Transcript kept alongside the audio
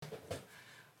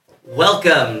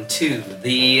Welcome to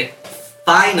the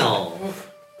final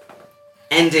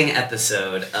ending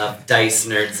episode of Dice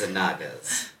Nerds and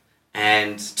Nagas.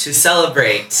 And to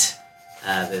celebrate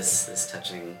this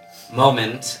touching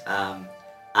moment,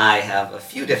 I have a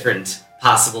few different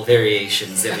possible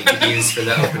variations that we could use for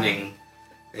the opening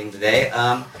thing today.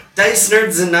 Dice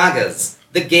Nerds and Nagas,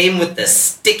 the game with the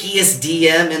stickiest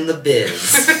DM in the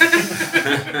biz.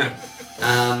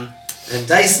 And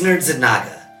Dice Nerds and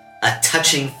Naga, a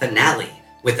touching finale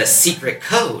with a secret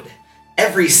code.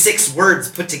 Every 6 words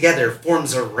put together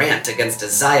forms a rant against a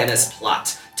Zionist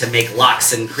plot to make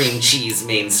lox and cream cheese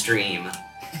mainstream.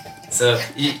 So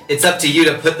it's up to you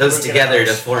to put those together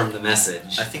to form the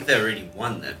message. I think they already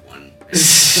won that one.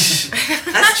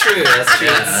 That's true.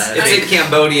 Yeah, it's in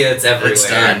Cambodia. It's everywhere. It's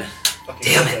done.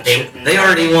 Damn it! They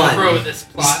already won. Throw this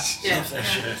plot. Yeah.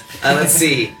 Let's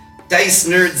see. Dice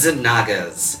Nerds and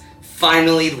Nagas,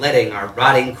 finally letting our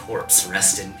rotting corpse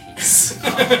rest in peace.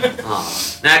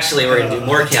 And actually, we're gonna do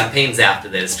more campaigns after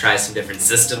this. Try some different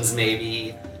systems,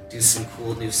 maybe. Do some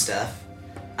cool new stuff.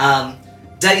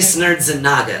 Dice Nerds and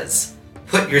Nagas,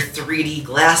 put your 3D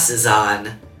glasses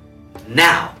on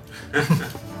now.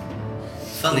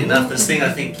 Funnily enough, this thing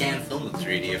I think can film in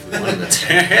 3D if we wanted it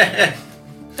to.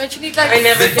 Don't you need like I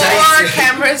never 4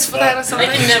 cameras for that or I something?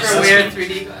 can never wear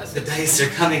 3D glasses. The dice are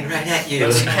coming right at you.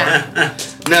 Yeah.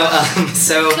 No,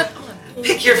 so Clip on.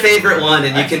 pick your favorite one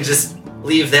and you can just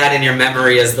leave that in your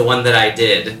memory as the one that I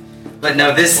did. But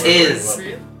no, this is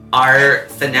our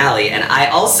finale, and I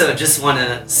also just want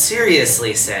to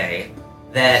seriously say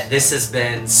that this has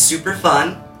been super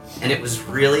fun, and it was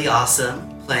really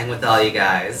awesome playing with all you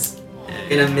guys.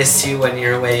 Gonna miss you when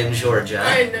you're away in Georgia.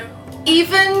 I know.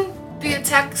 Even the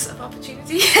attacks of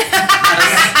opportunity.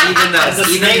 Even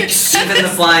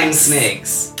the flying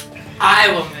snakes. I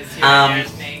will miss you when you're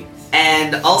snakes.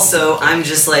 And also, I'm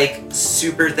just like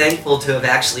super thankful to have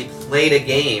actually played a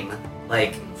game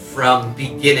like from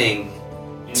beginning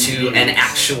to an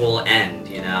actual end,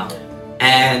 you know?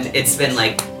 And it's been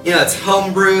like, you know, it's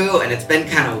homebrew and it's been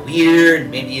kind of weird,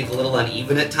 maybe a little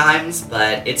uneven at times,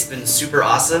 but it's been super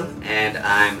awesome and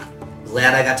I'm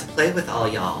glad I got to play with all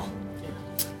y'all.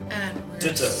 And we're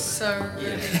Ditto. so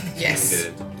Yeah. yes.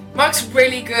 Mark's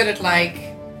really good at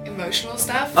like emotional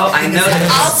stuff. Oh, I know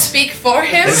this. I'll speak for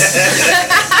him.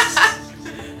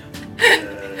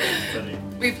 Funny.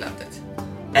 We've loved it.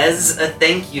 As a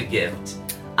thank you gift,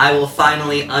 I will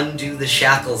finally undo the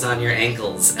shackles on your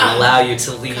ankles and allow you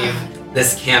to leave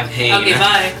this campaign Okay,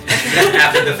 bye.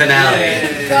 after the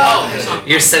finale. Oh,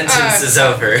 Your sentence is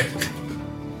over.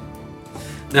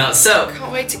 No, so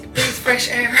Can't wait to breathe fresh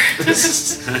air. I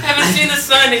haven't seen the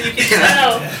sun and you can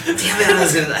tell. damn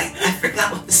it, I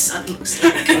forgot what the sun looks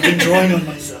like. I've been drawing on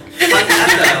myself. Fuck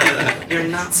that, though. You're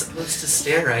not supposed to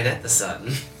stare right at the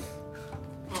sun.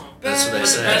 That's what they But the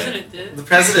say. president did. The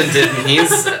president didn't.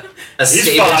 He's a He's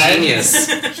stable fine. genius.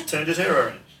 Just turned his hair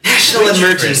orange. National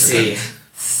emergency.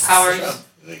 Powers.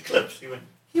 The eclipse, he went.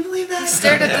 Can you believe that? He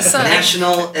stared at the sun.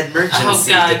 National emergency. Oh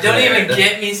god, don't even declared.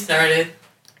 get me started.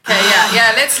 Okay,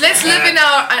 yeah. Let's live in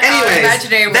our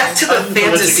imaginary world. Back to the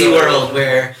fantasy world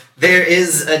where there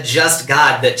is a just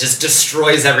God that just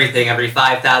destroys everything every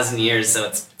 5,000 years, so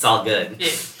it's all good.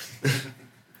 Yeah.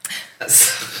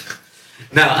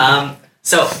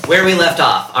 So where we left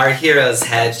off, our heroes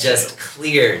had just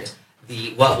cleared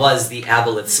what was the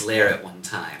Aboleth's lair at one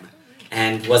time,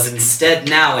 and was instead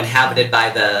now inhabited by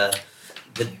the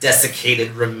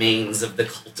desiccated remains of the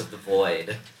Cult of the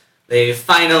Void. They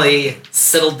finally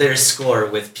settled their score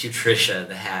with Putricia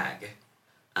the Hag.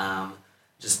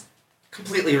 Just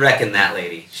completely wrecking that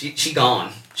lady. She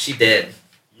gone. She did.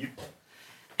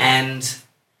 And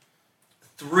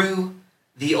through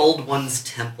the Old One's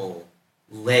temple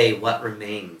lay what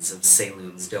remains of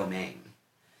Saloon's domain.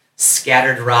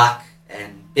 Scattered rock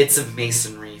and bits of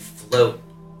masonry float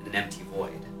in an empty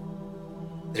void.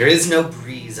 There is no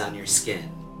breeze on your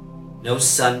skin, no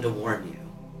sun to warm you.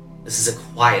 This is a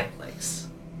quiet place,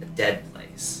 a dead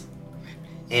place,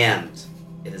 and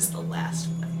it is the last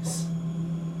place.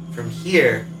 From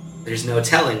here, there's no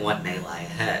telling what may lie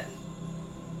ahead.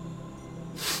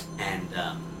 And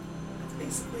that's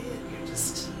basically it.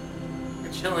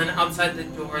 We're chilling outside the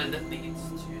door that leads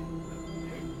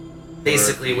to...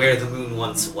 Basically where the moon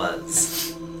once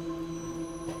was.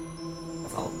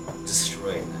 It's all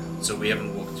destroyed now. So we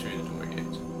haven't walked through the door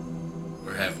yet.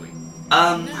 Or have we?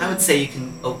 I would say you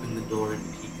can open the door and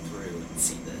peek through and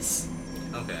see this.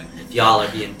 Okay. If y'all are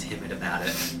being timid about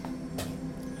it.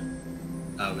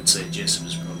 I would say Jessup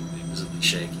is probably visibly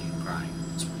shaky and crying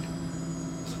at this point.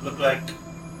 Does it look like a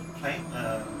plane?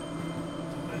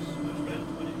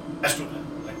 Astral plane?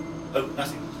 Like, oh,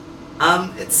 nothing.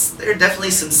 There are definitely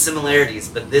some similarities,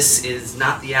 but this is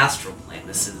not the astral plane.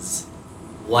 This is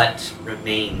what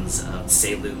remains of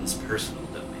Saloon's personal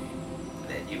domain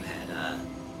that you had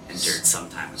entered some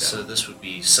time ago. So this would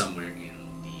be somewhere in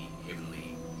the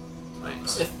heavenly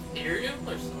planes. Ethereal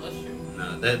or celestial?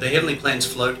 No, the heavenly planes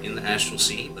float in the astral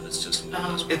sea, but it's just one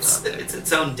of those ones out there. It's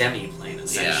its own demi-plane,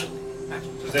 essentially.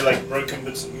 So they're like broken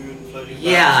bits of moon floating about?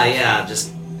 Yeah.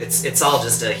 Just it's all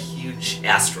just a huge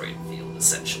asteroid field,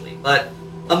 essentially. But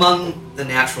among the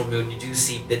natural moon, you do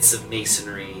see bits of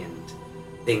masonry and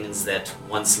things that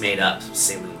once made up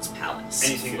Saloon's palace.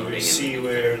 Anything that we floating see in-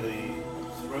 where the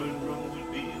throne room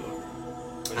would be, or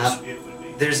where the spear would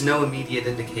be? There's no immediate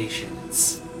indication.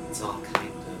 It's all kind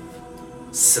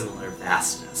of similar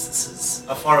vastness. This is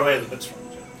How far away are the bits from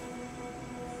each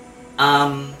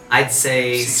other? I'd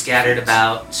say 60 scattered feet.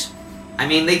 about. I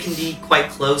mean, they can be quite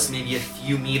close, maybe a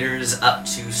few meters up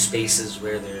to spaces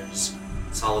where there's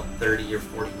solid 30 or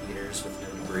 40 meters with no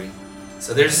debris.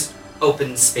 So there's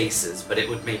open spaces, but it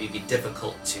would maybe be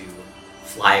difficult to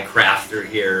fly a craft through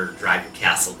here or drive your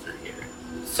castle through here.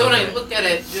 So when I look at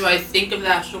it, do I think of the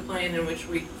astral plane in which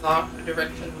we thought the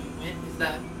direction we went? Is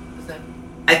that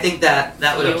I think that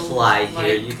would Feel apply like-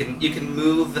 here. You can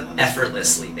move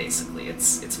effortlessly, basically.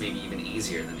 It's maybe even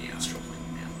easier than the astral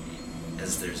plane now,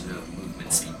 as there's no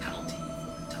movement speed penalty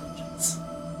for intelligence.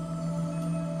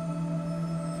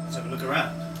 Let's have a look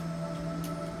around.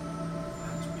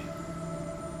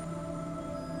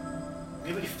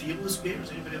 Anybody feel the spear?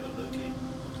 Has anybody ever located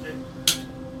it?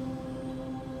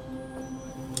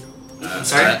 I'm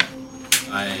sorry?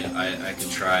 I can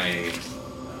try.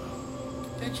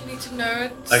 Don't you need to know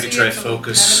it? I could See try it or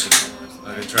focus. have it before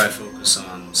or I something? could try focus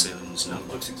on Salem's It note.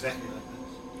 looks exactly like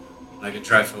this. I could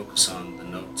try focus on the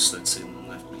notes that Salem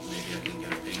left me. Maybe I can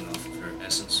get a ping off of her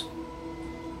essence.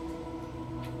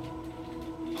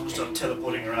 I'll start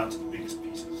teleporting around to the biggest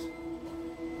pieces.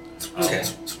 Okay.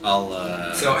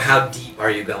 I'll So how deep are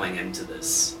you going into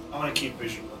this? I want to keep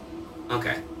visual.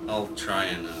 Okay. I'll try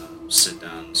and sit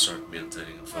down and start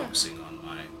meditating and focusing on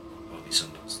my body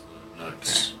symbols, the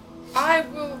notes. I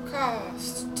will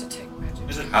cast Detect Magic.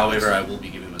 Is it? However, I will be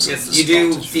giving myself Yes, the you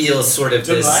do spot to- feel sort of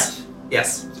Dim this. light?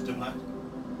 Yes. Is it dim light?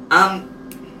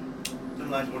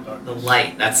 Dim light or dark? The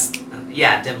light. That's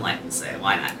yeah, dim light. We'll say.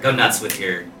 Why not? Go nuts with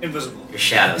your Invisible.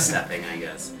 shadow stepping, I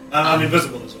guess. I'm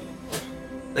invisible as well.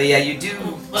 But yeah, you do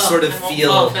well, sort of I won't feel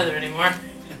fall feather anymore.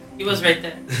 He was right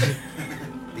there.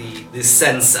 the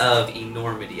sense of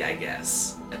enormity, I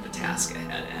guess, at the task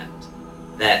ahead, and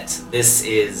that this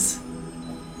is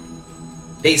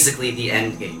basically the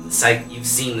end game. You've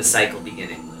seen the cycle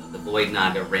beginning. The Void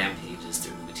Naga rampages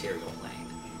through the material plane,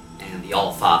 and the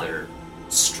All-Father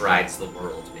strides the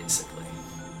world, basically.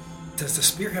 Does the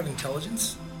spear have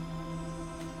intelligence?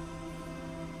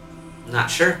 Not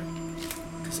sure.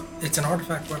 'Cause it's an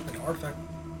artifact weapon. Artifact.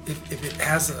 If it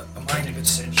has a I mind, think if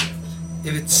it's it's sentient.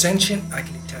 if it's sentient, I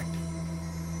can detect it.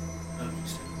 I don't think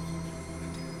so.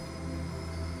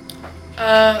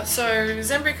 So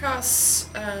Zembri casts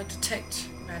Detect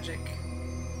Magic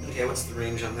Okay, what's the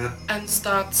range on that? and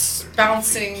starts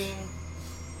bouncing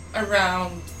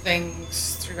around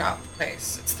things throughout the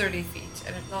place. It's 30 feet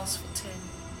and it lasts for 10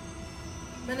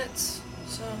 minutes.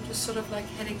 So I'm just sort of like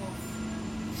heading off.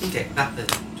 Okay, not the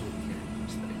dual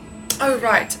characters. Oh,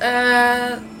 right.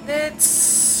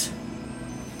 Let's.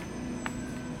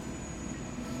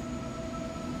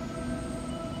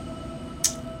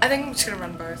 I think I'm just gonna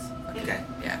run both. Okay,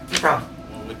 Yeah. no problem.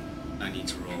 What would I need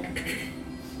to roll?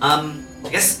 I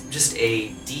guess just a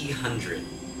D100.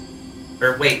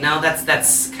 Or wait, no,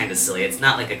 that's kind of silly. It's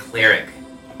not like a cleric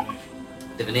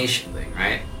divination thing,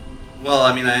 right? Well,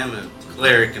 I mean, I am a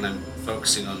cleric and I'm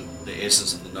focusing on the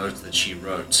essence of the notes that she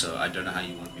wrote, so I don't know how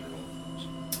you want me to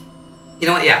roll. You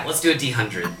know what? Yeah, let's do a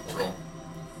D100 roll.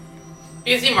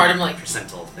 You see Martin like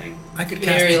Percentile thing. I could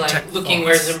cast very detect like looking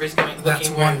where thoughts. Zimbri's going, That's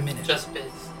looking where 1 minute. just biz.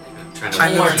 I'm trying I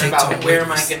to know Warning it takes about all where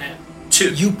am I waves. gonna?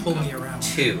 2, You pull me around.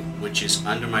 2. which is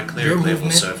under my Your cleric level,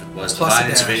 movement so if it was plus a divine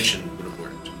dash. intervention, would have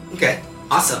worked. Okay,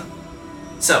 awesome.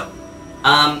 So,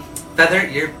 Feather,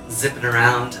 you're zipping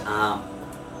around,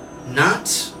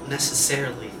 not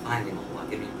necessarily finding a lot.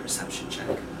 Give me a perception check.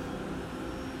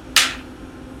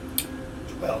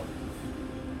 Well,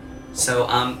 So,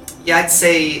 yeah, I'd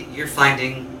say you're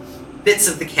finding bits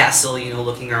of the castle, you know,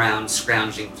 looking around,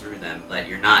 scrounging through them, but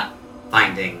you're not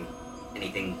finding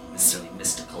anything necessarily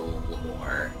mystical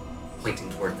or pointing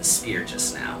toward the spear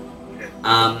just now.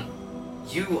 okay.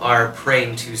 You are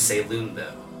praying to Saloon,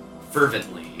 though,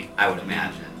 fervently, I would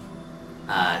imagine,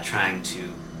 trying to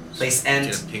place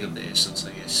Get a ping of the essence,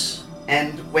 I guess.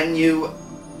 And when you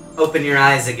open your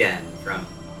eyes again from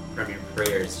from your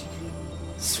prayers, you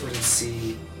can sort of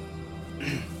see,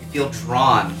 you feel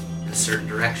drawn in a certain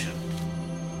direction.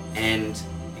 And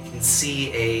you can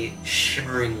see a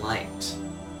shimmering light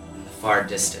in the far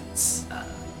distance,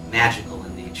 magical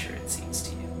in nature, it seems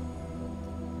to you.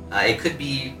 It could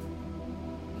be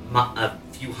a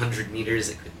few hundred meters,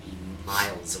 it could be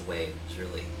miles away. There's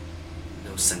really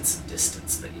no sense of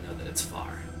distance, but you know that it's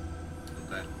far.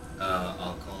 Okay.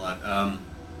 I'll call out.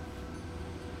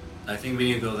 I think we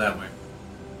need to go that way.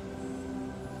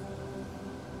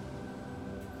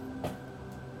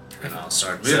 And I'll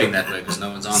start moving that way because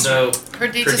no one's on. So,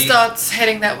 Perdita starts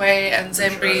heading that way, and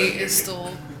Zembri is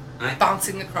still Alright.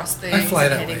 bouncing across things I fly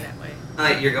and that heading way.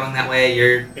 that way. You're going that way.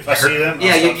 You're. If I see them, I'll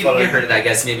yeah, start you following heard it. them. I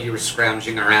guess maybe you were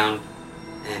scrounging around,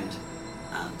 and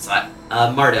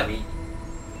Marta, he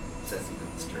says in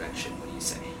this direction. What do you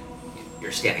say?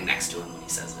 You're standing next to him when he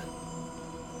says it.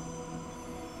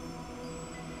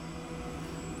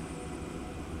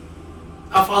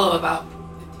 I'll follow about 15.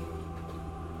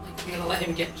 Like, I'm gonna let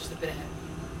him get just a bit ahead.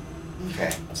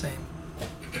 Okay. Same.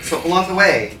 So along the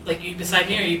way, Like, you beside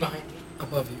me or are you behind me?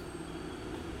 Above you.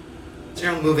 so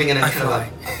you're moving in a I kind of fly.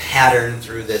 a pattern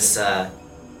through this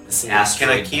this Can asteroid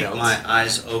I keep belt. my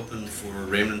eyes open for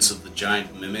remnants of the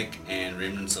giant mimic and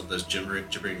remnants of those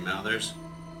gibbering mouthers?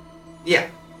 Yeah.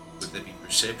 Would that be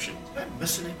perception? Did I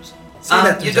miss an episode? Say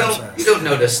that to You Josh don't. first. You don't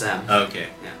notice them. Okay.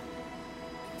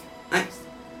 Nice.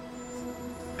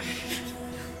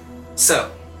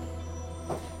 So,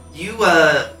 you,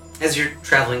 as you're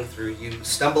traveling through, you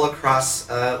stumble across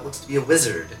what looks to be a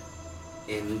wizard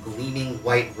in gleaming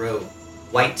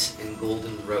white and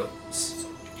golden robes.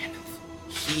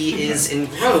 He is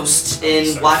engrossed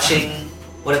in watching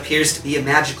what appears to be a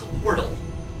magical portal.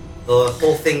 The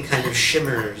whole thing kind of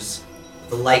shimmers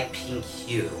with a light pink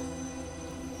hue.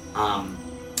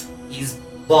 He's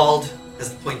bald,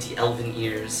 has pointy elven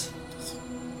ears.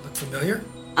 Look familiar?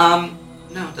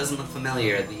 No, it doesn't look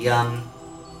familiar. The,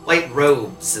 white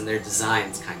robes and their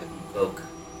designs kind of evoke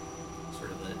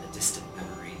sort of a distant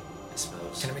memory, I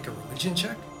suppose. Can I make a religion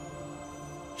check?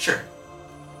 Sure.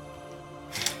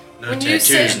 No When you tattoos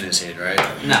said- in his head,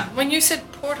 right? No. When you said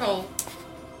portal,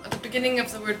 at the beginning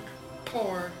of the word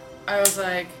pour, I was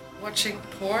like, watching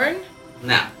porn?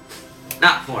 No.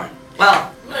 Not porn.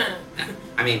 Well, Eh.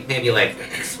 I mean, maybe like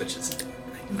switches.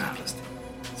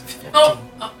 Oh!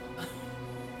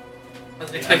 I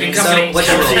was expecting So, company. what's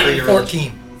your roll for your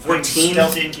 14. 14?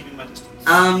 Stealthy and keeping my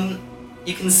distance.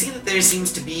 You can see that there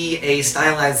seems to be a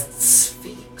stylized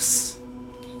sphinx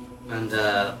and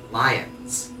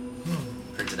lions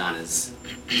printed on his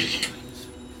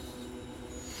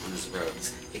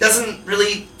robes. He doesn't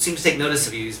really seem to take notice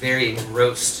of you. He's very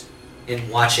engrossed in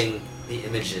watching the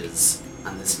images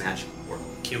on this magical portal.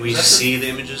 Can we That's a- see the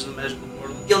images of the magical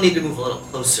portal? You'll need to move a little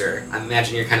closer. I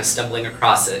imagine you're kind of stumbling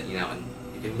across it, you know, and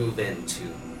you can move in to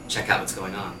check out what's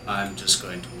going on. I'm just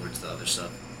going towards the other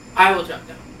stuff. I will jump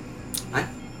down.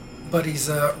 Buddy's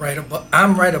right above.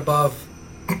 I'm right above.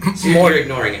 So you're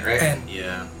ignoring it, right?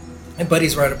 Yeah. And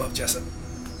Buddy's right above Jessup.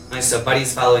 Nice, so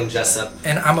Buddy's following Jessup.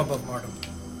 And I'm above Marta.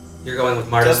 You're going with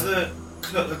Marta. Does the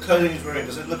clothing he's wearing,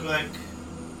 does it look like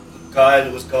the guy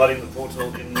that was guarding the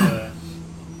portal in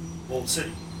Walled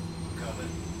City?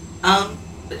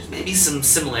 There's maybe some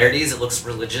similarities. It looks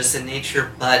religious in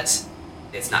nature, but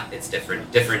it's not. It's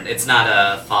different. Different. It's not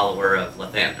a follower of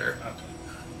Lathander.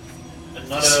 Okay. And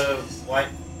not a white,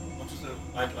 what was the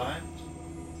white lion?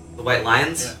 The White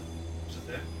Lions? Yeah. Is it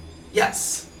there?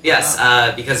 Yes.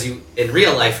 Yes, because you, in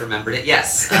real life, remembered it.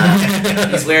 Yes.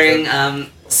 He's wearing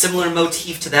similar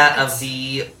motif to that of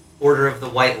the Order of the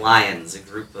White Lions, a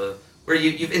group of where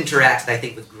you've interacted, I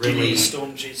think, with Grimly. Gilly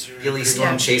Stormchaser. Gilly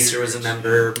Stormchaser was a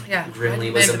member. Yeah, Grimly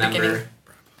right was a at the member. beginning.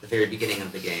 At the very beginning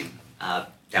of the game,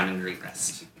 down in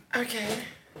Greenrest. Okay.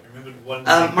 I remembered one.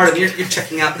 Martin, you're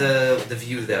checking out the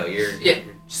view though. You're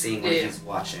seeing what Yeah. he's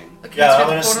watching. Looking Yeah, through I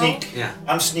the want to portal. sneak. Yeah.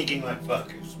 I'm sneaking like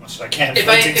fuck as much as I can. If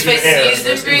floating I through the air, see so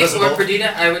it's Zimri invisible. or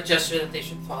Perdita, I would gesture that they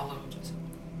should follow Jessica.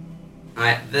 All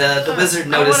right. The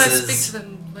wizard I want to notices. speak to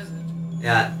the wizard.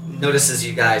 Yeah, notices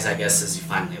you guys, I guess, as you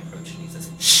finally approach, and he says,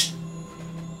 "Shh.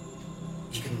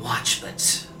 You can watch,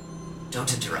 but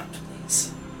don't interrupt,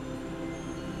 please."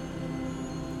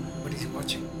 What is he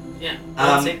watching? Yeah.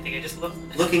 Same thing. I just looked.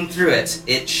 Looking through it,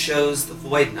 it shows the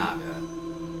Void Naga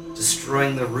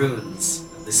destroying the ruins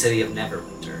of the city of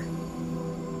Neverwinter.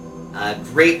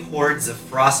 Great hordes of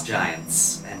frost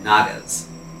giants and Nagas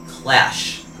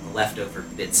clash on the leftover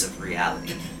bits of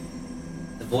reality.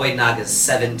 The Void Naga's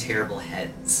 7 terrible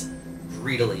heads,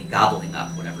 greedily gobbling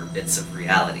up whatever bits of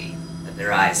reality that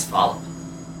their eyes fall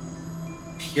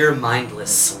upon. Pure mindless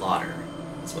slaughter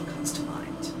is what comes to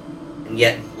mind. and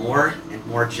yet more and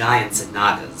more giants and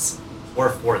nagas pour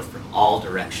forth from all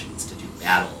directions to do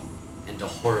battle and to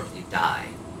horribly die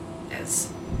as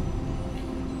the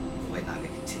White Naga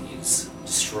continues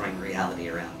destroying reality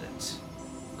around it.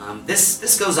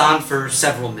 This goes on for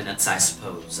several minutes, I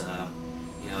suppose.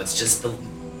 It's just the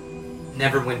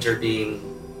Neverwinter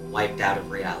being wiped out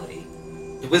of reality.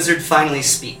 The wizard finally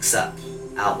speaks up,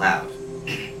 out loud.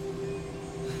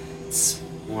 It's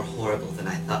more horrible than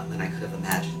I could have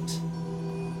imagined.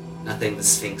 Nothing the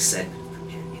Sphinx said could have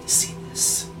prepared me to see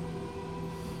this.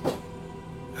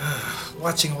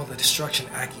 Watching all the destruction,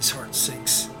 Aki's heart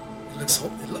sinks. It looks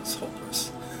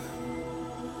hopeless.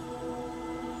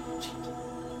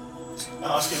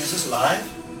 Asking, is this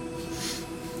live?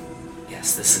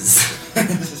 Yes, this is...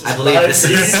 This is I believe live this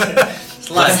is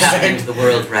stream. what's happening to the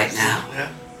world right now.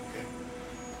 Yeah.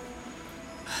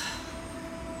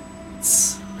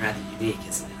 It's rather unique,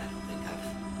 isn't it? I don't think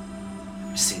I've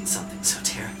ever seen something so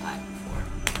terrifying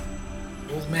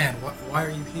before. Old man, why are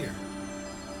you here?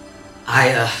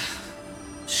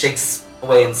 Shakes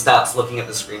away and stops looking at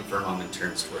the screen for a moment,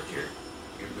 turns toward your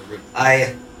group.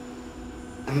 I'm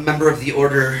a member of the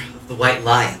Order of the White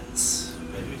Lions.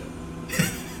 Maybe we don't.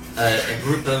 A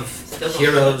group of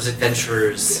heroes,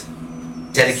 adventurers,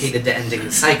 dedicated to ending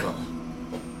the cycle.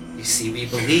 You see, we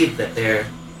believe that there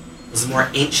was a more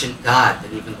ancient god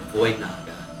than even the Void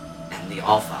Naga and the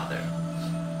Allfather,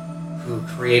 who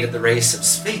created the race of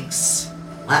Sphinx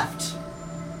and left.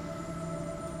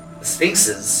 The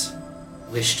Sphinxes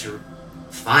wish to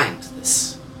find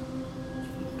this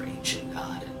more ancient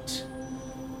god, and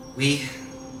we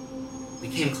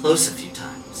came close a few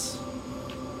times,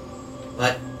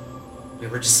 but we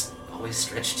were just always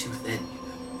stretched too thin,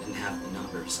 didn't have the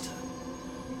numbers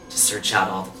to search out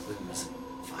all the clues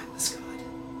and find this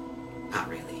god. Not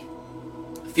really.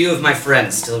 A few of my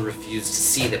friends still refuse to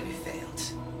see that we failed,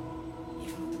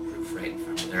 even with the proof right in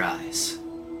front of their eyes.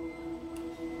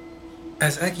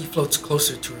 As Aki floats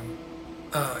closer to him,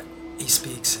 he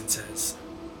speaks and says,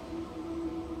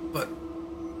 "But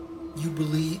you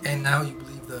believe, and now you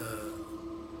believe the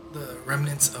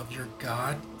remnants of your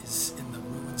god is in the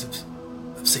ruins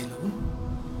of Saloon?"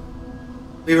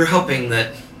 We were hoping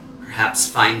that perhaps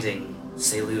finding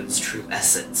Saloon's true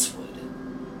essence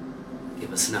would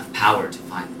give us enough power to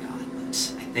find the god,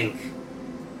 but I think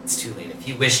it's too late. If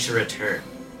he wished to return,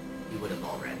 he would have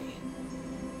already,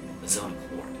 of his own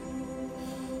accord.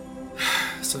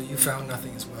 So you found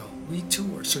nothing as well. We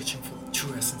too are searching for the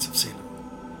true essence of Saloon.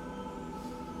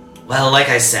 Well, like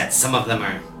I said, some of them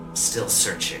are still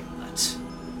searching, but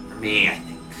for me, I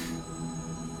think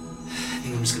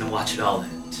I'm just gonna watch it all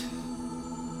end.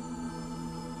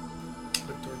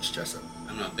 Look towards Jessup.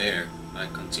 I'm not there. I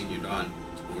continued on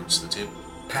towards the temple,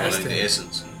 Past following the him.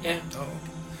 essence. Yeah. Oh,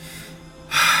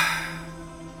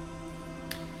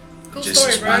 Cool Just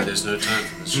story, as bro. why there's no time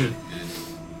for this shit.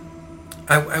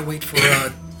 I wait for.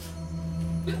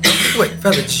 Wait,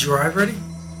 Feather, did you arrive already?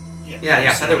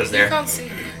 Yeah, Feather was You there. can't see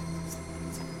him.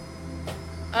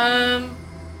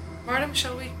 Martin,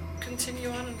 shall we continue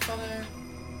on and follow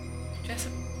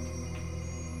Jessup?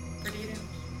 Or do you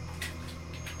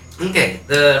do? Okay,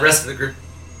 the rest of the group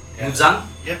moves on.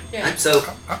 Yep. Yeah. Right, so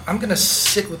I'm gonna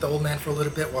sit with the old man for a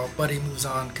little bit while Buddy moves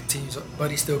on.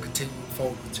 Buddy still continuing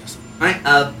forward with Jessup. Right,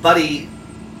 Buddy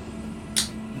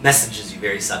messages you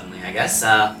very suddenly, I guess.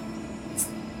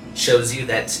 Shows you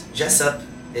that Jessup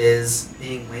is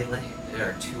being waylaid. There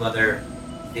are two other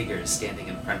figures standing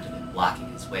in front of him,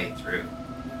 blocking his way through.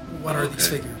 What are these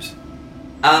Okay. figures?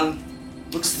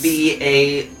 Looks to be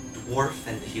a dwarf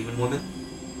and a human woman,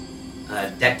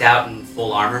 decked out in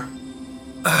full armor.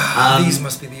 These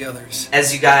must be the others.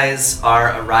 As you guys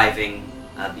are arriving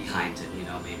behind him,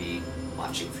 maybe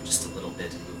watching for just a little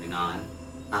bit and moving on,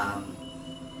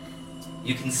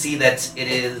 you can see that it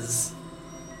is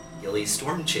Gilly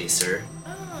Stormchaser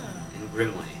and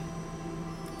Grimley.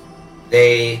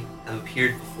 They have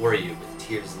appeared before you with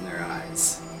tears in their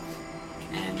eyes.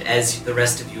 And as the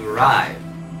rest of you arrive,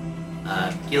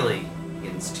 Gilly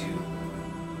begins to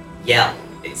yell,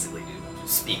 basically, to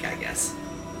speak, I guess.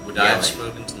 Would Yeah, I have like-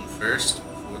 spoken to them first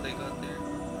before they got there?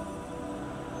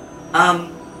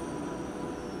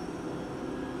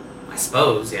 I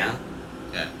suppose, yeah.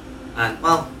 Yeah.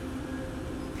 Well,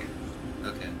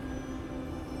 Okay.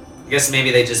 I guess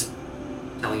maybe they just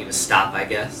telling you to stop, I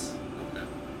guess. Okay.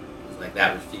 Like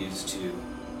that refused to.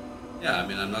 Yeah, I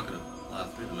mean, I'm not gonna plow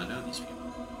through them. I know these people.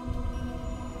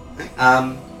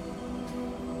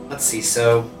 Let's see,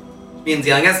 so means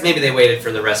I guess maybe they waited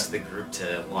for the rest of the group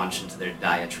to launch into their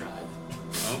diatribe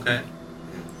Okay.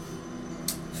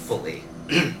 fully.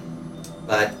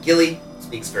 But Gilly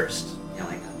speaks first,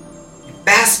 yelling out, "You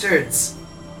bastard! bastards!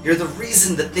 You're the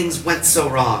reason that things went so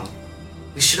wrong.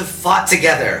 We should have fought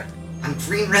together on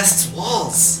Greenrest's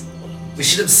walls. We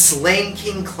should have slain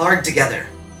King Clark together.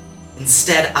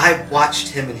 Instead, I watched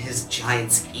him and his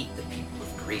giants eat the people of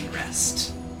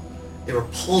Greenrest. They were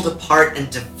pulled apart and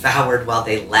devoured while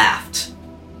they laughed.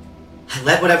 I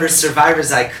led whatever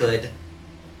survivors I could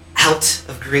out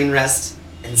of Greenrest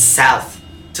and south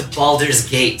to Baldur's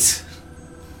Gate.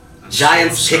 I'm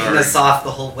Giants so picking sorry. us off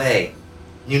the whole way.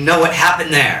 You know what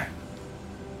happened there.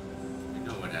 We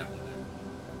know what happened there.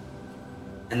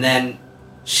 And then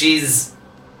she's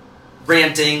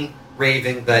ranting,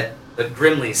 raving, but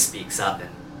Grimly speaks up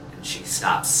and she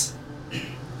stops. He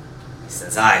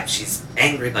says, she's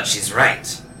angry, but she's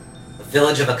right. A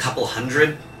village of a couple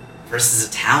hundred versus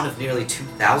a town of nearly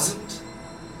 2,000?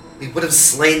 We would have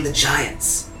slain the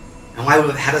giants, and I would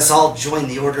have had us all join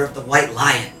the Order of the White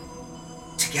Lion.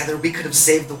 Together we could have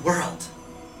saved the world.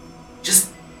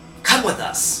 Just come with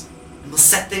us, and we'll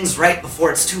set things right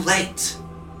before it's too late.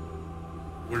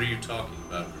 What are you talking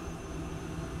about?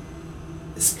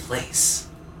 This place.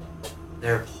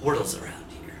 There are portals around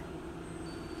here.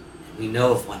 And we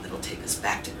know of one that'll take us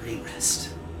back to Greenrest.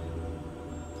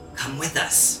 Come with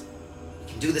us.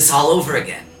 We can do this all over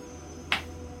again. I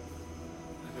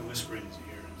can whisper in his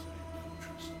ear and say, don't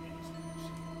trust anything.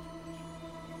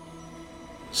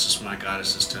 This is my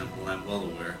goddess's temple, I'm well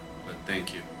aware, but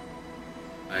thank you.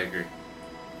 I agree.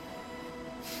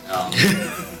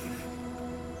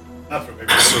 Not from here.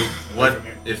 So what From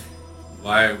here. if...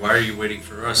 Why are you waiting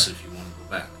for us if you want to go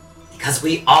back? Because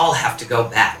we all have to go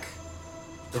back.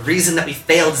 The reason that we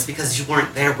failed is because you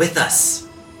weren't there with us.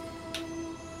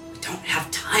 We don't have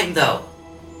time, though.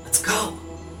 Let's go.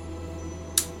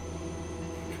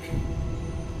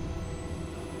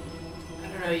 I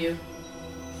don't know you.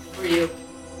 Or you.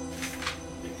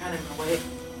 You're kind of in the way.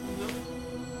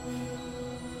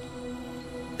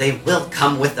 They will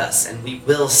come with us, and we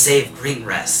will save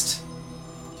Greenrest.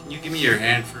 Can you give me your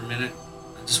hand for a minute?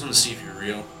 I just want to see if you're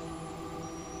real.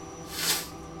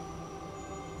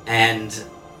 And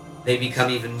they become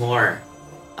even more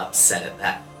upset at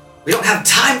that. We don't have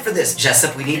time for this,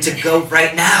 Jessup. We need to go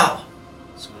right now.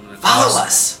 So I'm gonna Follow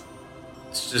toss-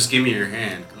 us. Just give me your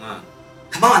hand, come on.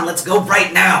 Come on, let's go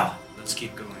right now. Let's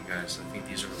keep going, guys. I think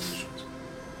these are illusions.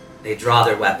 They draw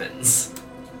their weapons.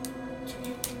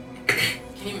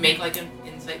 Can you make like an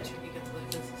insight check against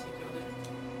like this?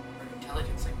 Or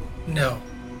intelligence? Like, No.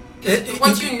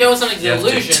 once you know something's You an have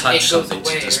to illusion, touch it goes something to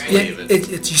away, display right? Yeah, Believe it.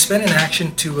 it's you spend an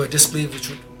action to disbelieve, which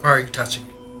would require you touching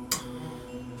it.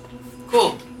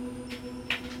 Cool.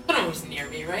 One of them was near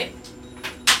me, right?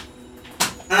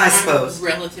 I suppose. I'm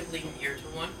relatively near to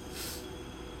one.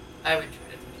 I would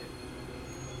try to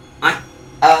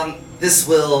touch it. This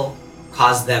will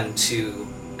cause them to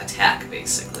attack,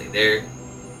 basically. They're, I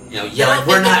yelling, don't we're think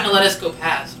they're not... gonna let us go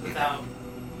past without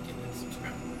giving us some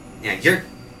scrap. Yeah, you're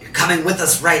coming with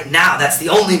us right now. That's the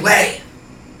only way.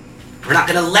 We're not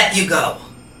gonna let you go.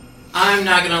 I'm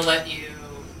not gonna let you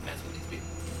mess with these people.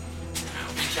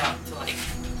 I'll reach out to like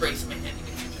brace my hand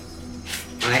against your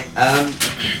chest. Alright,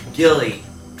 Gilly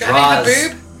Grabbing draws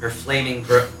her her flaming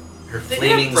They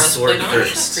flaming have sword breastplate on,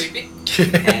 first That's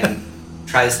creepy. and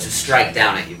tries to strike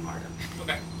down at you, Marta.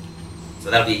 Okay. So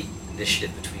that'll be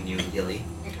initiative between you and Gilly.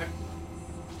 Okay.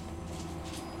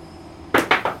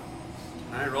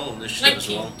 Can I roll initiative as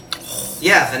 19. well?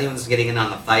 Yeah, if anyone's getting in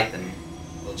on the fight, then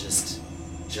we'll just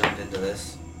jump into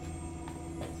this.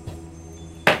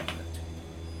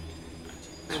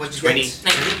 What'd you 20. get?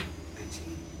 19.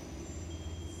 19.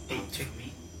 8 to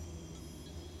me.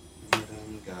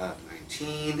 Adam got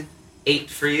 19. 8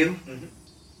 for you. Mm-hmm.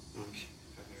 Okay,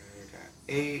 Feather got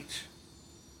 8.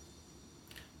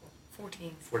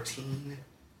 14. 14.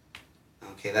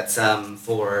 Okay, that's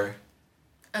for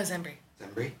Zembri.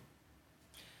 Zembri.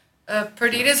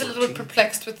 Perdita's a little 14.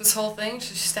 perplexed with this whole thing, so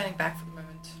she's standing back for the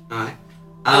moment. Alright.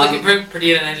 I look at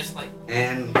Perdita and I just like,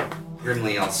 And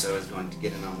Grimly also is going to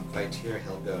get in on the fight here.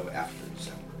 He'll go after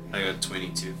Zembri. I got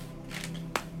 22.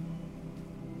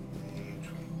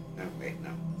 No, wait, no.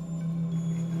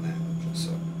 And then just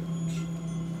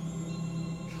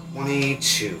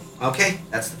 22. Okay,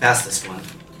 that's the fastest one.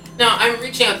 no, I'm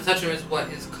reaching out to touch him is what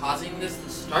is causing this to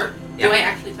start. Yeah. Do I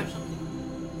actually touch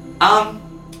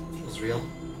something? Feels real.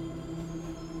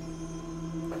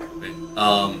 Wait,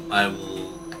 I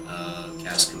will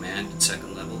cast command at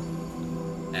 2nd level,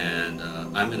 and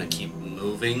I'm gonna keep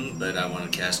moving, but I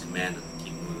want to cast command and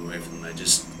keep moving away from them. I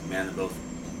just command them both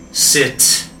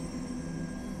sit.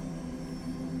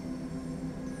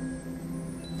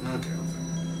 Okay.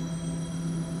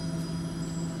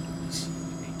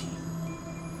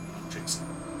 18. Tricks.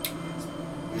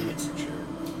 Sure.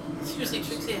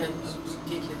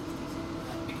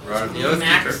 Rod of the Oathkeeper.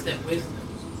 Maxed at wisdom.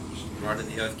 Rod of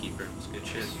the Oathkeeper. It's good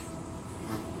shit.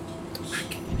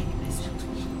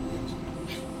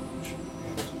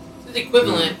 It's the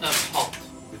equivalent of halt.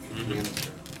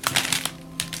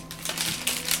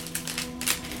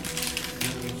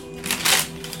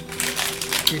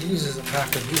 It uses a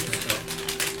pack of movement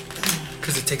though,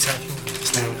 because it takes half movement to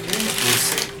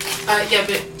stand. Yeah,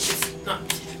 but it's not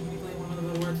technically one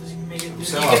of the words that you can make it.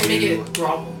 So you I'll can make do- it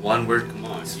grovel. One word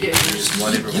command. Yeah. Just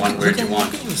whatever one word you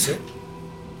want. You can use it.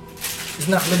 It's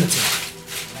not limited.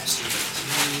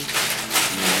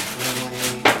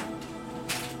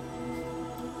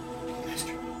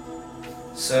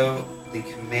 So the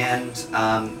command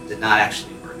did not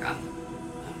actually work on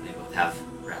them. They both have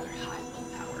rather high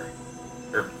willpower.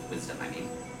 Or wisdom, I mean.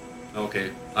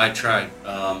 Okay, I tried.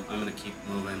 I'm gonna keep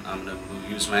moving. I'm gonna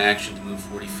use my action to move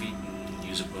 40 feet and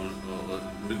use a bonus.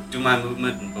 Do my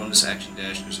movement and bonus action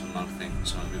dash because of the monk thing.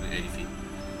 So I'm moving 80 feet.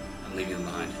 I'm leaving them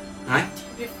behind. Alright.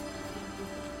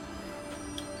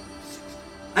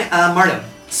 Alright, Martin.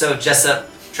 So Jessup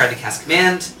tried to cast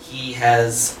command. He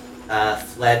has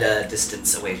fled a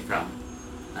distance away from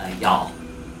y'all.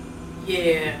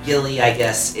 Yeah. Gilly, I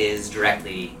guess, is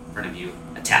directly in front of you,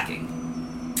 attacking.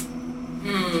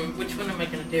 Which one am I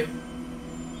gonna do?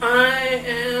 I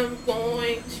am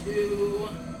going to.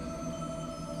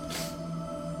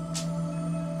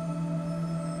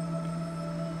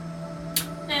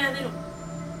 Nah, they don't.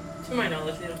 To my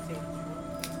knowledge, they don't seem.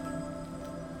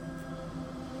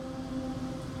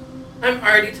 I'm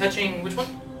already touching. Which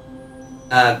one?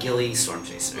 Gilly, Storm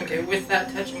Chaser. Okay, with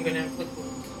that touch, I'm gonna click wound.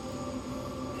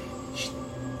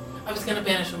 I was gonna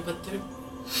banish them, but they're.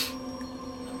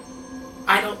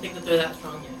 I don't think that they're that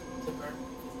strong yet to burn.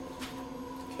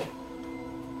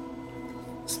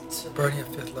 So, Burning a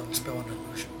 5th level spell under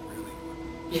illusion, really.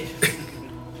 yeah.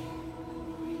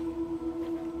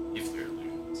 If they're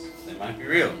illusions, they might be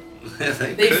real.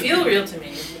 They could feel be. real to me,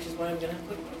 which is why I'm gonna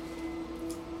click them.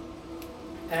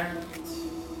 And.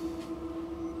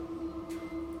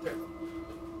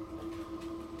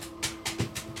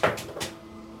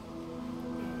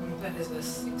 That is a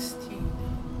 16.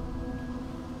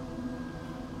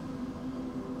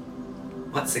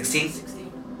 What, 16?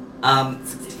 16.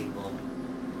 16 will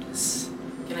miss.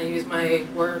 Can I use my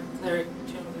word cleric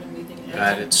channel or anything?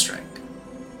 Guided strike.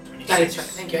 Guided strike.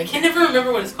 Thank you. I can never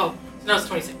remember what it's called. No, it's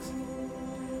 26.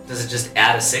 Does it just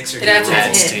add a 6 or It do you adds a roll?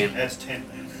 That's 10. 10. That's 10,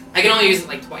 man. I can only use it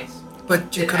like twice.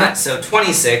 But you It could Alright, so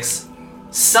 26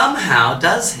 somehow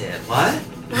does hit. What?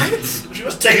 She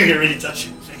was taking a really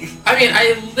touching thing. I mean,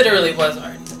 I literally was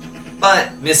already.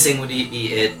 But missing would be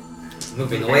it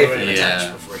moving away from the Yeah.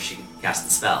 touch before she could cast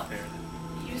the spell.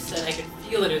 You said I could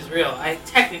feel it as real. I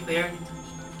technically already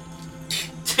touched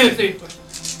it. 2, 3, 4.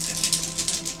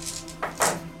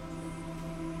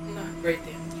 Not great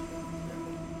damage.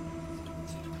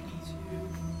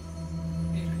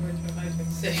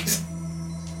 26.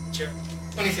 Sure.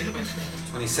 26 points.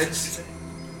 26?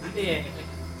 Yeah.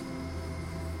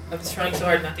 I was trying so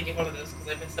hard not to get one of those because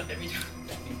I messed up every time.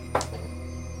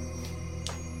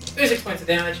 36 points of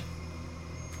damage.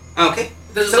 Okay.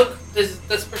 Does So-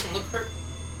 this person look hurt?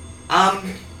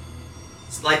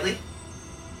 Slightly.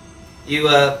 You,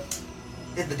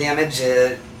 hit the damage,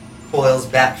 it coils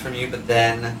back from you, but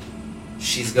then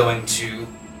she's going to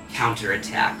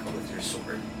counterattack with her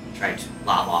sword. Try to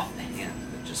lob off the hand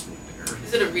that just moved her.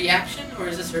 Is it a reaction or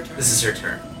is this her turn? This is her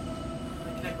turn.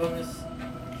 Can I bonus?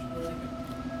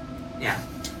 Yeah.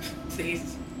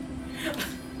 Please.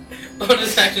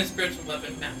 Bonus action spiritual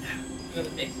weapon. Now. In the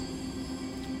face.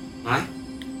 Alright?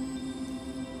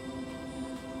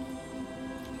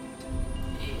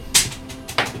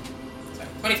 Sorry.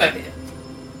 25 to hit.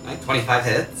 Alright, 25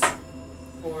 hits.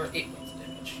 For 8 points of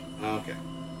damage. Okay.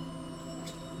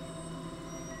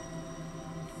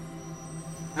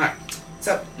 Alright.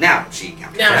 So, now she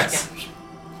counterattacks. Now she counters.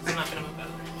 I'm not gonna move out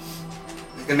of there.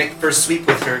 She's gonna make the first sweep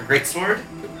with her greatsword.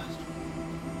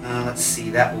 Let's see,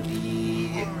 that will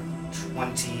be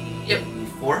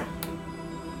 24.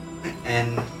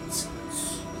 And let's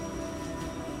see,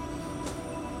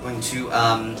 going to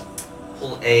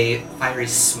pull a fiery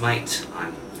smite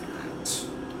on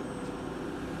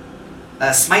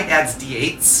that. Smite adds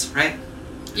d8s, right?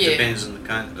 It Yeah. depends on the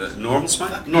kind. Normal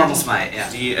smite? Normal smite, yeah.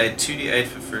 2d8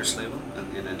 for first level,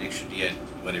 and then an extra d8,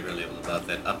 whatever level above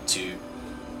that, up to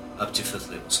 5th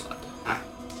level slot.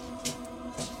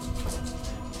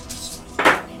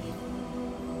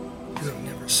 You have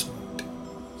never smoked.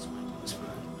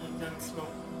 I've done smoke.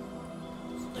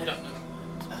 I don't know.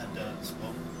 And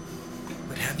smoke.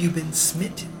 But have you been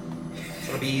smitten?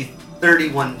 So it'll be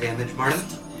 31 damage, Martin.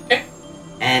 Okay.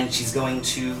 And she's going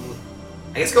to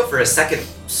I guess go for a second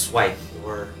swipe,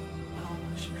 or well,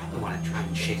 I should probably want to try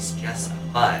and chase Jessa,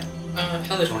 but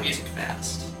Hellish going Rebuke. too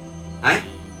fast. Alright.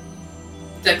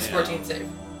 Dex Yeah. 14 save.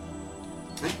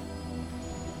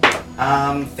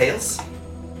 Fails.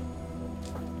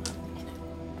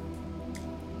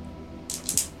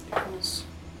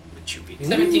 Which you beat.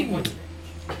 17 points.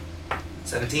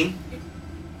 17.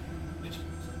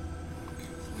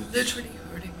 Literally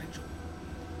hurting my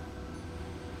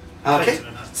jaw. Okay.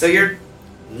 So you're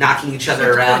knocking each other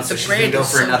The around, point, so the she's brain gonna go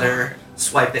is for so another hard.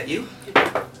 swipe at you.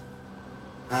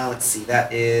 Let's see,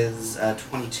 that is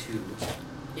 22.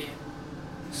 Yeah.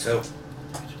 So,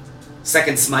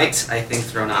 second smite, I think,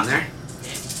 thrown on there.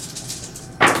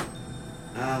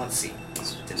 Let's see.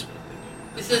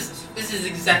 This is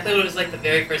exactly what it was like the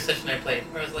very first session I played,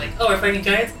 where I was like, oh, we're fighting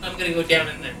giants? I'm gonna go down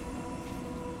in there.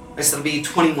 Alright, so that'll be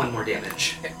 21 more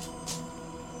damage. Okay.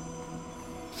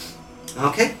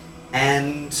 Okay,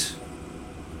 and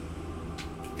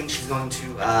I think she's going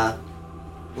to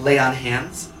lay on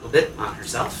hands a little bit on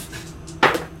herself.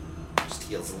 Just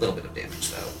heals a little bit of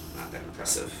damage, though. Not that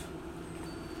impressive.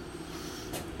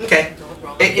 Okay, Don't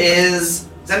roll it is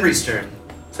Zenri's turn.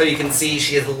 So you can see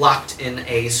she is locked in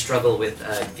a struggle with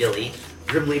Gilly.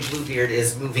 Grimly Bluebeard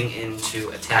is moving in to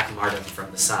attack Martin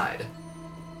from the side.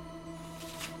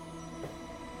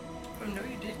 Oh no,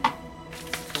 you didn't.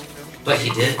 But he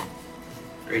did.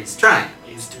 Or he's trying.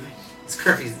 He's doing.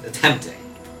 He's attempting.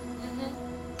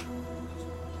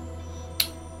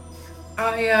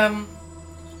 I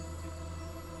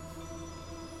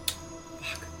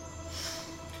fuck.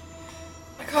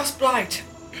 I cast Blight.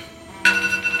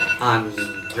 On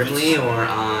Grimly or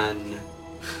on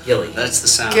Gilly? That's the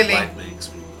sound Gilly. Blight makes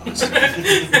when you cast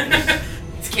it.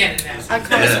 It's canon now. I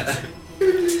cast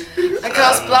I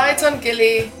cast Blight on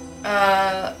Gilly.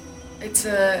 It's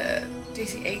a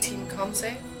DC 18 con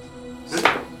save.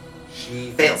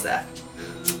 She fails that.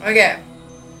 Okay.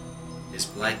 Is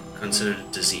blight considered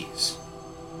a disease?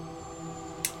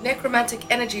 Necromantic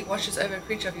energy washes over a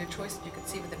creature of your choice that you can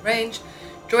see within range,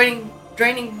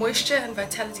 draining moisture and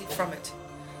vitality from it.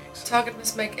 The target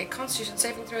must make a Constitution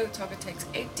saving throw. The target takes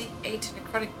 8d8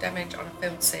 necrotic damage on a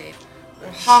failed save, or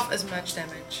half as much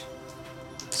damage.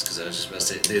 Because I was just about to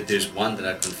say, there's one that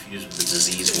I confused with the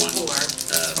disease one. Four.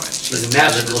 She's but a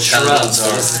magical the shrub, paladins so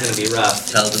this is going to be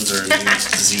rough. Paladins are immune to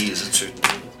disease at certain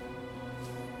point.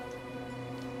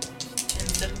 And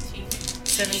 17.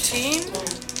 17?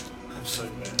 I'm so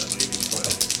glad I'm leaving 12.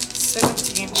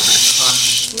 17.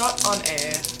 Not on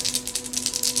air.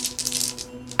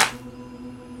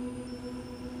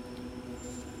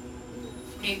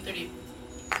 Eight, 30,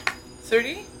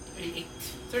 30? 38.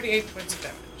 38 points of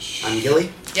damage. On Gilly?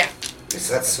 Yeah.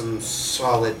 So that's some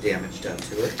solid damage done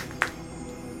to her.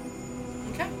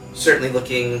 Okay. Certainly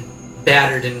looking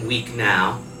battered and weak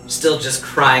now. Still just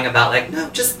crying about, like, no,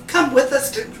 just come with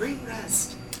us to Green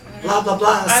Rest. Blah, blah,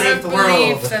 blah, I save don't the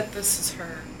believe world. that this is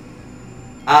her.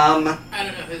 I don't know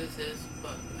who this is,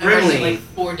 but I've Really? actually like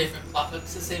 4 different plot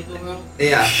hooks to save the world.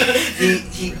 Yeah.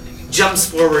 he jumps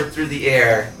forward through the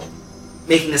air,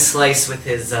 making a slice with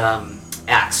his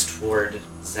axe toward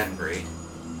Zenbri.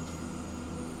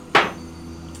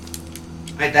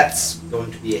 Alright, that's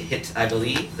going to be a hit, I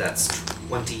believe. That's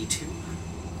 22.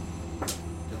 Don't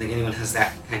think anyone has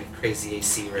that kind of crazy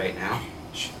AC right now.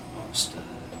 She lost old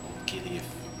Gilly if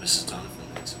Mrs. Donovan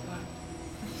had survived.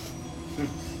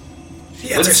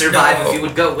 He would survive if you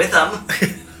would go with him.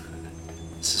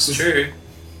 This is true.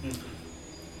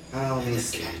 Let me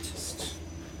see.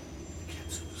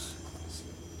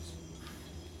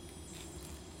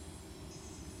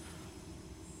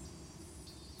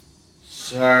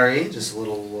 Sorry, just a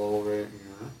little lull right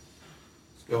here.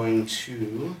 It's going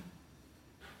to.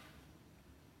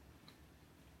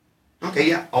 Okay,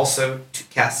 yeah. Also to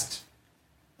cast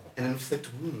and inflict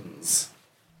wounds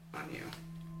on you.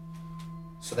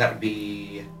 So that would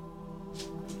be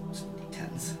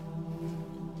D10s.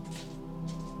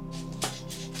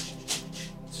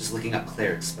 Just looking up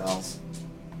cleric spells.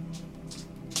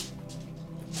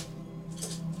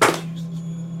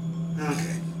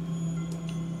 Okay.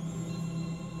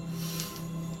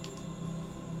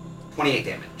 28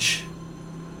 damage.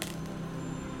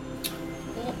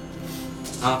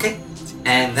 Okay.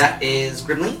 And that is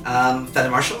Grimly. Feather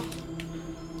Marshal.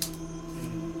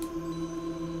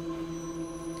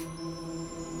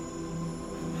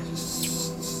 I just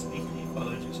sneakily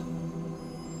followed you.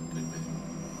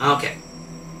 Okay.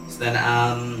 So then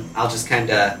I'll just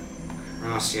kind of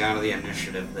cross you out of the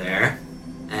initiative there.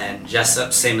 And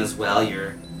Jessup, same as well.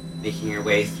 You're making your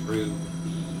way through the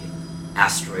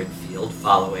asteroid field,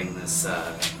 following this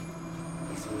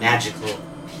these magical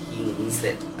pings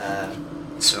that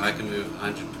So I can move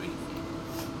 120 feet.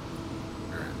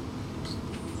 Around.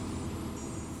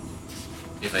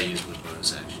 If I use my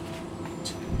bonus action.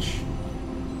 To dash.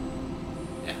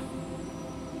 Yeah.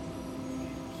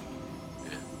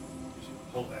 Yeah.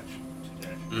 Hold action to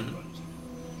dash. Mhm.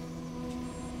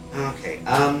 Okay.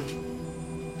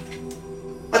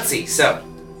 Let's see. So,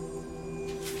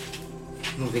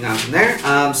 moving on from there.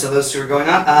 So those two are going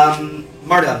up.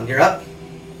 Mardum, you're up.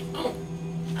 Oh,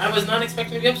 I was not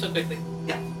expecting to be up so quickly.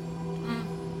 Yeah.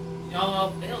 Y'all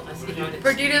all failed. I see how it is.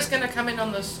 Perdita's gonna come in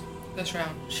on this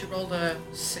round. She rolled a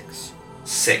 6.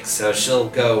 6. So she'll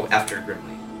go after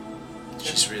Grimly.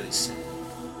 She's really sad.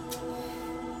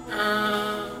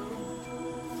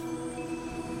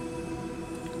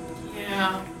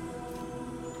 Yeah.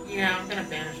 Yeah, I'm gonna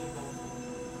banish them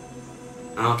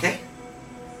both. Okay.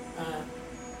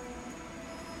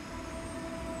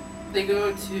 They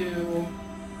go to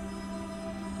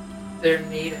their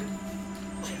maiden.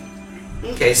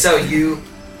 Okay. So you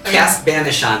cast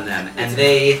Banish on them, and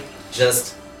they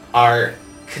just are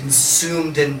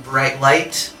consumed in bright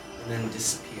light and then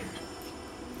disappear.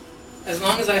 As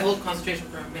long as I hold concentration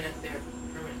for a minute, they're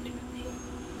permanently banished.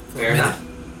 Fair enough.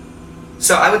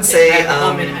 So I would say, I have the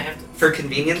whole minute I have to. for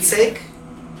convenience sake,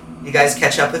 you guys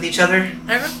catch up with each other.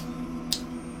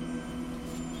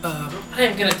 I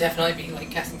am gonna definitely be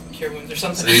like casting some cure wounds or Does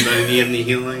something. anybody need any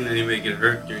healing? Anybody get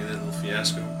hurt during that little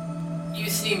fiasco? You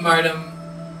see, Mardum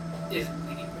is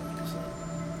bleeding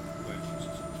profusely.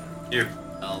 Here,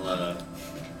 I'll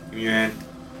give me your hand.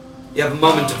 You have a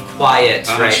moment of quiet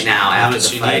how right much- now how after much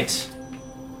the you fight.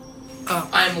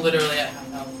 I'm literally at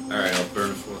half health. Alright, I'll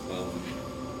burn a 4th level.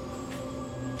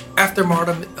 After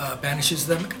Mardum banishes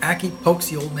them, Aki pokes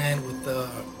the old man with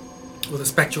a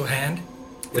spectral hand.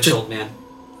 Which To- old man?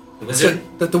 The wizard?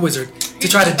 The wizard. To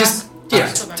try to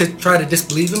try to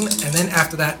disbelieve him, and then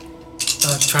after that,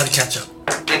 try to catch up.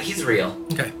 Like, he's real.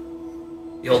 Okay.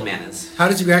 The old man is. How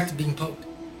did you react to being poked?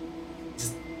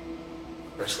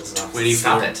 Brushless enough. 24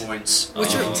 Stop it. points.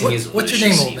 What's your Continues what's your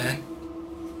name, malicious old man?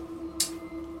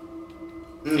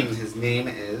 His name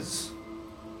is...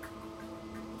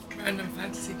 Random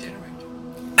fantasy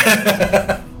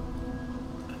generator.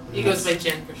 He goes by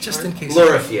Jen for Just short. in case.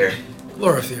 Lorafir.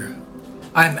 Lorafir.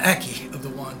 I'm Aki of the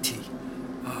Wanti.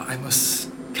 I must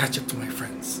catch up to my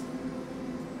friends.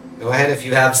 Go ahead if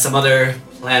you have some other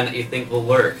plan that you think will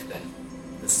work, then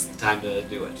this is the time to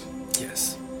do it.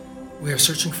 Yes. We are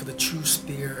searching for the true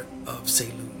spear of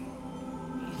Saloon.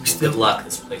 We Good luck,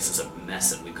 this place is a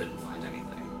mess and we couldn't find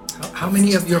anything. How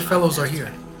many of your fellows are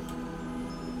here?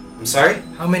 I'm sorry?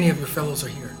 How many of your fellows are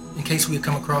here? In case we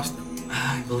come across them.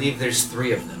 I believe there's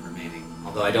 3 of them remaining,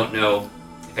 although I don't know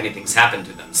if anything's happened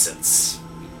to them since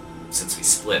we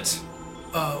split.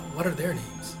 What are their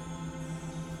names?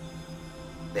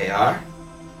 They are?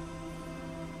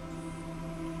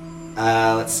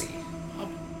 Let's see.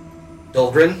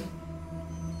 Dolgrin.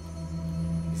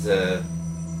 He's a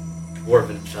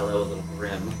dwarven fellow, a little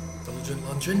grim. Doldrin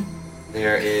Lundgren?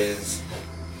 There is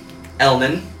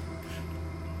Elman.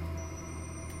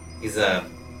 He's a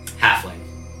halfling.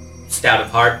 Stout of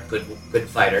heart, good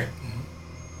fighter.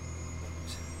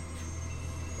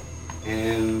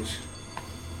 And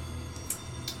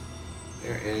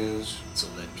there is So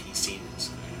that PC is.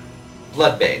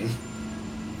 Bloodbane.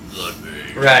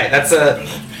 Bloodbane. Right, it's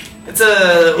He's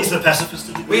a the pacifist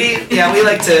of the group. we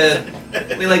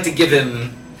like to give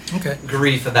him Okay.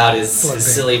 grief about his Bloodbane.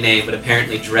 silly name, but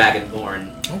apparently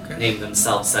Dragonborn Okay. name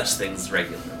themselves such things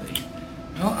regularly.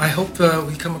 Well, I hope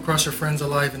we come across your friends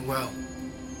alive and well.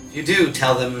 If you do,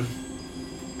 tell them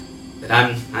that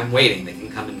I'm waiting. They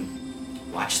can come and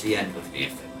watch the end with me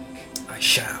if they like. I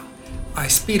shall. I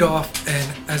speed off, and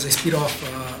as I speed off,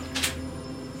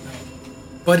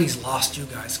 Buddy's lost you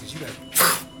guys because you guys.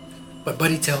 But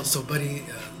Buddy tells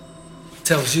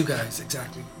you guys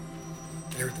exactly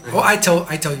everything. Oh, I tell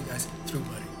you guys through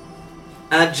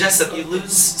Buddy. Jessup, you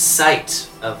lose sight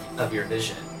of your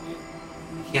vision.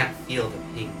 You can't feel the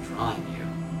ping drawing you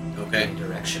in Okay. any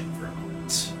direction for a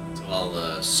moment. So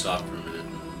I'll stop for a minute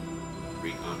and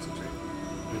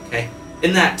reconcentrate. Okay.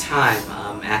 In that time,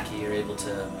 Aki, you're able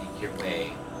to make your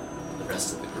way to the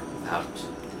rest of the group without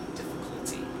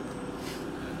difficulty.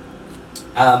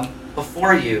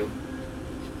 Before you,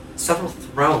 several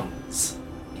thrones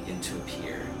begin to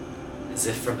appear, as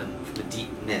if from a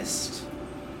deep mist.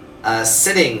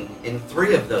 Sitting in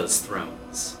 3 of those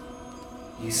thrones,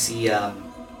 you see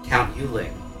Count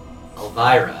Yuling,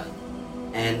 Elvira,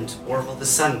 and Orville the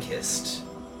Sun-Kissed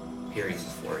appearing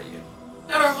before you.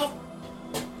 Adorable.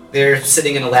 They're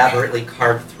sitting in elaborately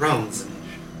carved thrones, and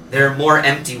there are more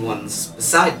empty ones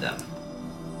beside them.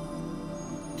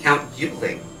 Count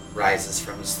Yuling rises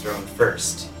from his throne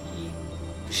first. He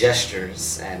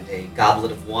gestures, and a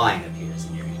goblet of wine appears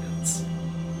in your hands.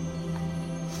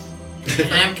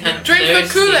 I'm kind of Drink the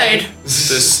thirsty. Kool-Aid.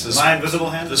 This My invisible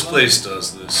hand. this as well? place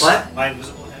does this. What? My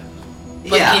invisible hand.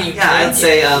 But yeah, can you yeah, I'd drink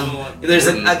say it? there's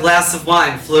a glass of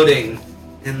wine floating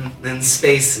in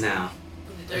space now.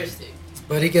 I'm thirsty.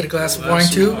 Buddy, get a glass of Glass wine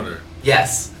of too. water.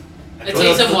 Yes. I I drop-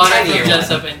 take some water tinier from one.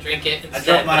 Jessup and drink it I instead.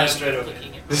 drop mine but I'm straight over.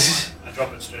 looking at my I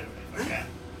drop it straight away if I can.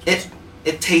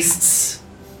 It tastes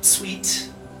sweet,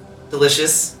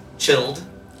 delicious, chilled,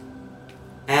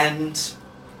 and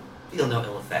feel no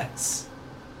ill effects.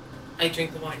 I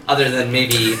drink the wine. Other than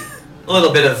maybe a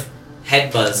little bit of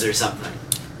head buzz or something.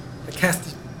 I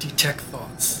cast detect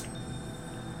thoughts,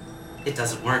 It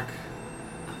doesn't work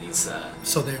on these,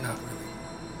 so they're not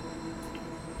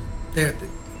really.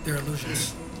 They're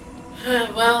illusions.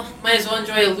 Well, might as well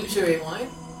enjoy illusory wine.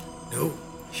 No, you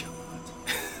shall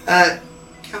not.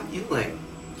 Count Yuling Can't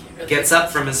really- gets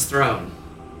up from his throne,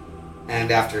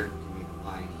 and after drinking the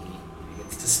wine, he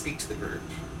begins to speak to the group.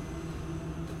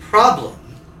 The problem,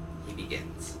 he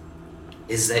begins,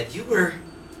 is that you were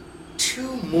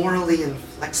too morally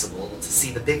inflexible to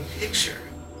see the big picture.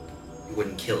 You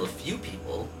wouldn't kill a few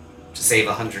people to save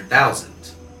 100,000.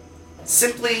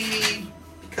 Simply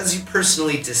because you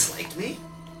personally disliked me?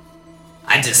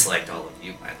 I disliked all of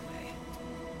you, by the way.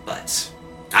 But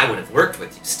I would have worked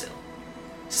with you still.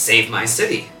 To save my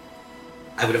city.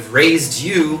 I would have raised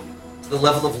you to the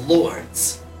level of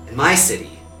lords, and my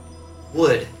city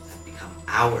would have become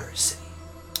our city.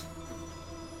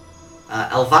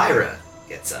 Elvira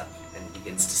gets up and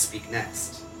begins to speak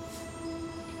next.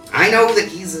 I know that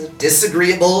he's a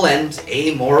disagreeable and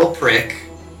amoral prick.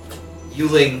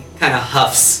 Yuling kind of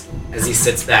huffs as he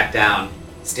sits back down,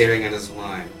 staring at his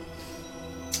wine.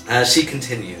 She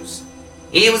continues.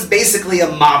 He was basically a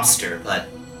mobster, but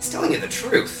he's telling you the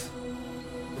truth.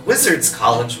 The Wizards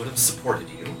College would have supported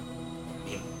you. I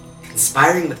mean,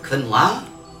 conspiring with Kun La?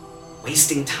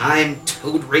 Wasting time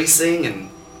toad racing and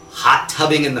hot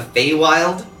tubbing in the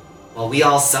Feywild while we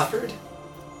all suffered?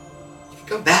 You could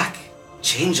go back,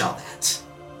 change all that.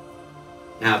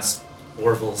 Now it's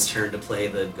Orville's turn to play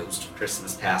the Ghost of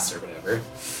Christmas Past or whatever.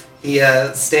 He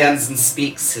stands and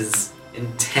speaks, his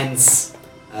intense,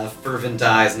 fervent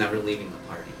eyes never leaving the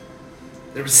party.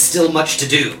 There was still much to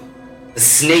do. The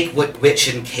Snakewood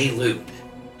Witch in Kayloon.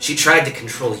 She tried to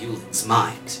control Yuling's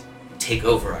mind and take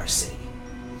over our city.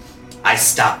 I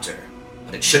stopped her,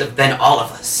 but it should have been all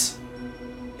of us.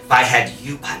 If I had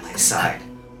you by my side,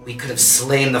 we could have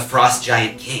slain the Frost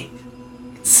Giant King.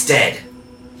 Instead,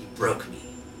 he broke me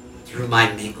and threw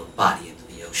my mangled body into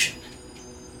the ocean.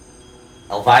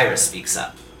 Elvira speaks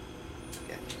up.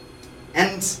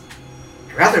 And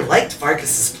I rather liked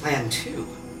Vargas's plan too.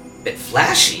 A bit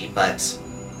flashy, but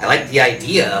I liked the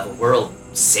idea of a world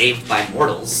saved by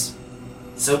mortals.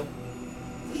 So,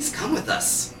 please come with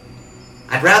us.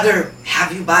 I'd rather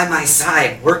have you by my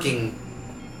side working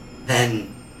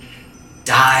than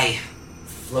die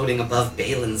floating above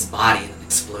Balin's body in an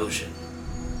explosion.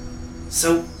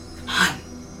 So, come on.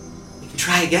 We can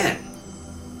try again.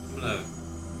 I'm gonna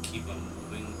keep on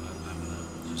moving, but I'm gonna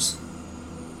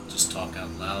just talk out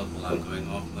loud while I'm going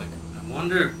off. Like, I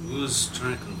wonder who's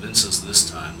trying to convince us this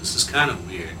time. This is kind of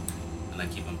weird. And I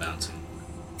keep on bouncing.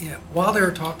 Yeah, while they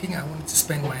were talking, I wanted to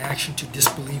spend my action to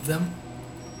disbelieve them.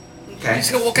 You're Okay.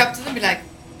 just gonna walk up to them and be like,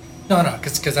 No,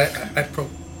 because I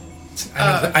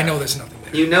know there's nothing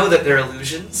there. You know that they're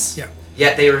illusions, Yeah.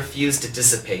 yet they refuse to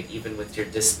dissipate even with your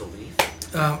disbelief.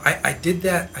 I did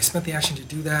that. I spent the action to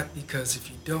do that because if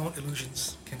you don't,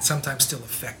 illusions can sometimes still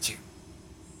affect you.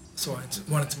 So I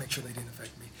wanted to make sure they didn't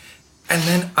affect me. And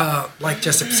then, like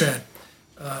Jessup said,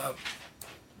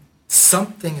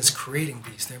 something is creating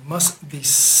these. There must be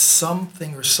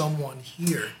something or someone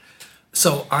here.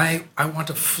 So I want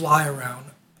to fly around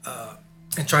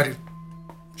and try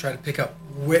to pick up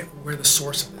where the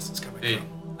source of this is coming Hey,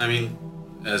 from. I mean,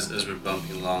 as we're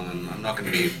bumping along, and I'm not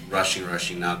going to be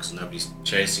rushing now because nobody's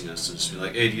chasing us. So just be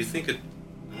like, hey, do you think it?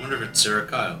 I wonder if it's Sarah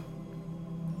Kyle.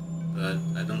 But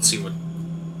I don't see what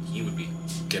he would be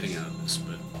getting out of this.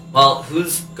 But Well,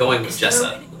 who's going with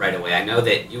Jessa right away? I know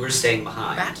that you were staying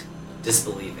behind, Rat?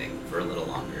 disbelieving for a little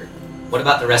longer. What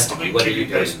about the rest of you? What are you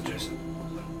doing? Jason?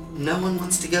 No one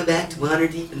wants to go back to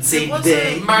Waterdeep and save the wasn't-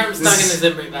 day. Martin was talking to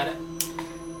Zimri about it.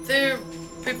 there,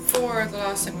 before the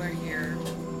last time we were here,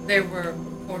 there were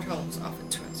portals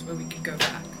offered to us where we could go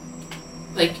back.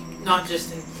 Like, not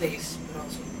just in place, but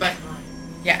also in But- time.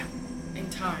 Yeah, in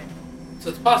time. So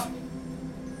it's possible.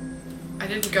 I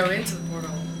didn't go into the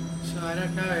portal, so I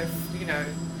don't know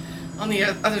if, on the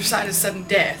other side of sudden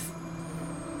death.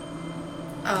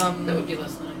 That would be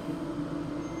less nice.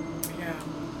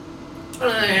 But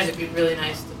on the other hand, it'd be really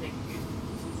nice to make you.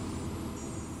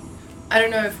 I don't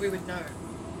know if we would know.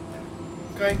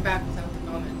 Going back without the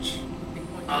knowledge would be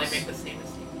Probably pointless. make the same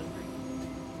mistake over.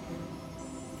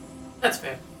 That's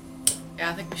fair.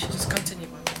 Yeah, I think we should just continue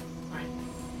on.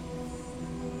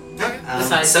 Alright. Um,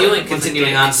 Besides, so Ewan can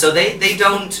continuing do- on, so they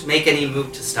don't make any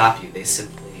move to stop you. They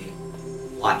simply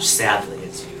watch sadly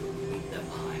as you leave them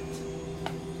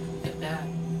behind. Get that.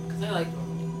 Because I like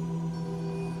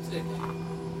Normandy. He's a good guy.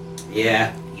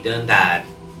 Yeah, he done died.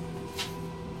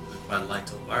 I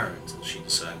liked Elvira until she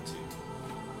decided to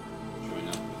join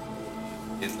up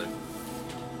with Hitler.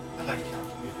 I like Count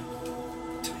Munin.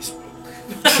 Until he spoke.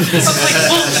 I was like,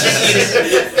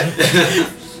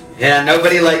 bullshit. Yeah,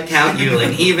 nobody liked Count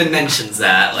Yulin. He even mentions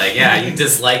that. Like, yeah, you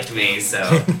disliked me,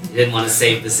 so you didn't want to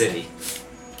save the city.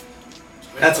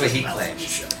 That's what he claims.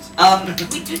 We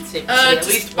did save the city at Just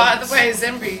least by once. the way,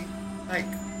 Zembri,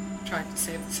 tried to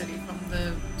save the city from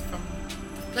the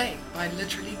plague by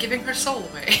literally giving her soul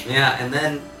away. Yeah, and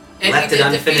then And left we it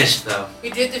did unfinished, though. We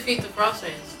did defeat the Frost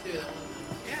Giants too. That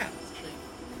one Yeah. time.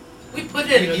 We put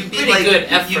in a You beat pretty like good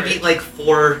effort. you beat like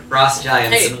 4 frost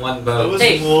giants Hey, in one that boat. was-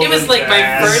 Hey, more it was than like my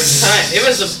that. first time. It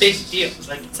was a big deal. It's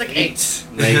like 8.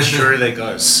 Made sure they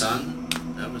got a son.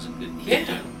 That was a good Yeah.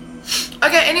 deal.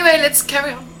 Okay, anyway, let's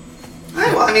carry on.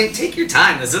 Alright, well, I mean, take your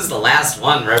time. This is the last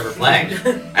one we're ever playing.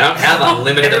 I don't have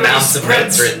unlimited Everybody amounts of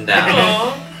sprints. notes written down.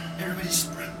 Aw. Everybody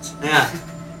sprints. Yeah.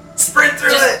 Sprint through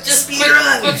it! Just Speed quick,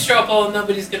 run! quick straw poll.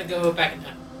 Nobody's gonna go back in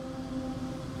time.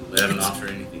 We haven't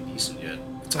offered anything decent yet.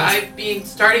 It's all, I being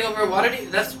starting over at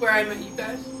Waterdeep. That's where I met you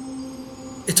guys.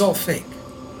 it's all fake.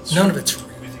 None of it's real.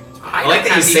 I like don't that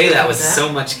you have say any that proof with of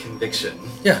so much conviction.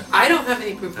 Yeah. I don't have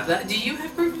any proof of that. Do you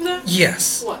have proof of that?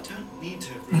 Yes. What? Don't need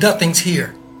to. Nothing's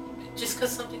here. Just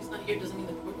because something's not here doesn't mean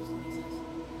the portal doesn't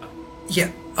exist.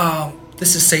 Yeah.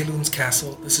 This is Salum's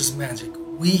castle. This is magic.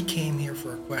 We came here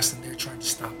for a quest, and they're trying to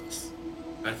stop us.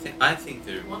 I think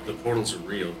the portals are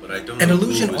real, but I don't An know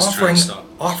illusion who was trying to stop.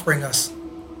 offering us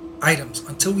items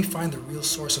until we find the real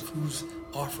source of who's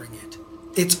offering it.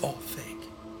 It's all fake.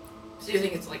 So you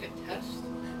think it's like a test?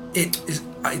 It is.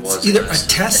 Was It's either a a test.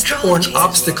 test or an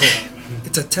obstacle.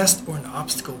 It's a test or an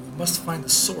obstacle. We must find the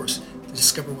source to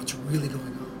discover what's really going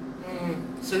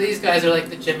on. So these guys are like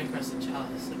the gem encrusted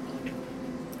chalice that we're looking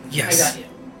for. Yes. I got you.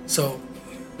 So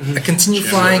I continue Gem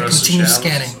flying, encrusted continue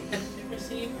chalice. scanning. I've never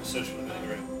seen. Search for the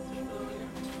vinegar.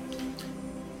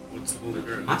 What's the Holy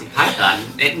Grail? Monty Python,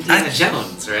 Indiana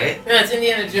Jones, right? Yeah, it's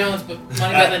Indiana Jones, but Monty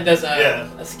Python does Yeah.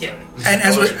 a skip. And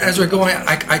as we're going,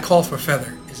 I call for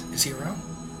Feather. Is he around?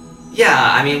 Yeah,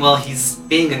 I mean, well, he's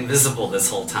being invisible this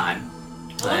whole time.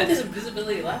 How long But does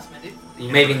invisibility last, my dude? you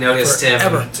maybe noticed him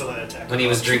Forever. Until I attack. when he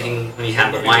was drinking, when he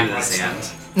had the wine in his hand.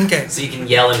 Okay. So you can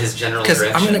yell in his general Because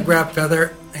direction. I'm gonna grab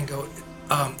Feather and go.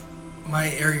 My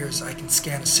areas I can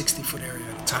scan a 60-foot area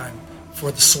at a time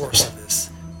for the source of this,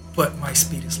 but my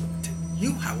speed is limited.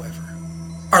 You, however,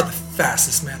 are the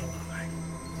fastest man alive.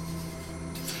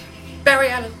 Barry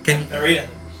Allen. Can Maria.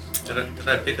 Did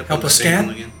I pick up Help on the us signal scan?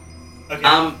 again? Okay.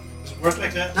 Does it work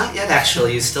like that? Not yet,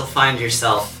 actually. You still find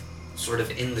yourself sort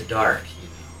of in the dark, you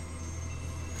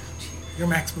know. your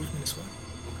max movement is what?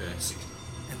 Okay.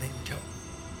 And then you tell.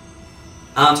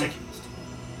 Um,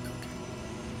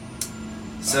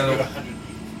 So so 100 meters.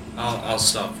 I'll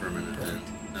stop for a minute then.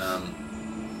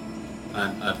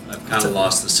 I've kind That's of a-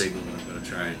 lost the signal, but I'm gonna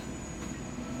try and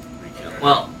recount.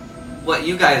 well, what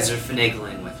you guys are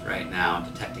finagling with right now,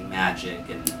 detecting magic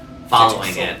and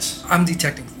following it. I'm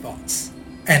detecting thoughts,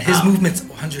 and his Oh. movement's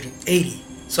 180.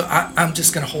 So I'm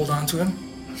just gonna hold on to him,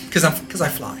 because I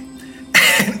fly,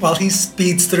 while he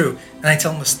speeds through, and I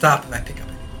tell him to stop if I pick up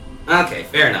anything. Okay,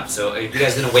 fair enough. So are you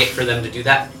guys gonna wait for them to do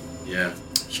that? Yeah.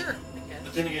 Sure.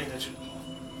 But then again, that should.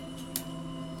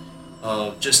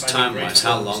 Just Finding time-wise, great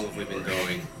how tools. long have we been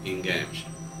going in game?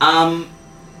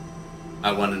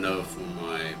 I want to know for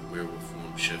my werewolf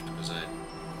form shift because I had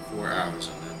 4 hours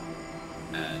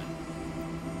on it,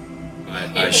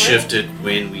 and I shifted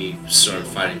when we started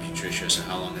fighting Patricia. So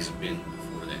how long has it been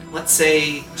before then? Let's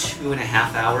say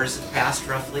 2.5 hours have passed,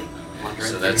 roughly. Wandering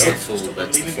So through that's here. the full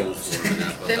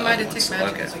form. They might have taken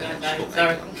magic. Okay.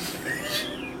 Sorry.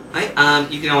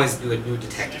 Right, you can always do a new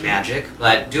detect magic,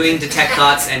 but doing detect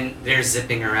thoughts and they're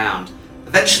zipping around.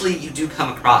 Eventually, you do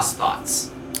come across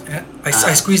thoughts. And I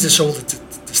squeeze his shoulder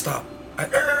to stop.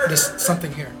 There's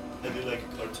something here. I do like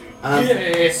a cartoon.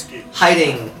 Yeah. Skip.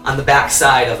 Hiding on the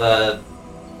backside of a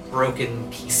broken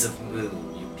piece of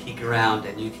moon, you peek around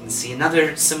and you can see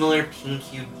another similar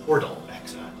pink-hued portal.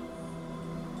 Backside.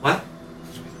 What?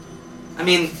 I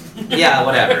mean, yeah,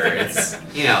 whatever. It's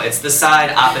it's the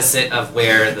side opposite of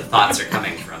where the thoughts are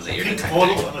coming from that you're Pink detecting.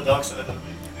 portal on the dark side of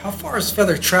me. How far has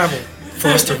Feather traveled for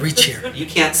us to reach here? You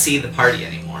can't see the party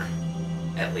anymore,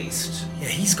 at least. Yeah,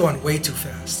 he's going way too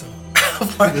fast. So,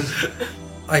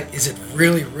 like, is it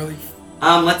really, really?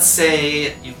 Let's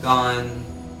say you've gone.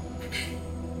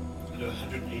 I do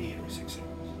 180 every 6 seconds.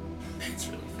 It's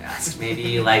really fast.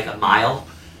 Maybe like a mile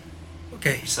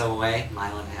Okay. or so away,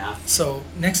 mile and a half. So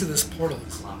next to this portal,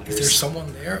 is Kilometers. there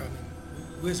someone there? I mean,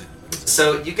 who is it? What is it?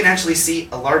 So you can actually see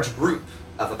a large group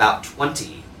of about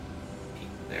 20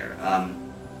 people there.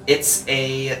 It's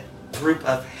a group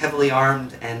of heavily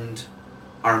armed and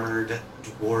armored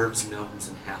dwarves, gnomes,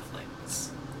 and halflings.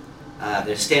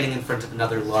 They're standing in front of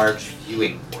another large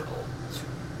viewing portal.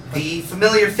 The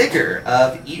familiar figure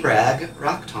of Erag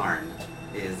Rocktarn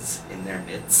is in their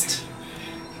midst.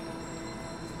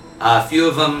 A few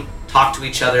of them talk to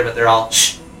each other, but they're all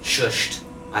shushed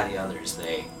by the others.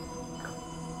 They are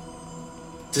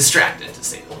distracted, to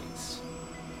say the least.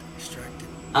 Distracted.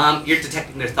 You're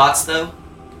detecting their thoughts, though.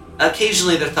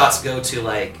 Occasionally, their thoughts go to,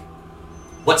 like,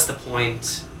 what's the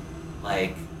point?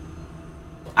 Like,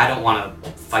 I don't want to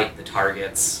fight the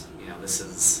targets. You know,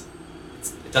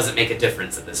 it doesn't make a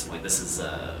difference at this point. This is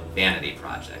a vanity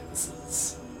project. This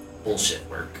is bullshit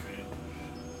work.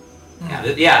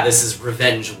 Yeah, this is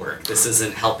revenge work. This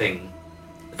isn't helping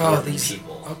the dwarven these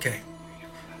people. Okay.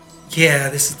 Yeah,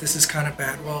 this is kind of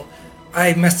bad. Well,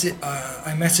 I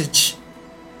message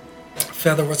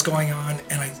Feather what's going on,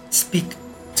 and I speak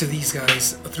to these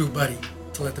guys through Buddy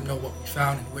to let them know what we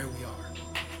found and where we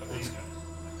are. These guys.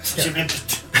 That's what you meant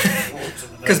to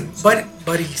do. Because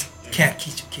Buddy can't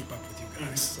keep up with you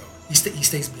guys, so he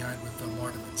stays behind with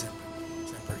Martin and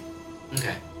Zempri.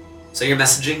 Okay. So you're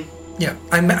messaging Yeah,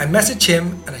 I message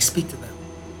him and I speak to them.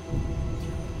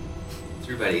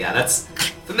 through Buddy. Yeah, that's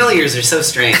familiars are so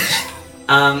strange.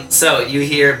 So you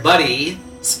hear Buddy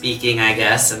speaking, I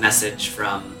guess, a message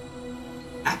from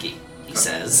Aki. He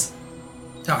says,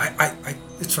 No,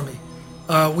 it's for me.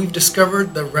 We've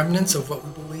discovered the remnants of what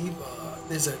we believe.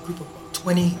 There's a group of about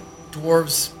 20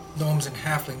 dwarves, gnomes, and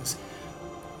halflings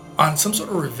on some sort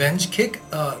of revenge kick.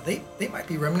 They might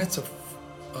be remnants of,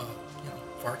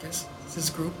 Farkas. It's his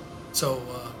group. So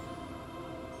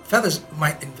Feathers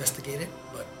might investigate it,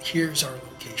 but here's our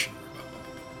location.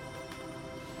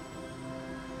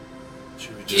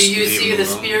 Should we Do just you leave see him the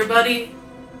alone? spear, buddy?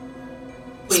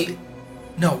 Wait.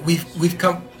 No, we've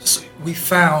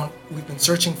been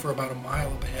searching for about a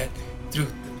mile up ahead through,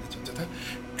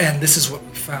 and this is what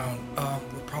we found.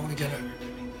 We're probably gonna.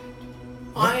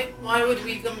 Why would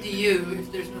we come to you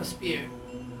if there's no spear,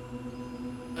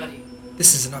 buddy?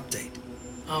 This is an update.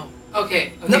 Oh,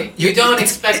 okay. No, you don't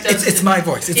expect us. It's my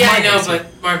voice. It's yeah, my I know, voice.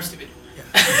 but Marm's stupid.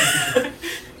 Yeah.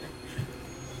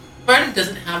 Martin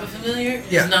doesn't have a familiar.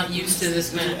 Yeah. He's not used to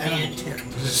this kind of man. Yeah.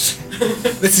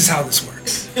 This is how this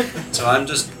works. So I'm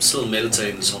just still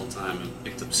meditating this whole time and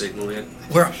picked up signal yet.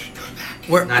 We're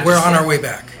Not we're just on yet. our way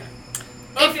back.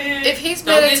 Okay. If he's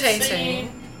Don't get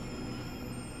meditating,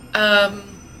 seen.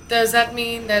 does that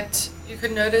mean that you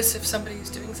could notice if somebody's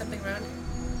doing something around you?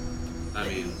 I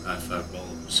mean, if I roll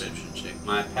a perception check,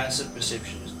 my passive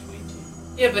perception is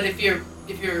 20. Yeah, but if you're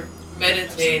Would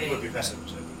meditating, be passive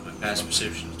perception. My passive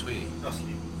perception is 20. Not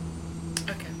sleep.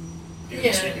 Okay. You Yeah.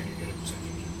 can sleep if you get a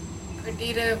perception.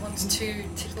 Perdita wants to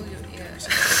tickle your ear. This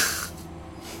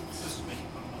is making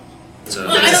fun of So,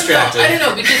 well, I distracted. don't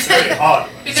know because us. Very hard.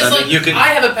 because So, I mean, like you can- I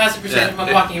have a passive perception Yeah, if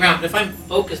I'm walking around, but if I'm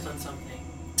focused on something,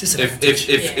 Disadvantage.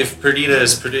 if Perdita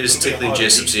is It'll be tickling hard to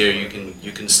Jessup's reach. ear,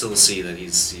 you can still see that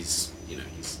he's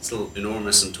still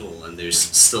enormous and tall, and there's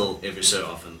still every so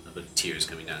often a bit of tears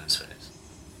coming down his face.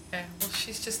 Yeah. Well,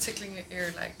 she's just tickling your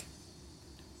ear, like.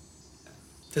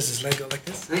 Does his leg go like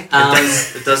this?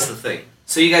 It does the thing.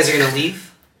 so you guys are gonna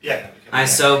leave. Yeah. we can-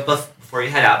 So before you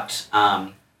head out,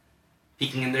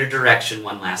 peeking in their direction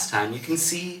one last time, you can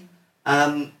see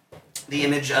the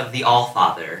image of the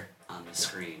Allfather on the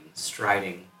screen,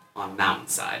 striding on a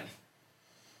mountainside.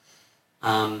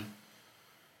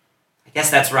 I guess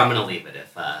that's where I'm gonna leave it.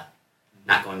 If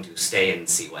not going to stay and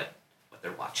see what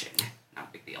they're watching, not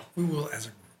a big deal. We will as a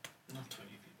group. Not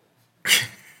 20 people.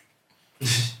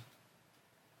 It's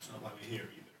not why we're here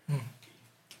either.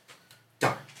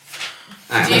 Darn.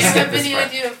 Alright, do you let's skip have this any part.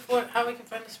 idea of how we can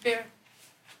find the spear?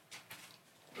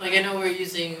 Like I know we're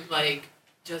using like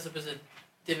Jessup as a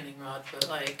divining rod, but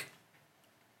like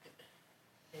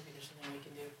maybe there's something we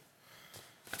can do.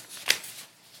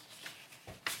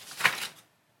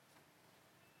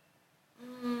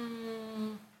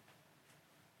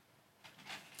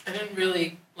 I didn't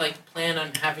really like plan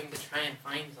on having to try and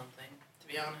find something, to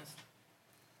be honest.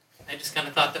 I just kind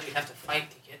of thought that we'd have to fight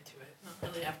to get to it, not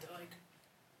really have to like.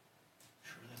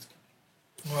 Sure, that's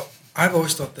coming. Well, I've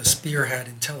always thought the spear had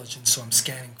intelligence, so I'm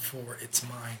scanning for its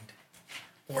mind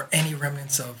or any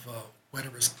remnants of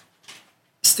whatever's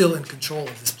still in control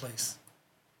of this place.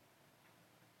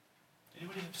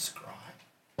 Anybody have scribe?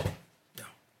 I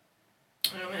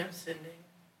don't have sending.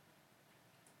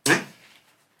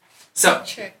 So,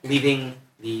 Check. leaving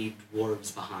the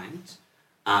dwarves behind,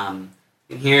 you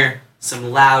can hear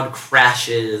some loud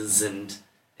crashes and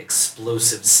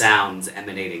explosive sounds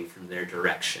emanating from their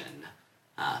direction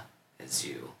as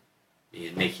you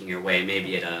begin making your way,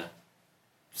 maybe at a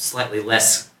slightly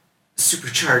less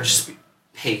supercharged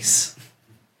pace.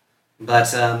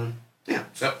 But, yeah,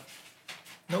 so.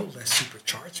 No less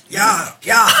supercharged. Yeah,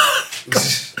 yeah.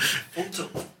 Full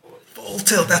tilt. Full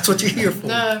tilt. That's what you're here for.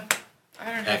 No, I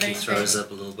don't have Aki anything. throws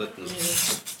up a little bit.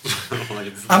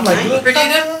 I'm like,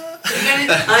 Regina?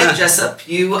 Hi, Jessup.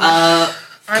 You I'm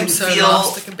can so feel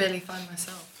lost. I can barely find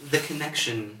myself. the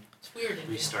connection It's weird in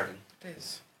here. restarting. It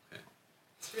is.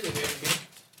 It's really weird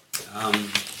in here.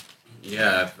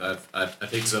 Yeah, I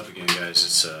picked it up again,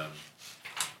 guys.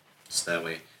 It's that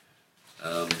way.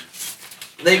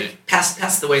 They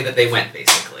passed the way that they went,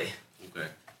 basically. Okay.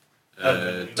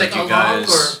 Okay. Did Like you a guys?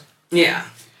 log or? Yeah.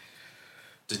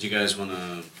 Did you guys want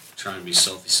to try and be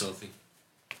stealthy?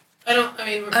 I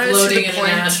mean, we're I don't see floating the in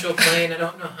point. an astral plane. I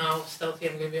don't know how stealthy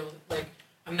I'm going to be able to, like,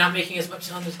 I'm not making as much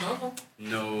sound as normal.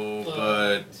 No, Well,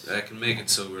 but I can make it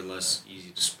so we're less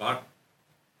easy to spot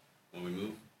when we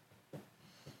move.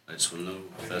 I just want to know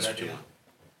if that's what you want.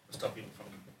 Stop people from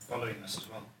following us as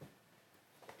well.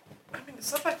 I mean,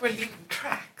 it's not like we're leaving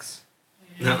tracks.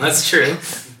 No, that's true.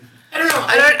 I don't know.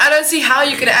 I don't see how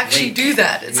you could actually Wait. do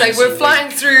that. It's Wait, like we're so flying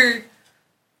through.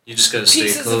 You just gotta stay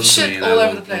Pieces of close to shit me and all I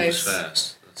over won't the move as place.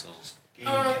 fast. That's all.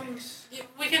 Yeah,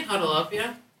 we can huddle up,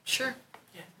 yeah? Sure.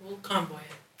 Yeah, we'll convoy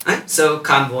it. Alright, so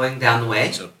convoying down the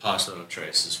way. So pass out a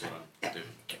trace is what I'm doing.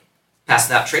 Pass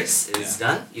without trace is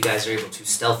done. You guys are able to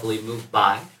stealthily move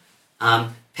by.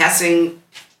 Passing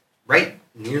right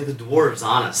near the dwarves,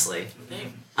 honestly.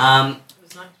 Dang. Um, I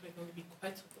was not expecting to be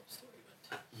quite so close to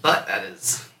it, but that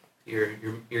is you're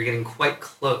getting quite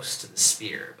close to the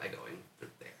spear by going through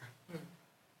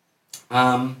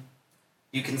there.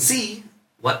 You can see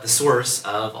what the source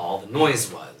of all the noise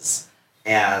was,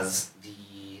 as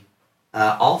the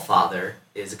Allfather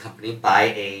is accompanied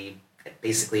by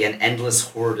basically an endless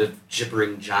horde of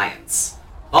gibbering giants,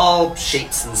 all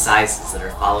shapes and sizes that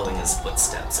are following his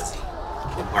footsteps as he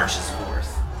marches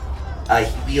north.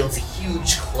 He wields a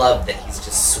huge club that he's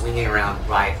just swinging around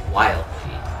wildly,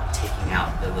 taking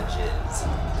out villages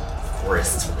and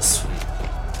forests with a sweep.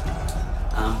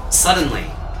 Suddenly,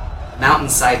 the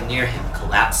mountainside near him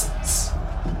collapses,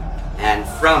 and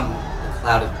from the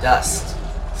cloud of dust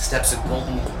steps a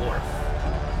golden dwarf.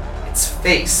 Its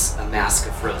face a mask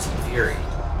of frozen fury.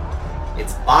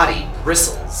 Its body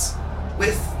bristles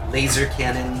with laser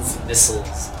cannons,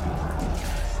 missiles.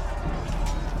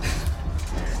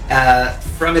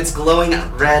 From its glowing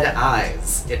red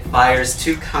eyes, it fires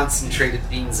two concentrated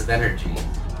beams of energy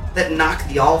that knock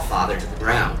the Allfather to the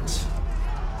ground.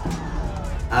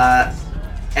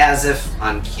 As if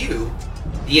on cue,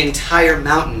 the entire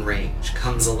mountain range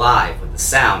comes alive with the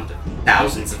sound of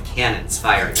thousands of cannons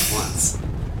firing at once.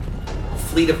 A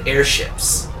fleet of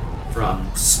airships,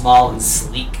 from small and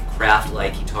sleek craft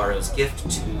like Itaro's Gift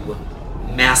to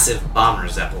massive bomber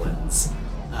zeppelins,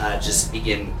 just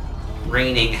begin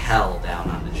raining hell down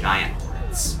on the giant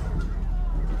hordes.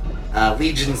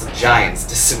 Legions of giants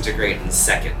disintegrate in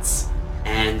seconds,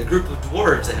 and the group of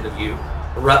dwarves ahead of you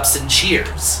erupts in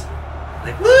cheers.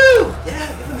 Like, woo!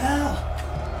 Yeah, give them hell!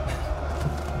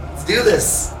 Let's do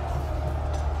this!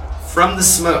 From the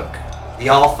smoke, the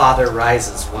Allfather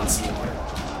rises once more.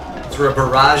 Through a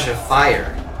barrage of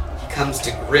fire, he comes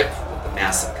to grip with the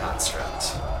massive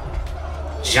construct.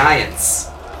 Giants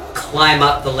climb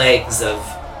up the legs of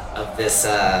this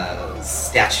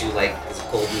statue like this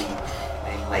golden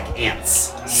thing, like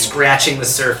ants, scratching the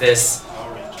surface,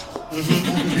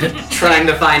 trying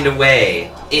to find a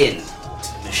way into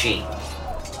the machine.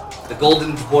 The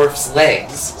golden dwarf's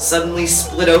legs suddenly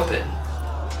split open.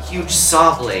 Huge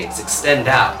saw blades extend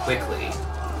out quickly,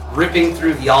 ripping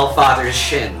through the Allfather's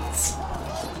shins,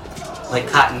 like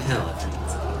Cotton Hill.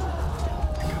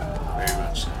 Very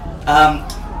much so.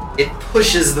 It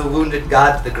pushes the wounded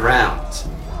god to the ground,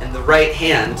 and the right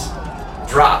hand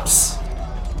drops,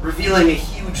 revealing a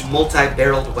huge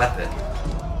multi-barreled weapon.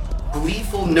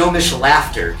 Gleeful gnomish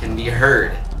laughter can be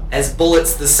heard as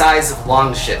bullets the size of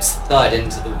longships thud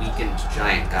into the weakened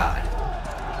giant god.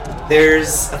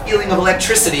 There's a feeling of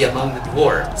electricity among the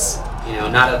dwarves. You know,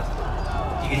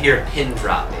 you can hear a pin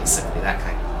drop, basically, that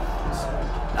kind of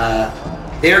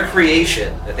noise. Their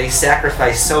creation that they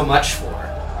sacrificed so much for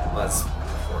was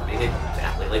performing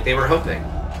exactly like they were hoping.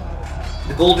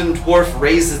 The golden dwarf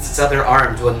raises its other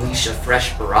arm to unleash a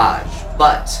fresh barrage,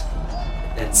 but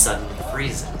it then suddenly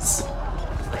freezes in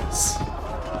place.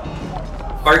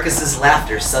 Farkas's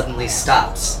laughter suddenly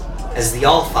stops as the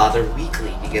Allfather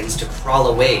weakly begins to crawl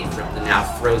away from the now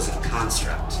frozen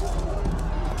construct.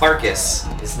 Farkas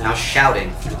is now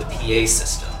shouting through the PA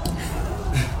system.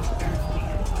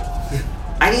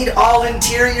 I need all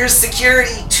interior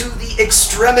security to the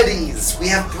extremities. We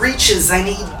have breaches. I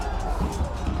need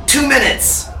 2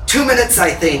 minutes. 2 minutes,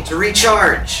 I think, to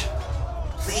recharge.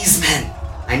 Please, men.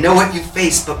 I know what you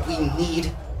face, but we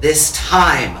need this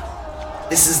time.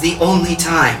 This is the only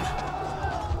time.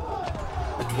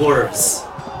 The dwarves'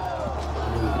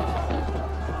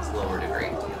 mood is lowered a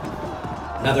great deal.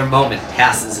 Another moment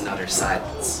passes in utter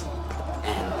silence,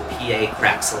 and the PA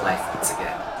cracks a life once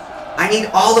again. I need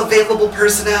all available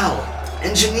personnel.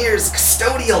 Engineers,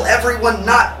 custodial, everyone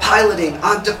not piloting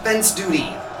on defense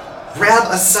duty. Grab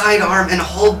a sidearm and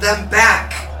hold them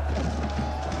back.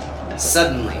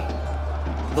 Suddenly,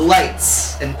 the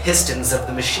lights and pistons of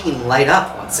the machine light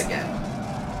up once again.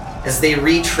 As they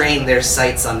retrain their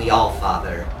sights on the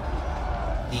Allfather,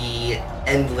 the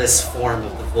endless form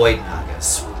of the Void Naga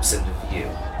swoops into view.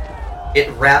 It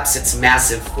wraps its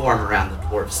massive form around the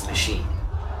dwarf's machine,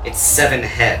 its 7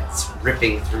 heads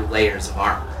ripping through layers of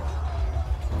armor.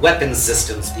 Weapon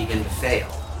systems begin to fail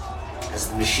as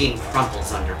the machine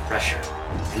crumples under pressure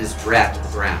and is dragged to the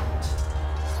ground.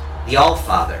 The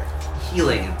Allfather,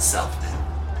 healing himself now,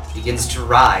 begins to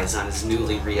rise on his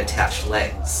newly reattached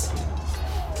legs.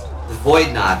 The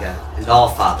Void Naga and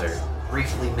Allfather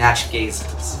briefly match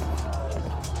gazes.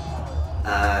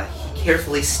 He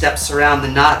carefully steps around the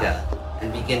Naga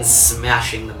and begins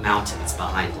smashing the mountains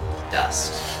behind him to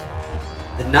dust.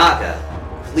 The Naga,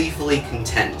 gleefully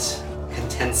contents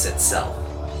itself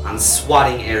on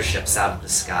swatting airships out of the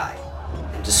sky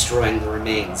and destroying the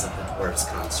remains of the dwarves'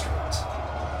 construct.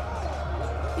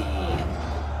 The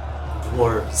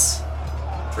dwarves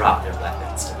drop their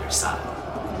weapons to their side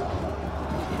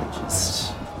and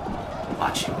just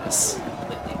watching this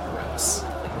completely morose,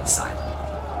 completely silent,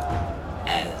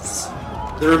 as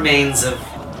the remains of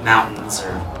mountains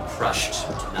are crushed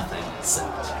to nothingness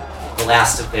and the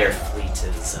last of their fleet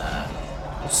is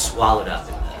swallowed up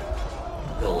in the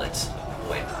gullet of the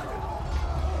Void Naga.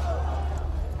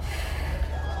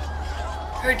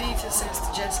 Perdita says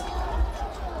to Jessica,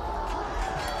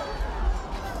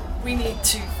 we need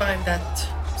to find that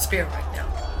spear right now.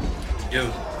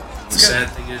 Yo, the sad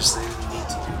thing is they didn't need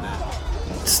to do that.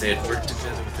 If they had worked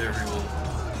together with everyone, it would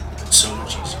have been so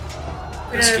much easier.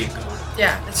 Let's keep going.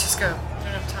 Yeah, let's just go. We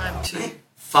don't have time to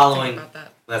Following, think about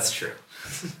that. that's true.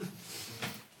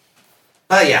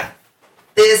 But yeah,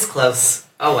 it is close.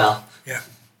 Oh well. Yeah.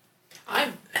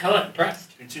 I'm hella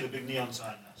impressed. You can see the big neon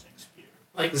sign now saying spear.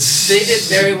 Like, they did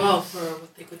very well for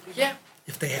what they could do. Yeah.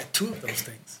 If they had 2 of those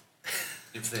things.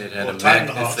 If they had had Well, a time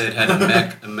mech, to if they had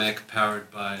had a mech powered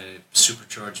by a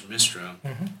supercharged Mistral,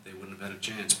 they wouldn't have had a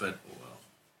chance. But oh well.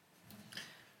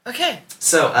 Okay,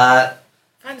 So,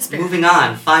 find the spear. moving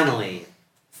on, finally,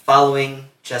 following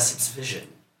Jessup's vision,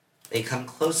 they come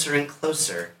closer and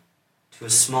closer to a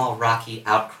small rocky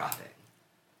outcropping.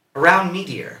 Around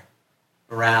Meteor,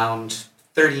 around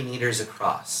 30 meters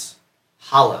across,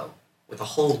 hollow, with a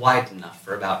hole wide enough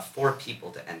for about 4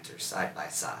 people to enter side by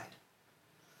side.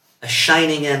 A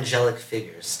shining angelic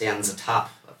figure stands atop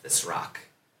of this rock.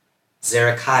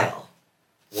 Zerakyle,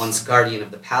 once guardian of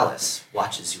the palace,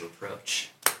 watches you approach.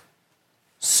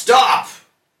 Stop!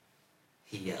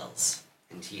 He yells,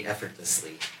 and he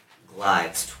effortlessly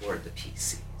glides toward the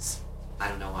PCs. I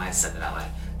don't know why I said that out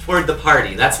loud. Toward the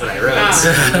party, that's what I wrote.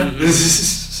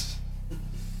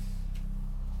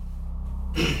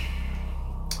 He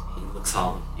looks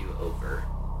all of you over,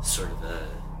 sort of a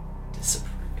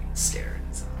disapproving stare in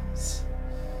his eyes.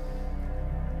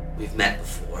 We've met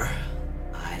before.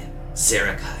 I am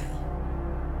Zerakyle,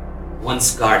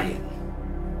 once guardian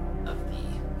of the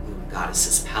Moon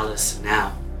Goddess's palace, and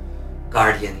now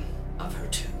guardian of her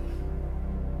tomb,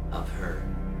 of her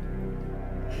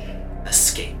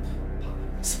escape pod,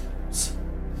 I suppose.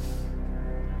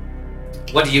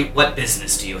 What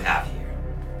business do you have here?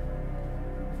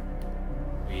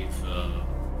 We've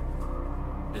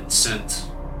been sent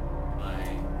by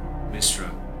Mistra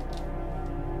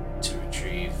to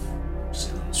retrieve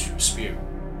Salem's true spear.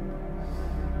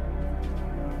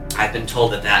 I've been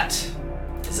told that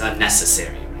is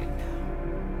unnecessary right now.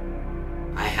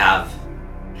 I have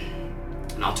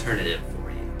an alternative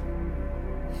for you.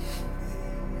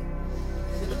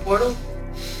 Is it a portal?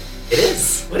 It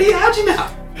is. How'd you know?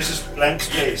 This is blank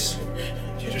space.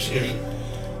 Did you just hear it?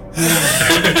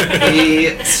 He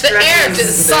The air to the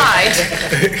stretches side.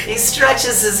 he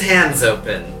stretches his hands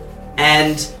open,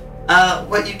 and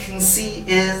what you can see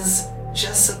is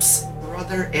Jessup's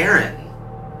brother Aaron.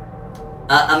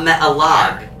 A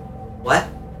log. What?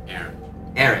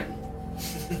 Aaron.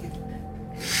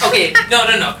 Okay,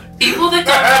 no. People that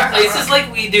come from places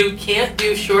like we do can't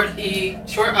do short I,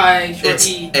 short It's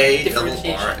E A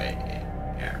differentiation. double R A.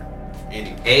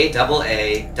 Anyway.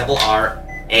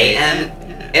 A-double-A-double-R-A-N.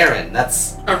 Aaron.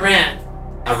 That's Iran.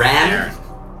 Aran?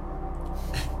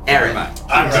 Aaron.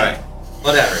 I'm right.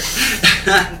 Whatever.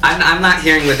 I'm not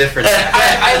hearing the difference.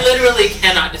 I literally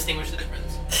cannot distinguish the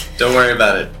difference. Don't worry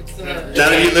about it. It's,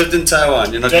 None of you lived in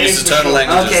Taiwan. You're not James used to tonal was-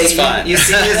 languages. Okay, It's fine. you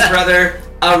see his brother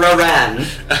Araran.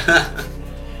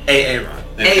 Aaron.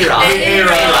 A-Rod. There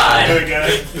A-Rod. we go.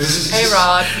 Hey,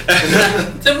 Rod.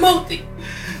 it's a multi.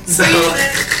 So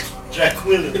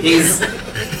Jacqueline. he's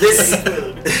this.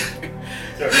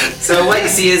 Sorry. So what you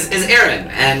see is Aaron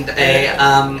and a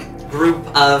group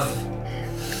of,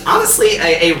 honestly,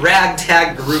 a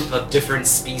ragtag group of different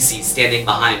species standing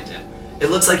behind him. It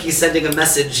looks like he's sending a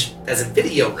message as a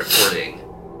video recording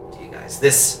to you guys.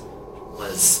 This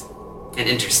was an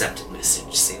intercepted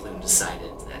message. Saloon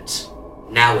decided that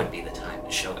now would be the time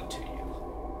to show it to you.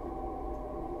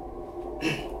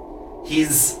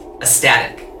 He's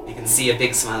ecstatic. You can see a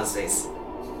big smile on his face.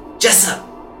 Jessup,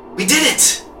 we did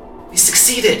it! We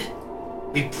succeeded!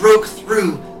 We broke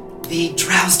through the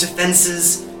Drow's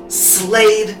defenses,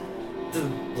 slayed the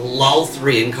Lulth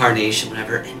incarnation,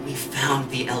 whatever, and we found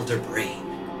the Elder Brain.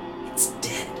 It's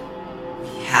dead.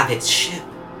 We have its ship,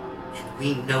 and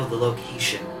we know the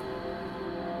location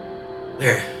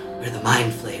where the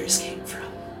Mind Flayers came from.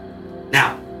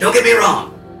 Now, don't get me wrong.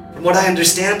 From what I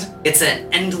understand, it's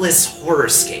an endless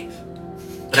horrorscape.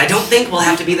 But I don't think we'll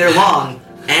have to be there long,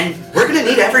 and we're gonna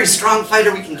need every strong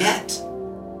fighter we can get.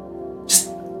 Just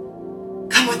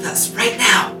come with us right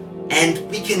now, and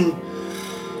we can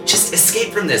just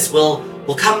escape from this. We'll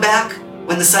come back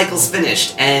when the cycle's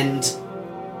finished, and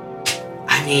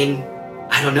I mean,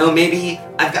 I don't know, maybe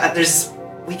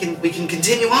we can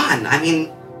continue on. I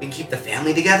mean, we can keep the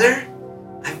family together.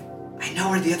 I know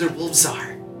where the other wolves are,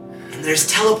 and there's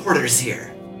teleporters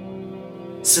here,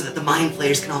 so that the Mind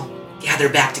Flayers can all gather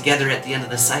back together at the end of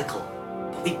the cycle.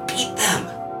 But we beat them.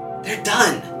 They're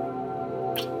done.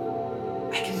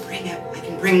 I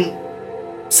can bring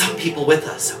some people with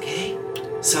us, okay?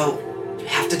 So you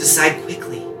have to decide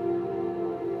quickly.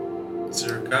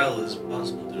 Sir Kyle, is it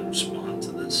possible to respond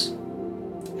to this?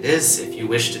 It is if you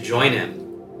wish to join him.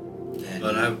 Then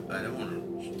But I don't want to.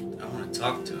 I want to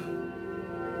talk to him.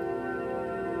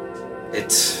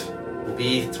 it will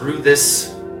be through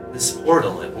this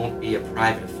portal. It won't be a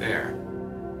private affair.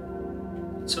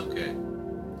 It's okay.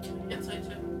 Insight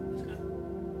check. That's good.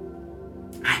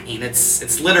 I mean,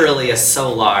 it's literally a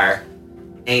solar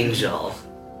angel.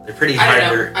 They're pretty I hard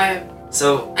don't know. to.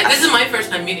 So, This is my first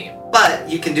time meeting him. but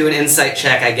you can do an insight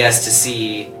check, I guess, to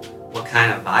see what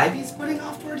kind of vibe he's putting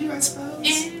off toward you. I suppose.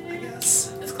 Yeah. I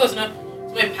guess. It's close enough.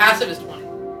 So my passive is 20.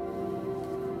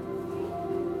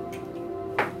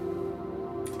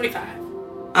 25.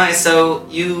 Alright, so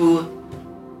you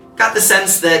got the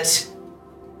sense that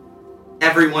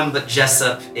everyone but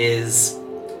Jessup is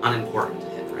unimportant to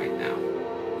him right now.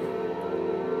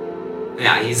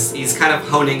 Yeah, he's kind of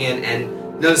honing in,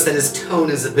 and notice that his tone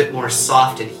is a bit more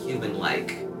soft and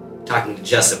human-like, talking to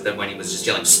Jessup than when he was just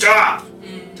yelling, "Stop!"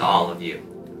 to all of you. Do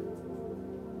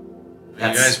you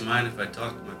That's- guys mind if I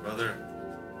talk to my brother?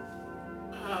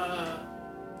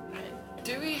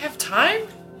 Do we have time?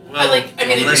 Well, I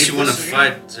mean, unless if you you want to disagree-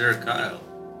 fight Zerakyle.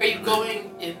 Are you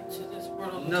going into this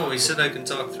portal? No, he said I can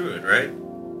talk through it, right?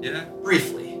 Yeah?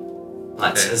 Briefly.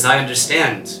 But Okay. as I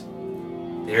understand,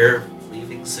 they're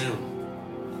leaving soon.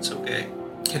 It's okay.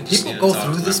 Can Just people need to go talk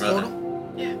through to my this brother.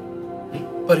 portal? Yeah.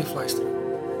 But he flies through.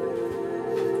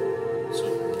 So,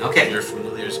 Okay. your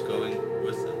familiar's going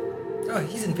with them? Oh,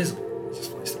 he's invisible. He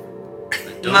just flies through. I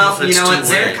don't know Well, if you it's know what?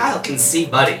 two-way. Kyle can see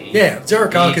Buddy. Yeah,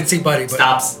 Zerakyle He can see Buddy, but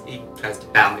stops. He tries to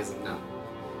bound. He's like, no.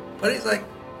 Buddy's like,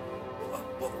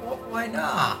 why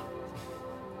not?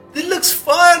 It looks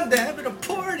fun. They're having a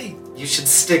party. You should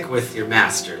stick with your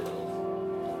master,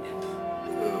 little imp.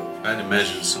 I'd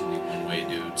imagine it's only one-way,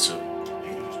 dude, so...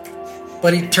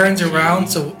 But he turns around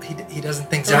so he doesn't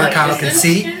think So, like, Zerakyle is can this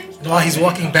see. scary? And while he's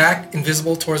walking back,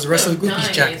 invisible towards the rest of the group, he's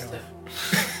Dying jacking is off. the-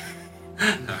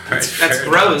 Alright, That's fair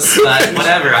gross, but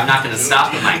whatever. I'm not going to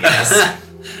stop him, I guess.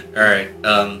 enough. Alright,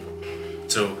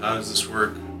 so how does this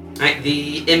work? Right,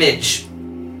 the image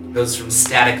goes from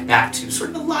static back to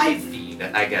sort of a live feed,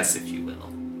 I guess, if you will.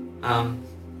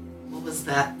 What was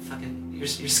that fucking? You're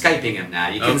Skyping him now.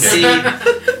 You can Okay. see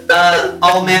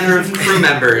all manner of crew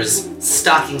members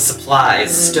stocking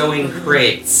supplies, stowing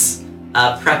crates,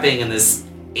 prepping in this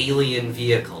alien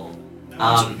vehicle.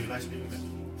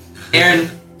 Aaron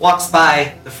walks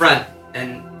by the front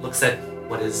and looks at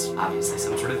what is obviously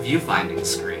some sort of viewfinding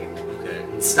screen Okay.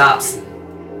 and stops and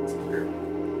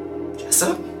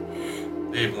Jessup,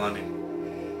 Hey, Blondie.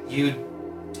 you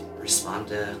didn't respond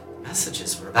to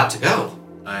messages. We're about to go.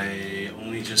 I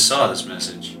only just saw this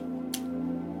message.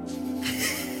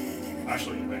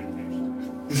 Actually, you're very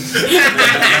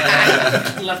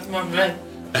Left him on red.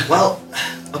 Well,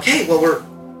 okay. Well,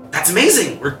 that's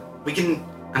amazing. We can.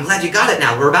 I'm glad you got it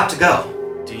now. We're about to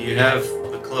go. Do you have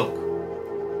the cloak?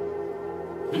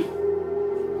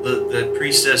 The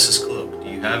priestess's cloak. Do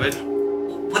you have it?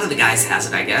 One of the guys has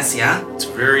it, I guess. Yeah. It's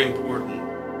very important.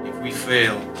 If we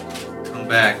fail, come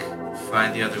back,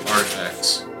 find the other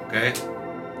artifacts. Okay?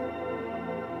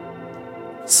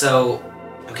 So,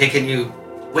 okay. Can you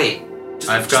wait?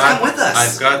 I've just come with us.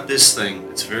 I've got this thing.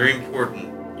 It's very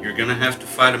important. You're gonna have to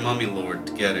fight a mummy lord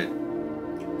to get it.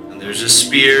 And there's a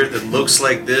spear that looks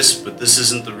like this, but this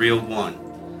isn't the real one.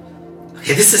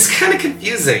 Okay, this is kind of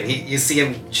confusing. You see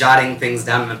him jotting things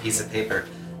down on a piece of paper.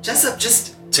 Jessup,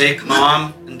 just Take Come on.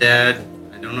 mom and dad.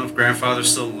 I don't know if grandfather's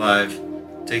still alive.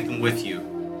 Take them with you.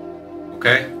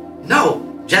 Okay?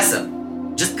 no, Jessup.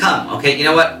 Just come. Okay. You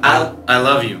know what? I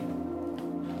love you.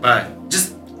 Bye.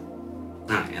 Just.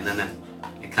 Okay, and then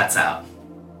it cuts out.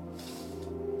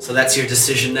 So that's your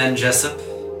decision then, Jessup?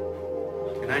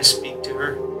 Can I speak to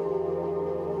her?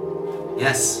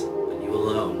 Yes, but you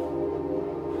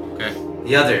alone. Okay.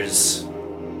 The others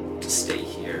stay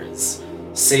here as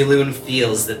Saloon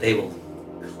feels that they will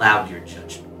cloud your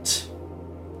judgment.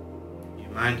 You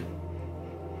mind?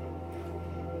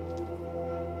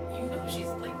 You know she's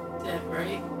like dead,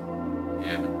 right?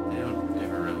 Yeah, but they don't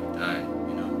ever really die,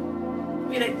 you know? I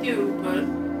mean, I do,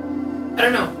 but I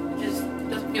don't know. It just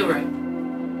doesn't feel right.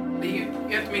 But you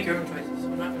have to make your own choices.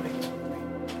 I'm not gonna make it for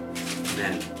you.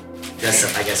 And then,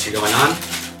 Jessup, I guess you're going on?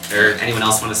 Or anyone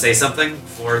else want to say something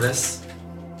before this?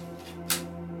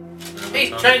 Hey,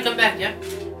 try and come back, yeah?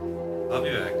 I'll be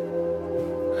back.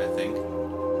 I think.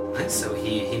 Right, so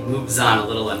he moves on a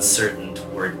little uncertain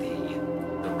toward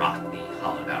the rock, the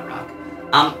hollowed out rock.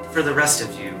 For the rest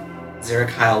of you,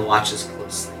 Zerakyle watches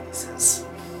closely. He says,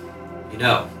 you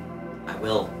know, I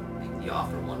will make the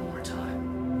offer one more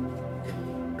time. You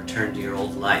can return to your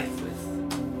old life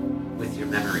with your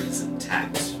memories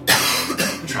intact.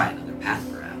 Try another path,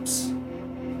 perhaps.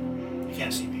 You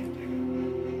can't see me.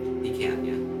 He can,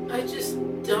 yeah. I just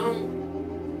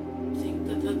don't think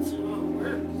that that's how it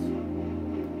works.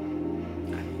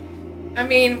 I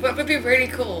mean, what would be really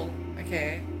cool,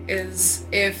 okay, is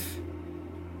if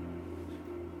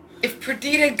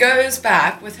Perdita goes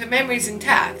back with her memories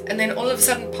intact and then all of a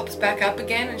sudden pops back up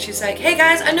again and she's like, hey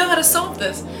guys, I know how to solve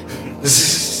this.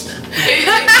 It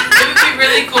would be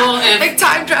really cool if Like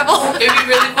time travel. it would be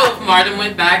really cool if Martin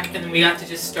went back and we got to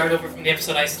just start over from the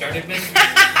episode I started with.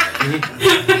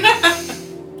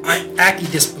 Aki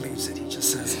disbelieves it. He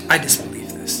just says, "I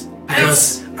disbelieve this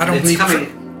It's- because I don't it's believe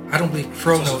coming- I don't believe It's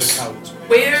also Kronos." the cowards.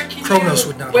 Where can Kronos you?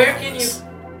 would not Where allow can this. you?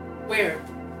 Where?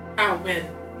 How? When?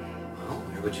 Well,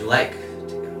 where would you like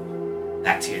to go?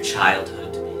 Back to your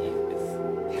childhood to be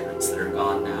with parents that are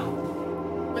gone now?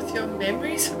 With your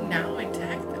memories from now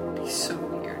intact, that would be so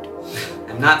weird.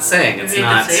 I'm not saying it's Maybe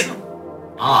I not can save him.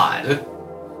 odd,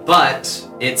 but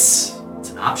it's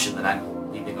an option that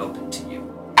I'm leaving open to you.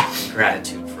 In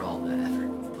gratitude for all the effort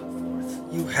you've put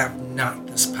forth. You have not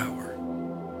this power.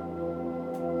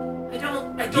 I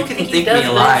don't You can think he think does, me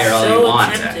a but liar it's all so you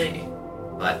want, tempting.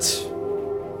 But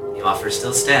the offer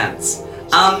still stands.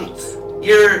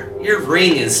 Your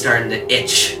ring is starting to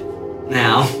itch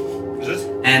now, Is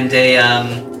it? and a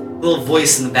little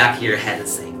voice in the back of your head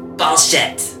is saying,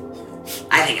 "Bullshit."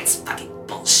 I think it's fucking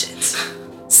bullshit.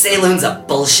 Saloon's a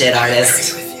bullshit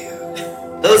artist.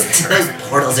 Those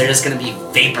portals are just gonna be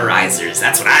vaporizers.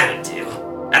 That's what I would do.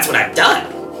 That's what I've done.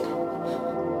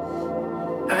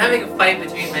 I'm having a fight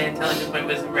between my intelligence and my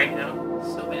wisdom right now.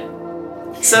 So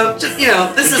bad. So, just,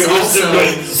 this is Your wisdom also,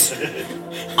 wins.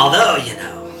 although,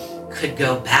 could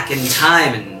go back in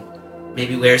time and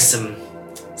maybe wear some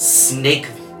snake,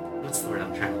 what's the word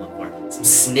I'm trying to look for? Some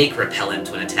snake repellent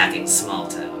when attacking small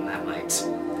town. That might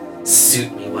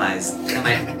suit me wise. That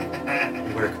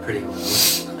might work pretty well.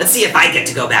 Let's see if I get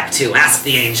to go back too. Ask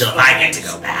the angel if I get to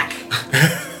go back.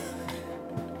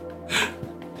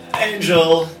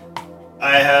 Angel,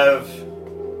 I have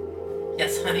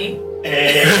Yes, honey.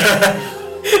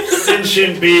 a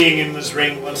sentient being in this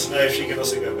ring wants to know if she can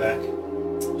also go back.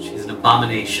 She's an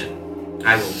abomination.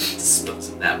 I will dispose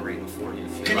of that ring for you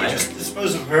if you Can like. you just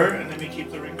dispose of her and let me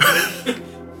keep the ring?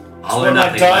 All or For my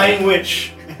nothing. dying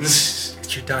wish.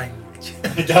 It's your dying witch.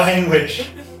 My dying wish.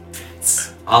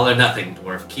 It's all or nothing,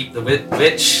 dwarf. Keep the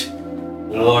witch,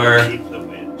 I'll or... keep the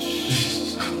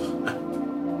witch.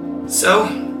 So,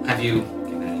 have you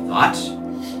given any thought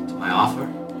to my offer?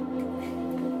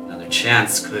 Another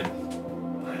chance could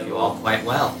serve you all quite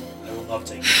well. I will not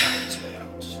take this way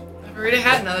out. I've already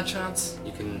had another chance.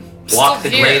 You can Still walk the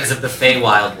here. glades of the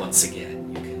Feywild once again.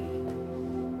 You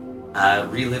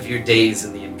can relive your days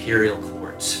in the Imperial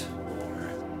Court,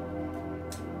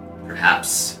 or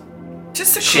perhaps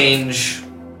Just a change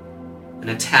an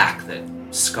attack that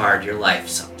scarred your life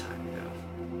some time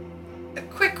ago. A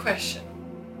quick question.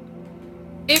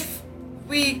 If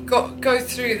we go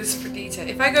through this Perdita,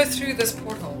 if I go through this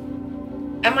portal,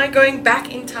 am I going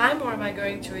back in time or am I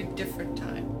going to a different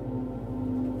time?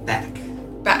 Back.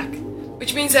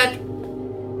 Which means that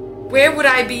where would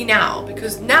I be now?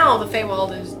 Because now the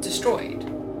Feywild is destroyed.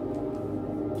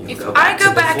 You If go I back go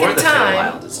to back before in the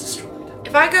time- Feywild is destroyed.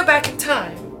 If I go back in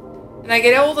time and I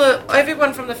get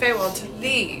everyone from the Feywild to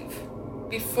leave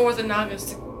before the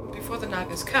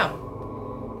Nagas come,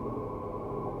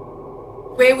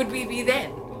 where would we be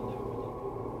then?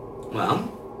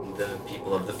 Well, the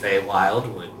people of the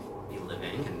Feywild would be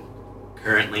living and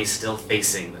currently still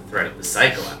facing the threat of the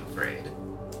cycle, I'm afraid.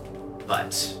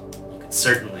 But you could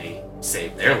certainly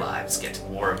save their lives, get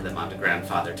more of them onto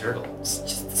Grandfather Turtle. It's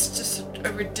just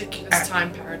a ridiculous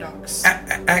time paradox.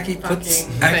 Aki puts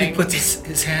Fucking thing.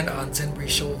 his hand on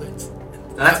Zenbri's shoulder.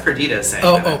 Now, that's Perdita saying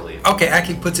that, I believe. Okay.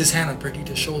 Aki puts his hand on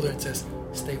Perdita's shoulder and says,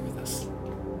 "Stay with us.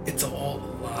 It's all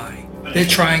a lie. They're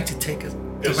trying to take us,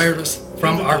 divert us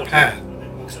from our path.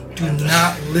 Do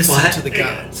not listen What? to the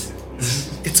gods.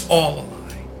 It's all a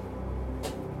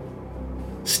lie.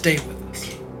 Stay with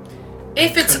us."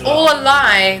 If it's all a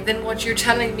lie, then what you're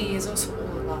telling me is also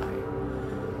all a lie.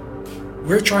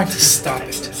 We're trying to stop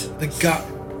it.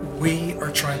 We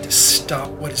are trying to stop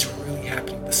what is really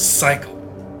happening. The cycle.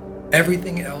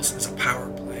 Everything else is a power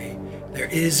play. There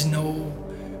is no.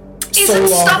 Isn't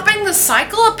stopping the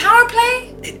cycle a power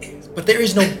play? It is, but there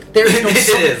is no. It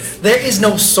is. There is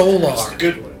no solar It's a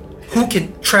good one. who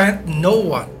can no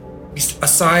one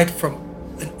aside from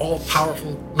an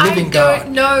all-powerful living don't God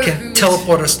know can who's-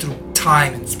 teleport us through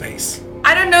time and space.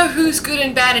 I don't know who's good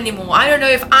and bad anymore. I don't know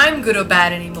if I'm good or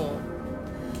bad anymore.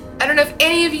 I don't know if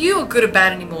any of you are good or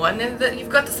bad anymore. And then you've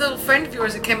got this little friend of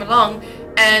yours that came along,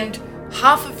 and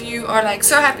half of you are like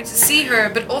so happy to see her,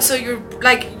 but also you're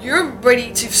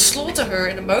ready to slaughter her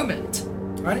in a moment.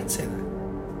 I didn't say that.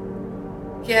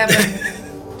 Yeah,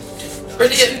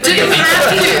 but you didn't have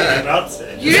to. I'm not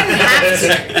saying. You didn't have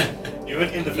to. You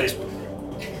went in the Facebook group.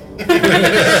 In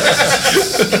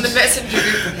the messenger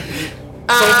group.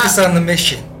 Focus on the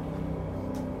mission.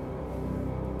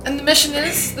 And the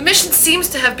mission seems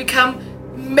to have become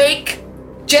make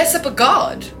Jessup a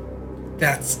god.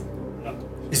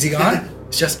 Is he gone?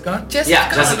 Is Jessup gone? Jessup Yeah,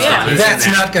 god, Jessup's yeah. gone. He's That's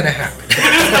in there. not gonna happen.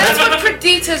 That's what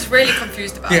Perdita's really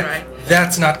confused about, Yeah, right?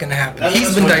 that's not gonna happen. None of He's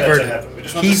us been want that to diverted. happen. We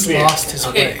just want He's the spear. lost his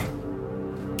Okay. way.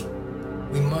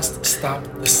 We must stop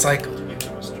the cycle.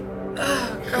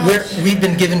 Oh, God. We've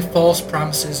been given false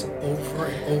promises over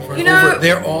and over You and know, over.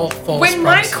 They're all false When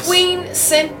my promises. queen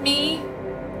sent me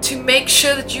to make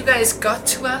sure that you guys got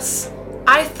to us,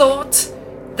 I thought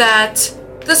that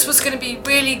this was going to be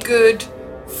really good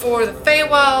for the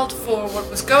Feywild, for what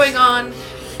was going on,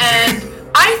 and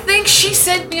I think she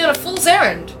sent me on a fool's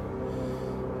errand.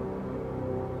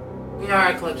 We are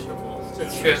a collection of fools.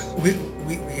 That's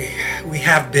true. We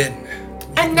have been.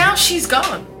 And now she's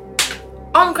gone.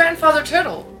 On Grandfather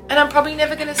Turtle. And I'm probably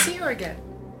never going to see her again.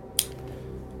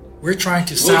 We're trying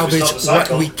to Well, if we salvage stop the what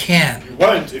cycle- we can. You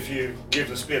won't if you give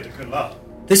the spear to Kunla.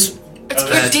 This, It's Oh,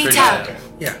 good that's pretty detail. good.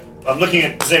 yeah, I'm looking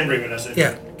at Zembri when I said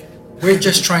yeah. We're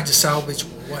just trying to salvage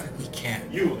what we can.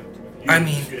 You would. I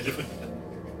mean-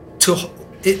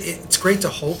 It's great to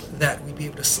hope that we'd be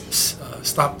able to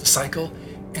stop the cycle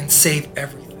and save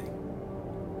everything.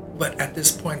 But at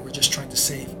this point, we're just trying to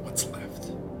save what's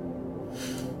left.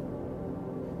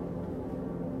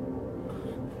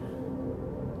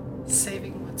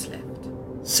 Saving what's left.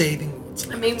 Saving what's I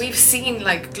left. mean, we've seen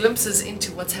like glimpses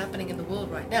into what's happening in the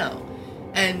world right now,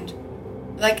 and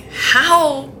like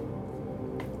how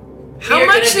We're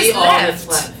much gonna be is all left? that's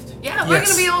left. Yeah, we're Yes.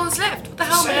 gonna be all that's left. What the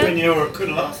hell, Say when man? you're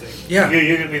Kunla thing. Yeah.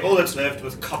 You're going to be all that's left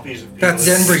with copies of people. That's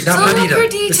Zenbri, not So Perdita.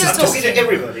 Perdita's This is I'm talking to talking.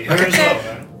 everybody. Her Okay. as well,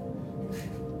 man.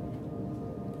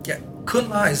 Yeah,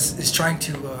 Kunla is trying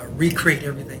to recreate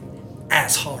everything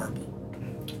as horrible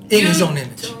in his own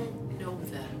image. Don't know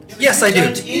that. Yes, I You do.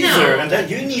 don't either, No. and that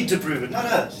you need to prove it, not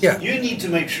us. Yeah. You need to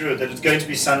make sure that it's going to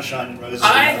be sunshine and roses. I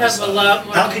on the have other a side. lot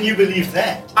more. How can you believe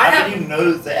that? I How have- can you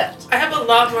know that? I have a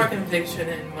lot more conviction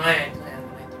in my plan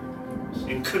than I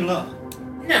do. In Kunla.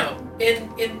 No, in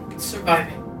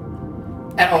surviving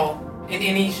at all, in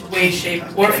any way, shape,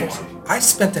 or form. I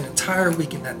spent an entire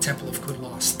week in that temple of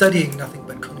Kunla studying nothing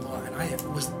but Kunla, and I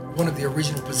was one of the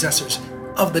original possessors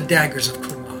of the daggers of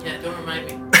Kunla. Yeah, don't remind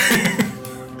me.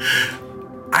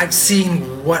 I've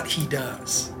seen what he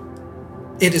does.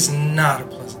 It is not a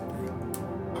pleasant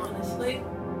thing. Honestly,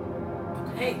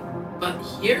 okay, but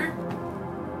here,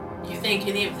 you think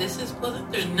any of this is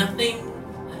pleasant? There's nothing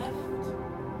left.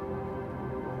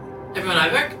 Everyone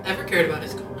I've ever cared about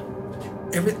is gone.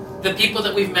 The people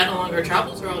that we've met along our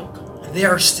travels are all gone. There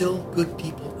are still good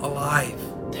people alive,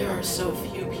 There are so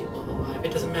few people alive.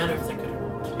 It doesn't matter if they're good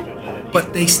or not.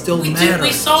 but they still We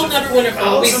matter. saw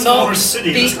Neverwinterfall. We saw more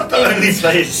city. That's not the only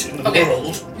place in the Okay.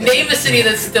 world. Name a city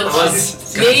that's still I alive.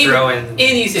 was gonna Name throw in.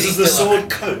 any This city is the still Sword alive.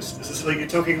 Coast. This is like you're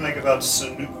talking like about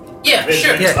Sanu. Yeah,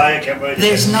 sure. Yeah. Entire Cambodia.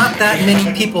 There's not that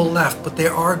many people left, but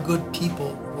there are good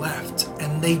people left,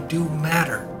 and they do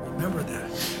matter. Remember that.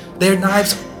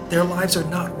 Their lives are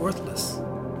not worthless.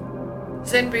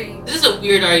 Zenbri, This is a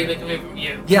weird argument coming from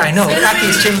you. Yeah, I know.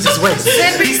 Aki's changed his ways.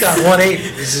 He's got 180.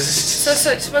 This is- so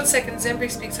just 1 second. Zenbri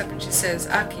speaks up and she says,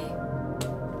 Aki,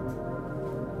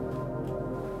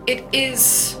 it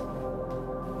is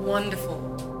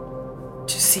wonderful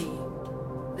to see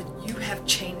that you have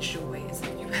changed your ways,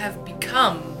 that you have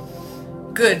become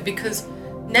good, because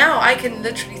now I can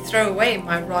literally throw away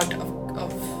my rod of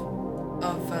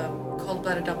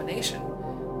cold-blooded domination.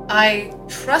 I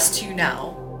trust you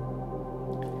now,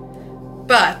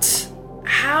 but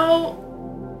how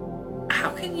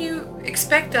can you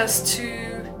expect us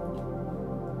to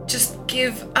just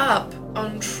give up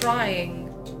on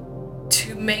trying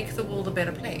to make the world a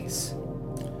better place?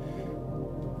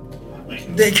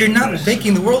 You're not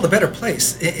making the world a better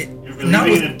place. You're Not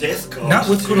believing with, in a death cult. not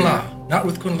with to- Kunla. Not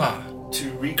with Kunla.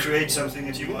 To recreate something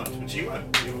that you want, which he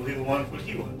won't. He'll want what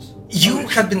he wants. You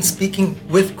have been speaking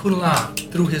with Kunla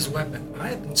through his weapon. I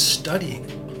have been studying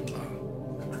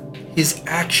Kunla. His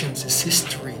actions, his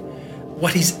history,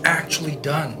 what he's actually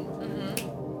done.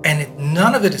 And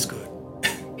none of it is good.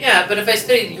 Yeah, but if I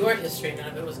studied your history, none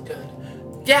of it was good.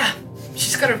 Yeah,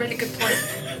 she's got a really good point.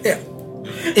 Yeah.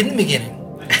 In the beginning,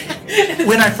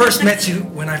 when I first met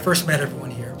everyone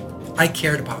here, I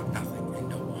cared about nothing and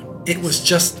no one. It was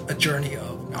just a journey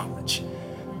of knowledge.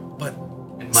 But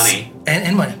And money.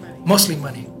 and money, mostly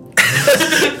money.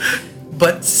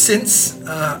 But since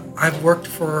I've worked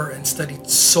for and studied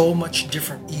so much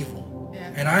different evil,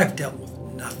 Yeah. and I've dealt with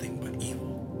nothing but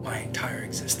evil my entire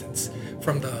existence,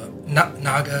 from the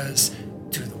Nagas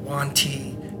to the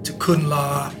Wanti to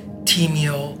Kunla,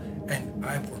 Timil, and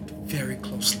I've worked very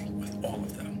closely with all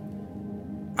of them.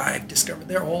 I've discovered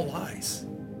they're all lies.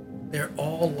 They're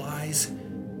all lies,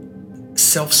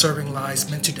 self-serving lies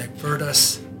meant to divert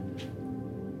us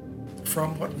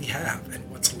from what we have and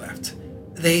what's left.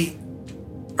 They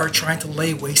are trying to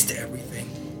lay waste to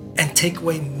everything and take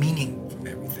away meaning from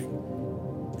everything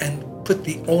and put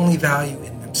the only value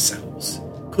in themselves.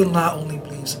 Kunla only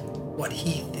believes what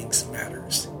he thinks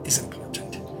matters is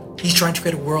important. He's trying to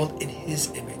create a world in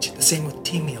his image. The same with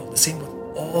Timil, the same with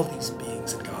all these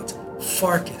beings and gods.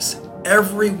 Farkas,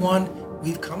 everyone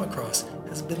we've come across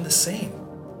has been the same.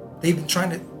 They've been trying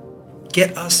to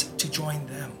get us to join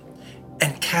them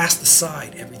and cast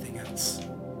aside everything else.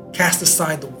 Cast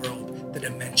aside the world, the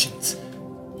dimensions.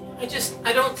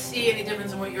 I don't see any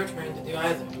difference in what you're trying to do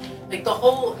either. Like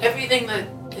everything that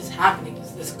is happening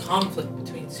is this conflict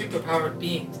between superpowered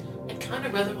beings. I'd kind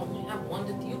of rather only have one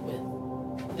to deal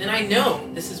with. Then I know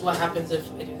this is what happens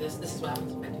if I do this is what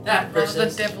happens if I do that, Versus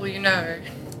versus... the devil you know.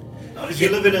 Not if you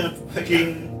live in a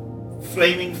fucking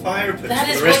flaming fire pit That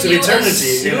for is the rest what of you eternity.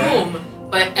 You know? assume.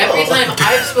 But every Well, time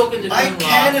I've spoken to I Moonlaw,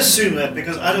 can assume that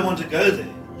because I don't want to go there.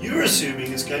 You're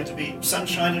assuming it's going to be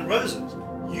sunshine and roses.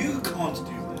 You can't do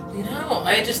that. no,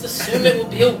 I just assume it will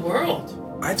be a world.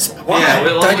 I've Why? Yeah,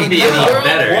 it won't be any Why?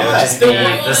 better. It'll just The be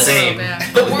world the is same. so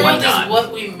bad. The with world one is dot.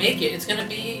 what we make it. It's gonna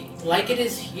be like it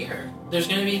is here. There's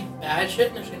gonna be bad shit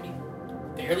and there's gonna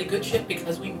be fairly good shit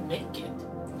because we make it.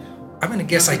 I'm gonna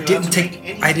guess I Not allowed didn't to take. make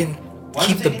anything. I didn't One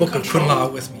keep the thing in book of control.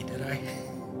 Kunla with me, did I?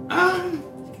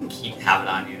 You can have it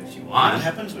on you if you What want.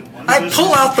 happens when one I person's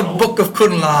pull out the control? book of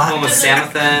Kunla. One with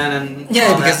Samathan and Yeah,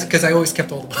 all because I always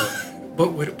kept all the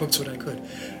books when I could.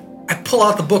 I pull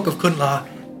out the book of Kunla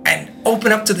and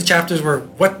open up to the chapters where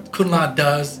what Kunla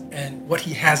does and what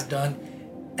he has done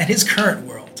and his current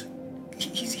world.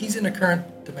 He's in a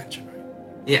current dimension, right?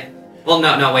 Yeah. Well,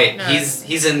 no, wait. No.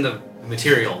 He's in the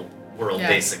material world, Yeah.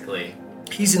 basically.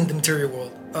 He's in the material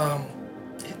world.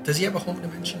 Does he have a home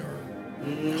dimension or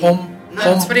Mm, home? not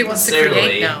home, That's what he wants to necessarily.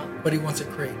 create now. but he wants to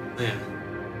create. Yeah.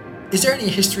 Is there any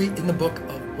history in the book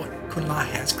of what Kunla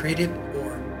has created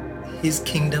or his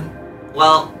kingdom?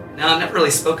 Well, no, I never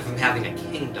really spoke of him having a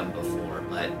kingdom before,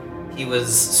 but he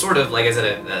was sort of, like I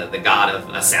said, the god of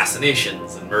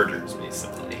assassinations and murders,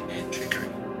 basically. And trickery.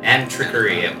 And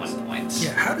trickery at one point.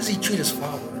 Yeah. How does he treat his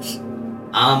followers?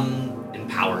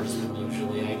 Empowers them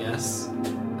usually, I guess.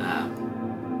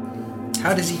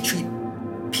 How does he treat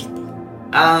people?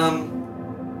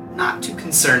 Not too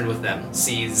concerned with them.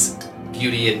 Sees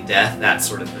beauty in death, that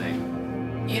sort of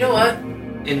thing. You know what?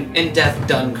 In death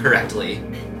done correctly.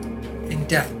 In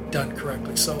death done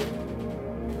correctly. So,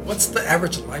 what's the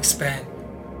average lifespan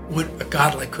would a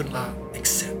god like Kunla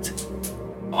accept?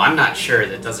 Oh, I'm not sure.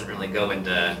 That doesn't really go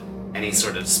into any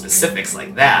sort of specifics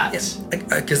like that. Yes,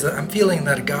 because I'm feeling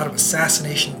that a god of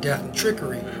assassination, death, and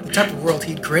trickery, the type of world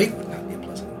he'd create would not be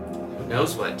pleasant. Who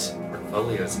knows what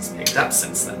portfolios he's picked up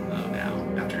since then, though, now,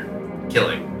 after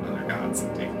killing other gods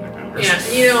and taking their powers. Yeah,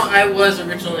 you know, I was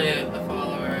originally a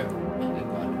follower of the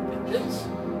God of Vengeance.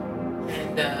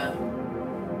 And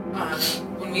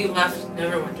when we left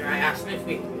Neverwinter, I asked him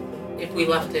if we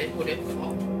left it, would it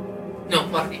fall? No,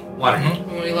 Waterdeep. Waterdeep.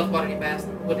 When we left Waterdeep, I asked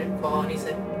him, would it fall? And he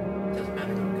said, it doesn't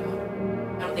matter what God.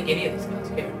 I don't think any of these gods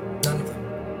care. None of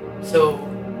them. So,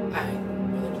 I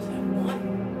rather just have one.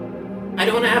 I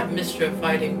don't want to have Mistra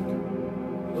fighting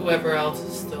whoever else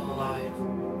is still alive.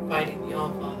 Fighting the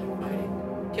Allfather,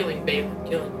 killing Balin,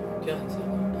 killing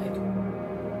someone. Like,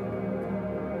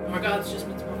 our gods just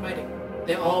means more fighting.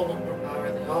 They all want more power.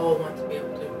 They all want to be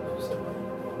able to impose their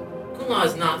will. Kunla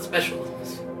is not special in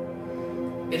this.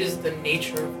 It is the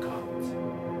nature of gods.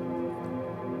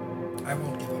 I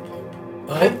won't give up hope.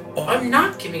 I'm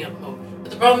not giving up hope.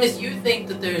 But the problem is you think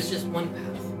that there's just one path.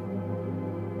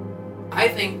 I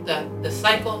think that the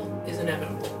cycle is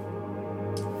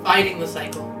inevitable. Fighting the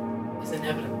cycle is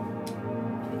inevitable.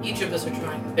 And each of us are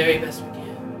trying the very best we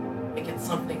can against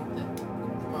something that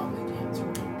probably can't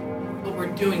survive. But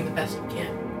we're doing the best we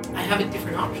can. I have a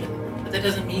different option. But that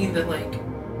doesn't mean that, like,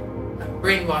 I'm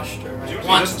brainwashed or I Yours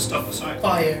want doesn't stop the cycle.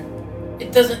 fire.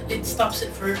 It doesn't, it stops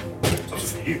it for It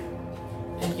stops it for you.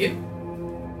 and you.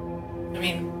 I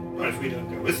mean, But if we don't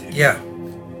go with you, Yeah.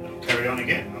 it'll carry on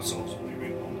again. Our souls will be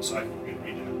reborn. The cycle will be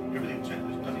redone. Everything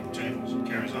changes. Nothing changes. It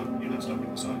carries on. You're not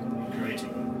stopping the cycle. You're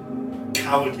creating a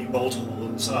cowardly bolt hole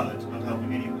on the side, not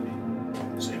helping anybody,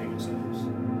 saving yourselves.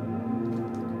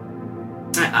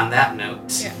 On that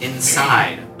note, Yeah.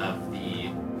 inside of the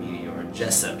meteor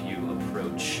Jessup, you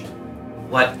approach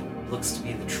what looks to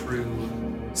be the true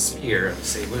spear of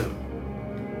Saloon.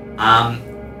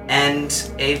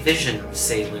 And a vision of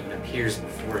Saloon appears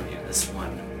before you, this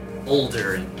one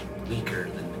older and weaker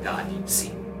than the god you've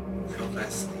seen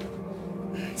previously.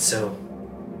 So,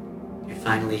 you're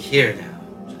finally here now,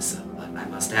 Jessup, but I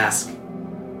must ask,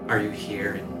 are you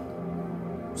here in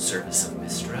service of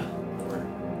Mistra, or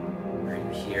are you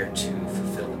here to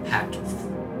fulfill the pact with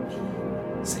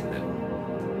me, Saloon?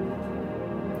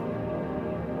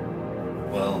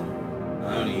 Well,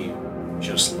 I only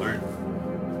just learned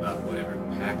about whatever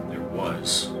pact there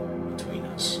was between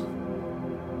us.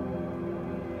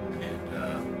 And,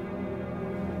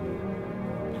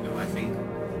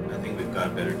 I think we've got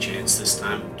a better chance this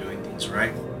time of doing things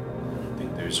right. I don't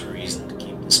think there's a reason to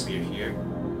keep the spear here.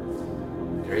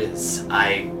 There is.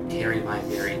 I carry my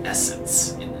very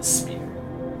essence in this spear.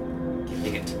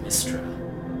 Giving it to Mistra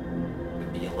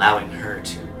would be allowing her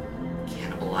to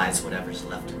cannibalize whatever's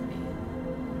left of me.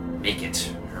 Make it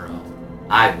her own.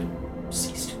 I would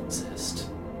cease to exist.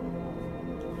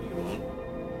 You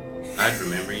won't. I'd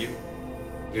remember you.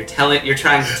 You're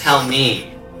trying to tell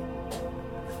me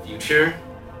the future?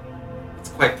 It's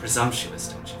quite presumptuous,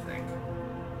 don't you think?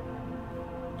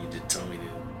 You did tell me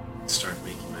to start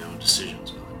making my own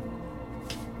decisions, but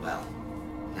Well,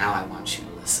 now I want you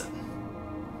to listen.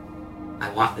 I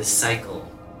want this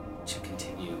cycle to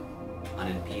continue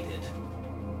unimpeded.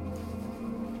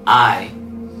 I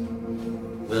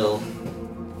will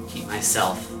keep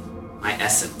myself, my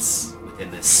essence,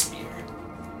 within this spear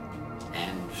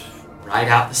and ride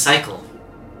out the cycle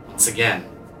once again.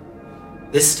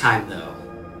 This time, though,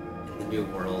 in the new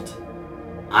world,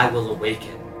 I will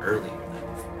awaken earlier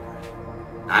than before.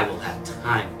 And I will have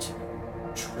time to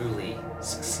truly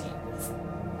succeed.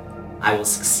 I will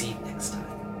succeed next time.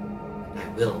 And I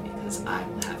will because I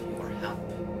will have your help.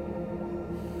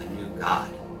 A new god,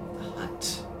 the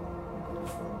hunt,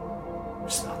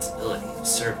 responsibility of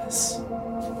service.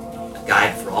 A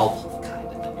guide for all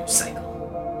mankind in the new cycle.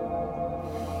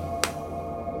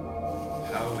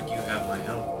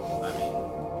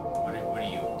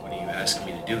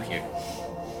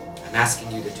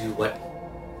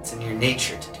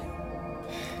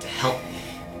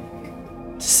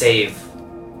 save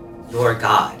your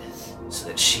god so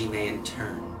that she may in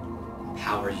turn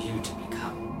empower you to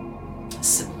become a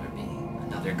similar being,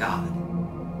 another god.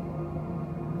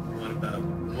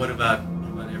 What about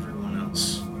everyone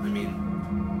else? I mean,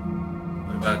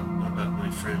 what about my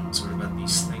friends? What about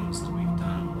these things that we've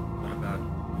done? What about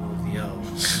all of the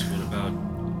elves? What about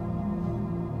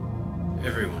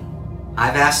everyone?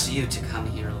 I've asked you to come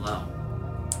here alone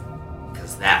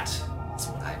because that is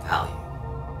what I value.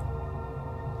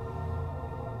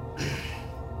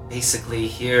 Basically,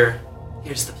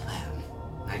 here's the plan.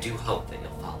 I do hope that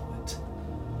you'll follow it.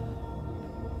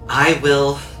 I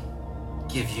will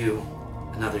give you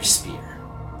another spear,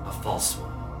 a false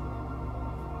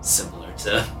one, similar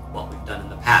to what we've done in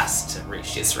the past to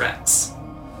Ratius Rex.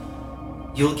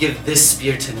 You'll give this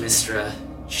spear to Mystra.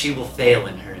 She will fail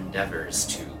in her endeavors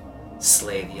to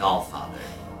slay the Allfather,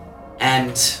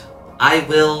 and I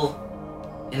will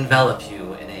envelop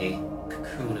you in a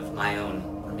cocoon of my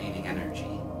own remaining energy.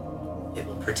 It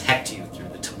will protect you through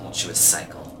the tumultuous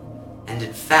cycle. And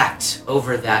in fact,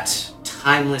 over that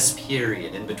timeless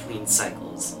period in between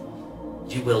cycles,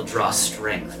 you will draw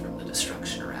strength from the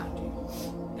destruction around you.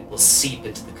 It will seep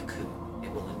into the cocoon.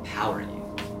 It will empower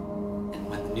you. And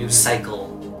when the new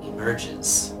cycle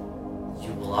emerges,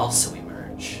 you will also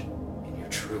emerge in your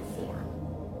true form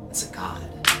as a god.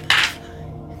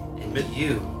 And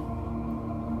you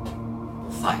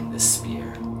will find this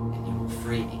spear, and you will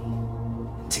free me.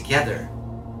 And together,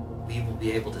 we will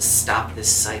be able to stop this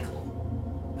cycle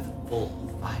with a full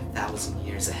 5,000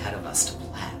 years ahead of us to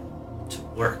plan, to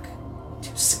work,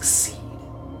 to succeed.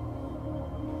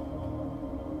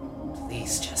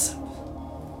 Please, Jessup,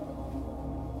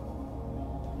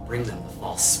 bring them the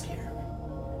false spear.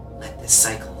 Let this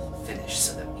cycle finish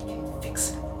so that we can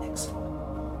fix it in the next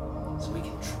one. So we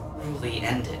can truly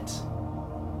end it.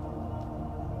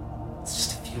 It's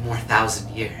just a few more 1,000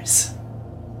 years.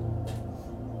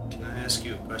 Can I ask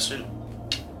you a question?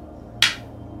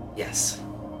 Yes.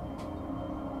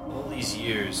 All these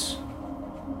years,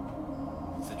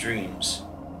 the dreams,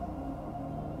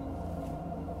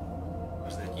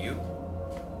 was that you?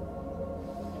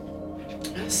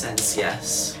 In a sense,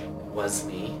 yes. It was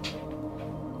me.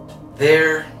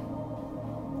 There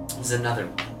was another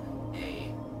one,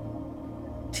 a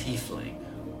tiefling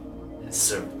who has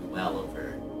served me well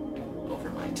over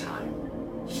my time.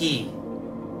 He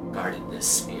guarded this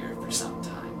spear for some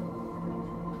time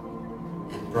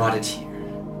and brought it here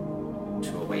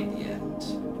to await the end.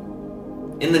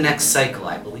 In the next cycle,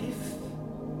 I believe,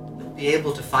 you'll be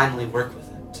able to finally work with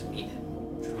him to meet him,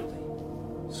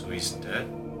 truly. So he's dead?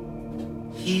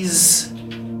 He's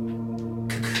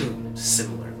cocooned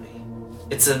similarly.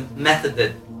 It's a method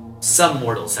that some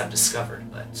mortals have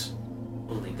discovered, but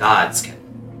only gods can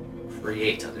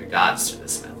create other gods through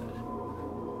this method.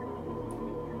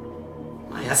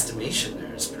 My estimation,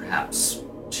 there's perhaps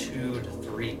 2 to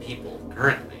 3 people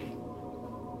currently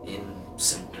in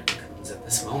similar cocoons at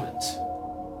this moment,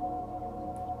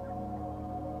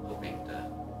 hoping to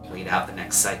wait out the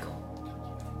next cycle.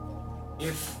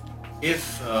 If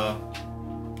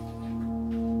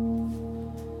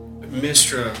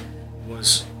Mystra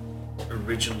was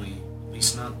originally, at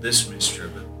least not this Mystra,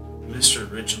 but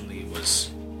Mystra originally was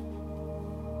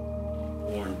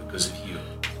born because of you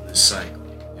in this cycle,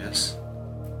 yes?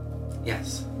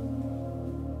 Yes.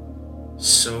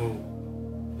 So,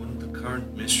 wouldn't the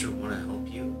current Mystra want to help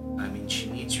you? I mean, she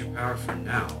needs your power for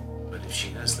now, but if she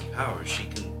has the power, she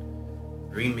can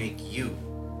remake you,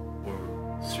 or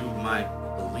through my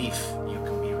belief, you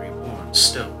can be reborn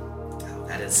still.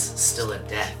 That is still a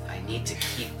death. I need to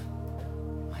keep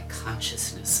my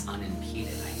consciousness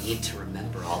unimpeded. I need to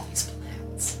remember all these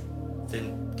plans.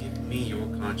 Then give me your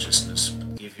consciousness,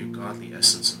 give your godly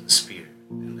essence in the spear,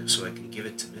 and so I can give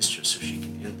it to Mistress so she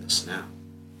can end this now.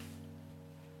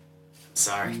 I'm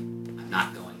sorry. I'm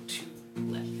not going to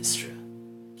let Mystra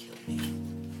kill me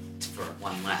for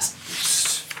one last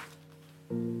boost.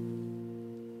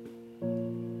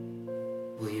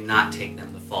 Will you not take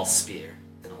them the false spear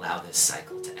and allow this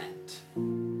cycle to end?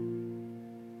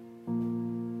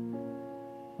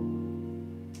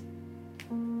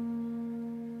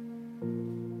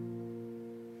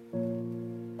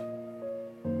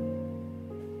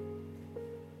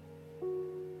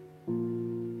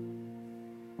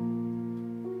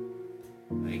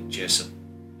 Like Jessup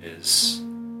is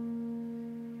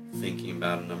thinking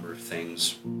about a number of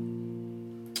things.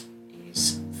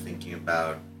 He's thinking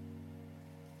about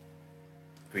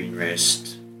Green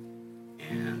Wrist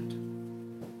and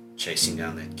chasing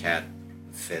down that cat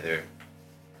with Feather.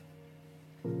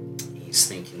 He's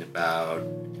thinking about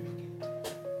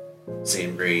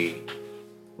Zambri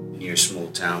near small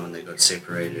town when they got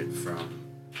separated from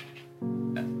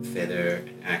Feather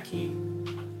and Aki,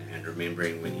 and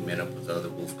remembering when he met up with the other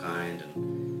wolf kind,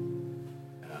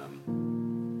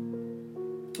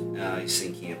 and he's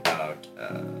thinking about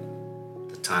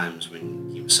the times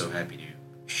when he was so happy to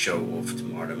show off to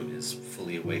Martam his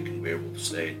fully awakened werewolf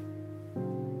state.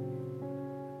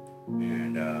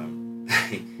 And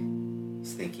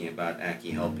he's thinking about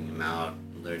Aki helping him out,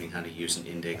 learning how to use an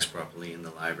index properly in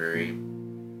the library.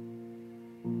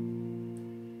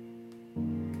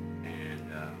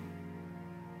 And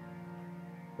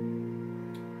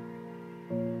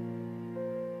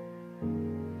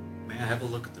may I have a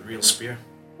look at the real spear?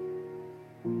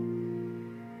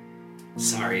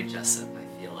 Sorry, Jessup. I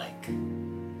feel like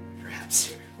perhaps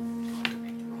you're going to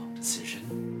make the wrong decision.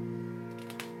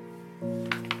 I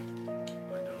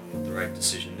don't know what the right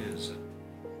decision is.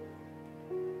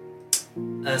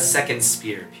 A second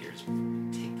spear appears.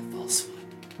 Take the false one.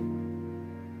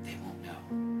 They won't know.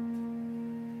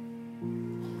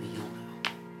 Only you'll know.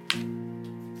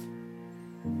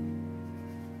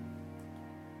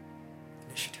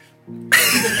 Initiative.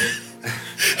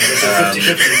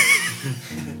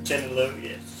 50-50. 10 and low,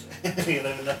 yes.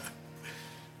 11 up.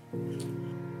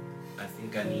 I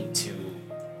think I need to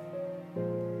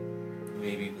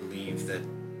maybe believe that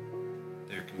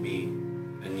there can be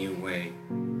a new way.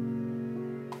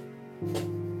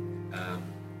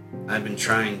 I've been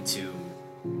trying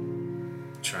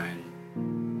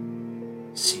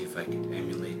and see if I can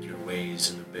emulate your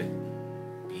ways in a bit,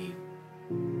 be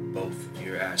both of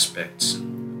your aspects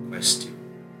in the quest to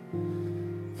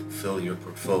fulfill your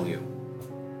portfolio.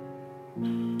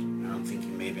 And I'm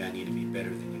thinking maybe I need to be better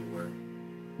than you were.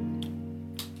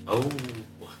 Oh.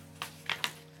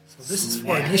 So this is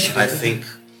for initiative. I think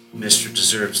Mister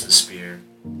deserves the spear,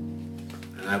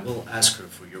 and I will ask her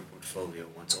for your portfolio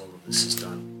once all of this is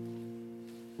done.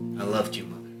 I loved you,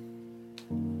 Mother.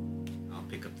 I'll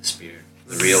pick up the spear,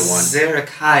 the real one.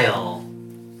 Zerakyle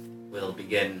will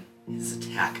begin his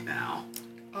attack now.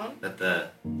 On? That the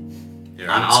Here,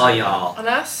 on I'm all sorry. y'all. On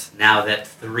us? Now that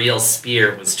the real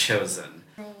spear was chosen.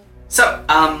 So,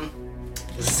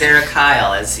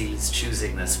 Zerakyle, as he's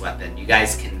choosing this weapon, you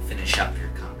guys can finish up your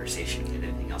conversation. Get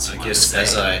anything else you I want guess to say?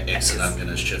 as I exit, Yes. I'm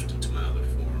gonna shift into my other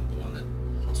form, the one that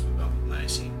helps me bump with my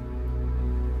AC.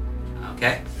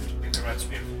 Okay. Pick the right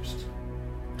spear first.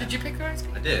 Did you pick the right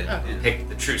speed? I did. Oh. Yeah. Pick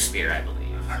the true spear, I believe,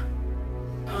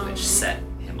 Um, which set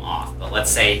him off. But let's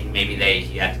say maybe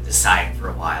he had to decide for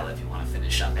a while if you want to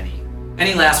finish up.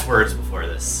 Any last words before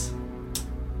this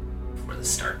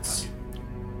starts?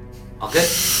 All good?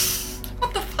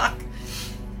 What the fuck?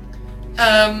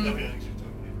 Nobody likes you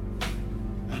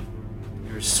talking.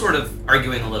 You were sort of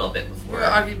arguing a little bit We before. were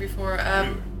arguing before.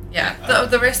 Yeah,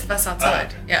 the rest of us outside.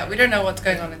 okay. Yeah, we don't know what's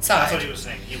going on I thought inside. he was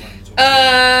saying he wanted to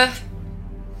talk.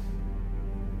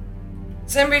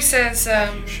 Zembri says,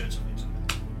 You should something.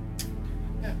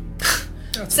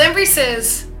 Zembri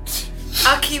says,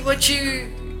 Aki, what you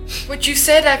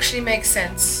said actually makes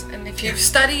sense. And if you've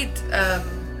studied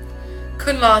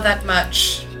Kunla that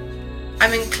much,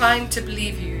 I'm inclined to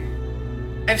believe you.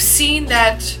 I've seen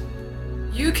that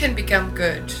you can become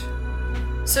good.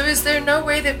 So is there no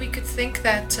way that we could think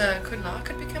that Kunla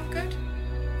could become good?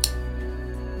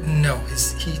 No,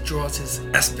 he draws his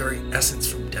very essence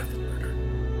from death and murder.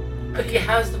 But he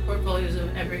has the portfolios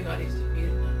of everybody he's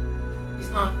defeated now. He's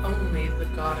not only the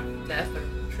god of death or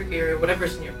trickery or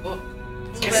whatever's in your book.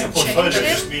 If Well, the portfolio change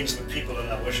just him? means that people are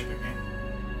now worshipping him.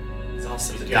 He's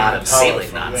also the He's god getting of power sailing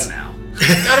from knots them. now.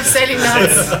 God of sailing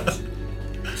nuts.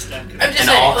 Stamp I'm just And saying,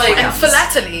 all like, And clams.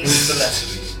 philately.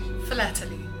 Philately.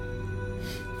 Philately.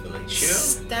 Fellatio?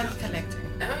 Stamp collecting.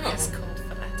 Oh. It's called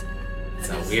philately. It's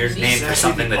That a is weird the name for exactly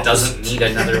something the that doesn't opposite.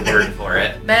 need another word for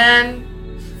it. Man,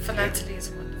 philately is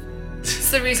wonderful.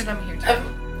 It's the reason I'm here today.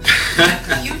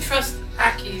 You trust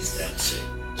Aki's That's it.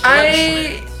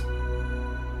 I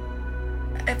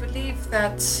believe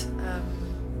that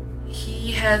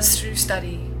he has, through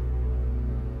study,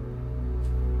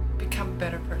 become a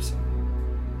better person.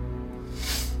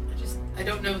 I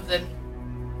don't know that.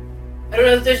 I don't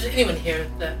know if there's anyone here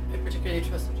that I particularly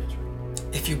trust in judgment.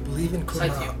 If you believe in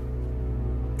Besides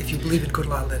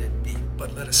Kunla, let it be.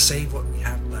 But let us save what we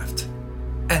have left.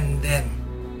 And then,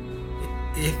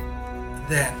 if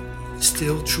then you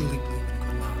still truly believe in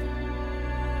Kunla,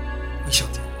 we shall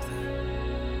deal with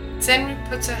it. Zenri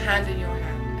puts her hand in your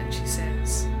hand and she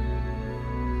says,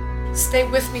 "Stay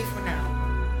with me for now.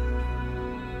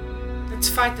 Let's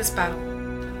fight this battle,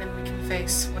 and then we can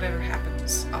face whatever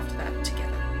happens after that together."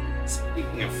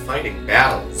 Speaking of fighting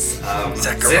battles,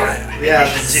 Zechariah.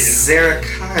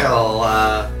 Zerakyle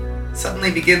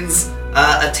suddenly begins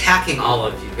attacking all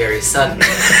of you very suddenly.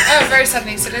 Oh, very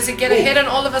suddenly. So does it get a hit on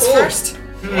all of us first?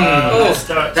 Wow,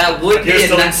 start. That would You're be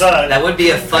still inside. that would be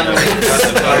a fun way to That's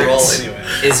start. a roll anyway.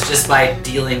 Is just by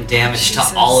dealing damage Jesus.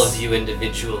 to all of you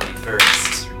individually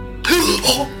first.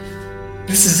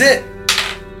 This is it.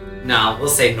 No, we'll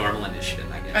say normal initiative,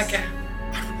 I guess. Okay.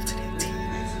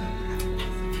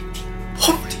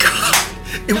 Oh my god!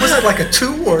 It was like a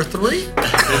 2 or a 3?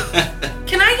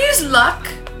 Can I use luck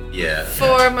Yeah.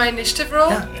 for my initiative roll?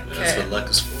 Yeah. That's Okay. what luck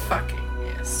is for. Fucking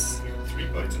yes. 3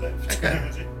 points left. Okay.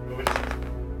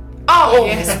 Oh,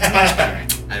 yes, it's much better.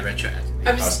 I retroactively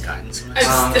I'm lost s- guidance.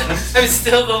 I'm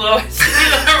still the lowest.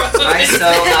 Alright,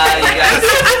 so you guys,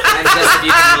 and Joseph,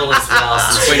 you can roll as well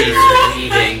since you're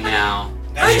leaving now.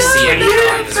 Oh, You see him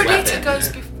drawing his Perdita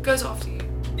weapon. goes after you.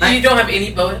 You don't have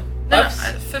any No, buffs?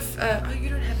 oh, you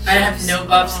don't have. I have no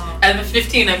buffs. Oh. Out of a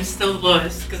 15, I'm still the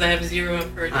lowest because I have 0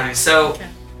 for it. Alright, so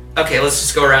Okay. let's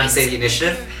just go around and say the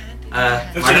initiative.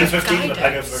 15 and 15, but I go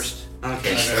Guidance. first.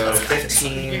 Okay, so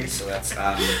 15, so that's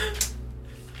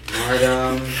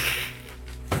Mardum,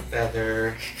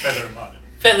 Feather. Feather and Martin.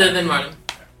 Feather than Martin.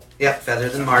 Yep, Feather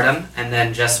than Mardum. And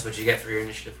then Jess, what'd you get for your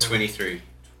initiative? 23.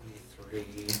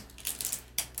 23.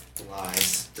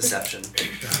 Lies. Deception.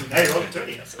 Now you're rolling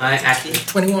 30. That's Aki,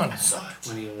 21.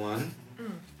 21.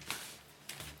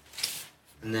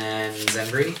 And then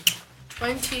Zenbri,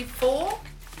 24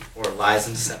 or Lies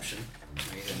and Deception.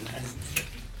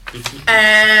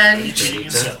 and Cheating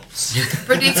yourselves.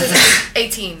 Perdita's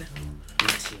 18.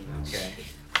 18, okay.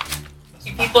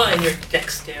 You people and your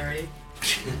dexterity.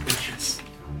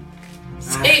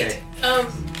 Okay. Hey,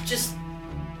 just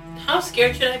how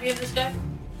scared should I be of this guy?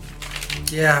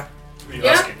 Yeah, What are you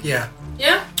Yeah. asking? Yeah?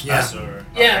 yeah. Us or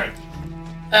Yeah.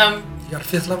 our You got a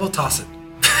 5th level? Toss it.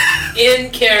 In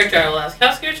character, I'll ask.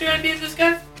 How scared should I be of this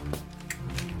guy?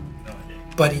 No idea.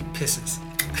 But he pisses.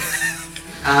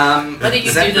 I think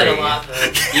you do that a Zenbri, lot,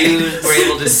 though. You were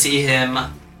able to see him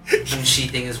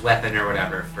unsheathing his weapon or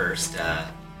whatever first,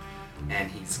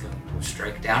 and he's going to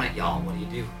strike down at y'all. What do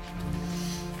you do?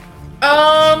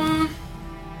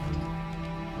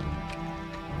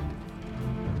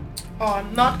 Oh,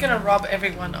 I'm not gonna rob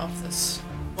everyone of this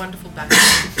wonderful battle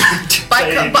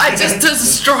by just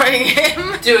destroying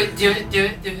him. Do it, do it, do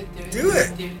it, do it, do it. Do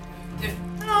it. Do it, do it.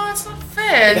 No, it's not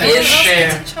fair. It No is one else fair.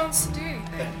 gets a chance to do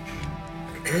anything.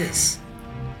 It is.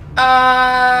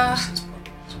 Yeah,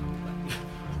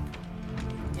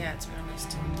 it's been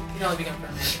honest. You can only become for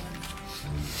a minute.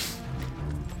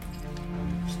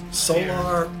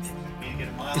 Solar You get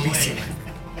a mile Elysium. away.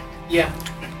 Yeah.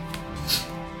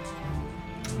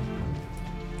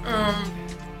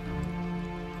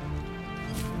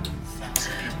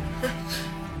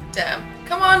 Damn.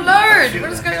 Come on, load!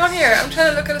 What is going on here? I'm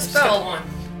trying to look at a Step spell. 1.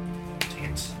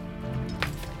 It's-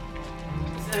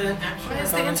 Is that an action? Why or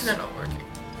is the bonus? internet not working?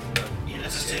 Yeah,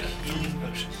 let's just take healing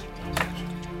potions.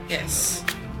 Yes.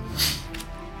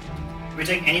 Do we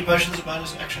take any potions as a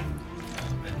bonus action?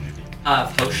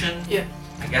 Potion? Yeah.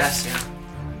 I guess, yeah.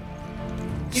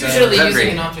 So, Usually Zenbri. using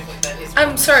an object like that is.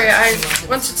 I'm sorry, I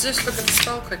wanted to just look at the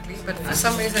spell quickly, but for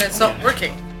some reason it's not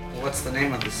working. What's the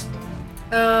name of this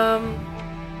spell?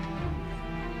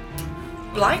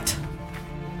 Blight?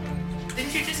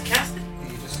 Didn't you just cast it?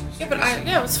 Yeah, but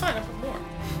it was fine, I put more.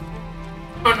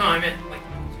 Oh no, I meant like.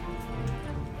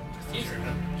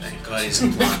 Thank God he's a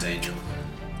blonde angel.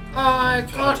 Oh, I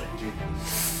can't.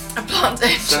 A plant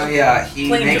angel. So yeah, he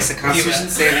Plain makes a joke. Constitution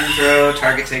saving throw.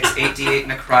 Target takes 8d8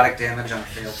 necrotic damage on a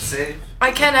failed save.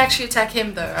 I can actually attack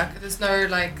him though. There's no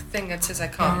thing that says I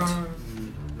can't.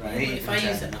 Right. If I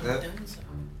use it, I'm That- done. So.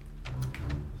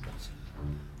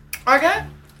 Okay.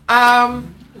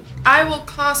 I will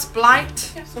cast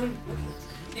Blight Yeah, so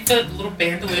you've got a little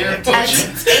bandolier of at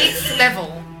potions. 8th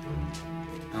level.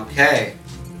 Okay.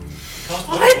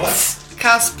 What?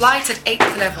 Cast Blight at 8th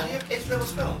How level. do you have 8th level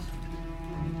spells?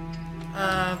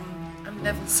 I'm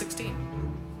level 16.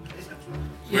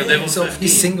 We're level So 15.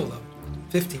 he's single though.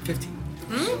 15, 15.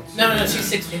 No, she's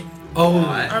 16. Oh,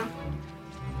 Alright.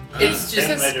 It's Then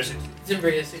just later 16.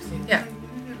 Zimbria is 16. Yeah.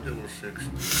 Level 6.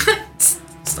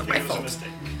 It's not It my was a fault.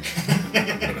 mistake.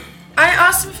 I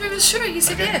asked him if he was sure. He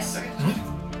said Okay, yes. okay.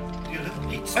 You're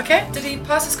level 8. Okay. Did he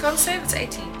pass his con save? It's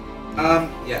 18.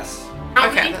 Yes. How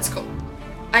Okay, many? that's cool.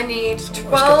 I need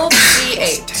 12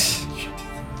 d8.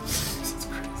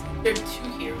 There are 2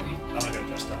 here. I'm not going to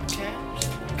trust that. Okay.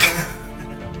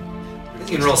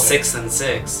 You can roll 6 and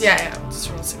 6. Yeah, I'll just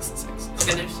roll 6 and 6.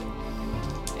 Okay, there's.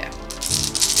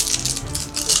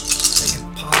 they can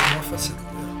polymorphous it.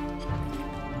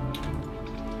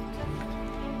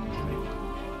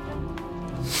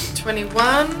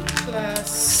 21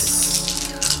 plus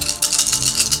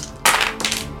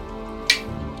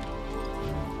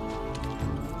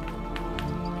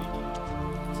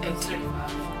was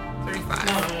 35. 35.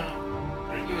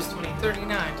 No. He was 20.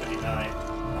 39. 39.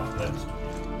 Complex.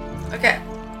 Okay.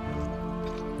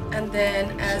 And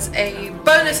then as a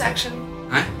bonus action,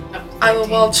 Huh? I will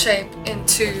wild shape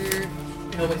into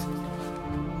Nobody's.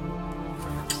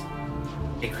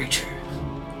 A creature.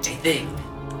 A thing.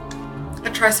 a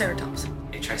Triceratops.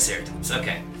 A Triceratops.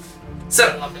 Okay. I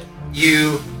So love it.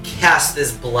 you cast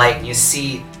this blight and you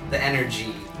see the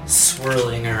energy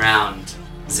swirling around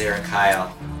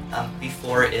Zerakyle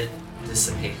before it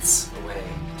dissipates away.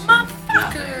 to nothing.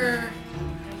 Motherfucker!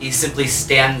 He simply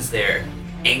stands there,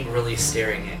 angrily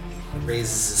staring at you,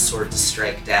 raises his sword to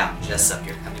strike down. Jessup,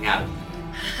 you're coming out of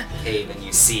the cave and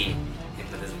you see him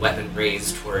with his weapon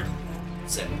raised toward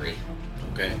Zenbri.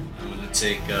 Okay, I'm gonna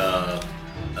take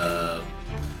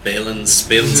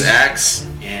Balin's axe,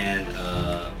 and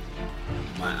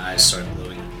my eyes start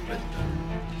glowing with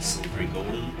silvery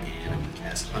golden, and I'm gonna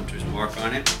cast Hunter's Mark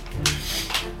on it.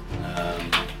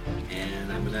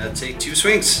 And I'm gonna take 2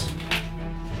 swings.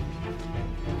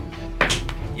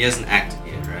 He hasn't acted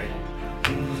yet, right?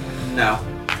 No.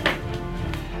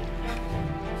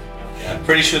 Yeah, I'm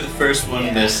pretty sure the first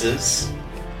one misses.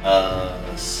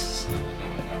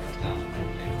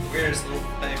 Where's the little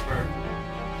paper?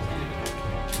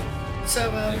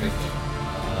 So,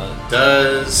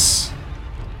 Does...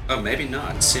 Oh, maybe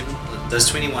not. Does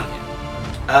 21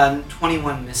 hit?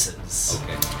 21 misses.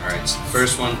 Okay, alright. So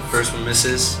first one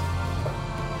misses.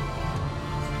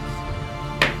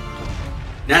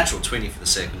 Natural 20 for the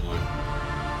second one.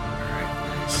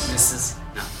 Alright, nice. Misses.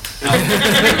 No.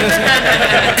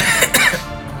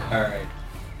 Alright.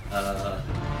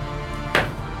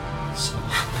 So...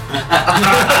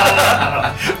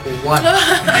 One. 1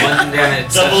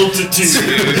 damage. Double to 2.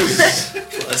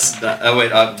 Plus... Oh,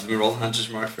 wait, we roll Hunter's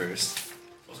Mark first.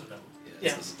 Was it double?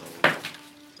 Yeah. This is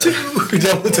double. 2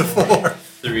 double to 4.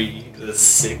 3, that's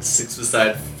 6. 6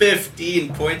 beside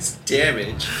 15 points of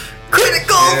damage.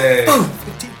 Critical! Yay. Boom!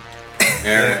 15.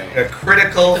 Alright. A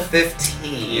critical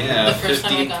 15. Yeah, The first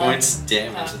time I 15 got points it. of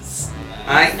damage. That's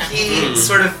He Hmm.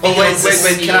 sort of Oh feels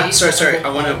wait! the Can I? sea. Sorry. I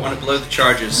want to blow the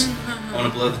charges. I want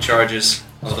to blow the charges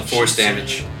of the force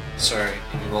damage. Sorry,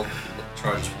 can you roll the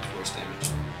charge for the force damage?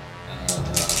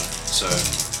 So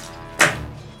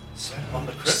So, on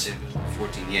the crit. 7,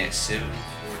 14. Yeah, 7,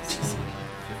 14,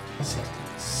 15, 16,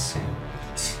 17.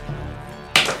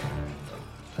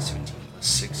 17 plus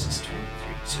 6 is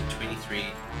 23. So 23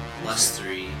 plus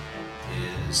 3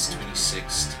 is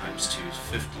 26 times 2 is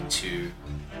 52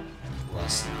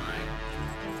 plus 9.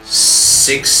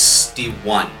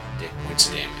 61 points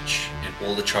of damage. And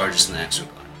all the charges in the axe are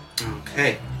gone.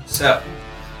 Okay, so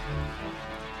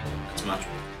That's much.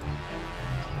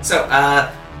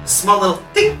 a small little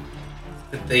ding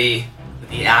with the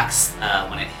axe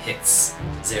when it hits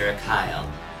Zerakyle,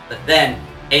 but then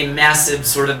a massive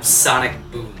sort of sonic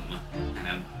boom kind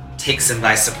of takes him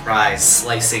by surprise,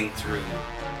 slicing through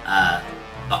the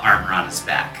armor on his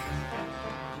back.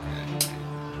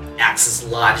 Axe is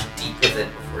lodged deep within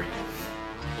before you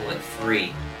pull it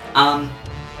free.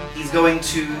 He's going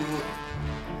to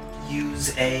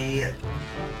use a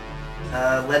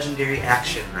legendary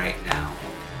action right now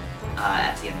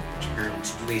at the end of the turn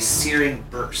to do a searing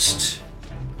burst.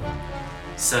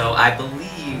 So I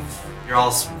believe you're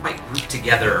all quite grouped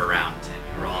together around him.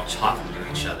 You're all talking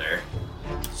to each other.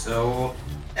 So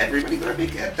everybody gonna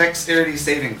make a dexterity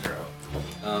saving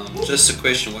throw. Just a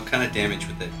question: what kind of damage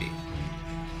would that be?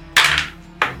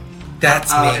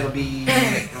 That's It'll me.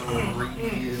 be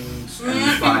radiant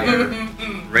and fire.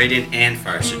 Radiant and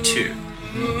fire, so 2.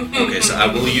 Okay, so I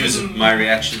will use my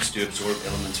reactions to absorb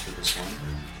elements for this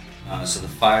one. So the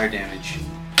fire damage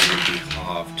will be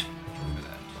halved for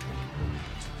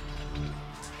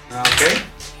that. Okay.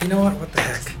 You know what? What the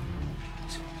heck?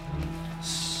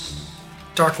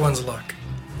 Dark One's luck.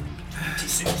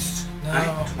 26. No, Alright,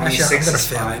 actually, I'm 26 gonna is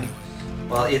fail fine. anyway.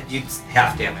 Well, you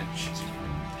half damage.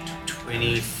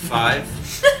 25.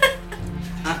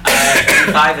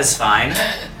 25 is fine,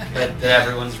 but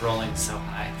everyone's rolling so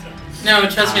high. No,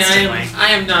 trust me, Constantly. I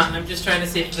am not. I'm just trying to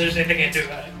see if there's anything I can do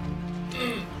about it.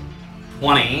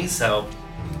 20, so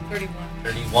 31.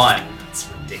 31. That's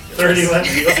ridiculous. 31.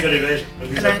 You also got evasion.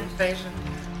 And I had invasion.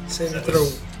 Save and throw.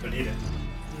 Bonita.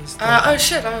 Oh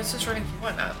shit, I was just running for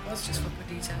one. I was just for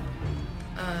Perdita.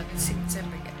 Let's see what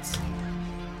Zembri gets.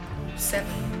 7.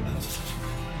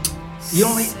 You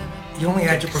only- 7. You only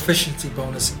add your proficiency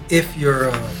bonus if you're.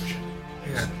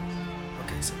 Yeah.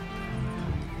 Okay, so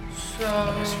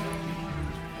So.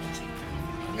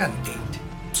 you got an 8.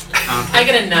 I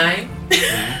get a 9.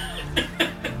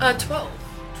 12.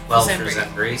 12 for Zembri.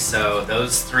 Zembri. So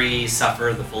those 3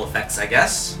 suffer the full effects, I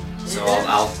guess. So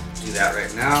I'll do that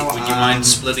right now. Would you mind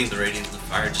splitting the radiant of the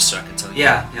fire just so I can tell you?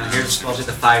 Yeah, here's I'll do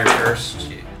the fire first.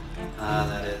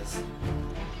 That is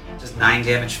just 9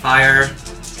 damage fire.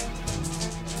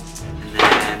 And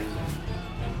then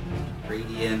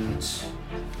radiant.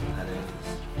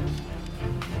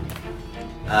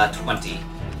 That is 20.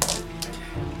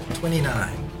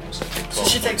 29. So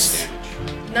she takes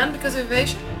none because of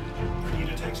evasion?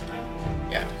 Rita takes it down.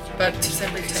 Yeah. But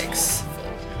December takes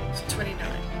full. So 29.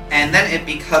 And then it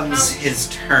becomes his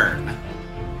turn.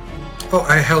 Oh,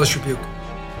 I Hellish Rebuke.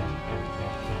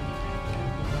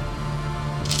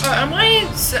 Oh, am I...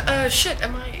 shit,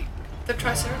 am I... The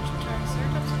Triceratops?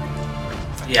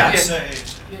 Yeah. Yes.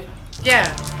 Yeah.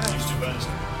 Used to burn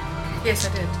stuff. Yes, I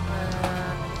did.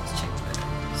 Let's check the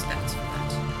stats for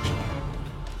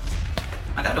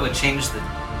I thought it would change the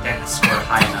dex score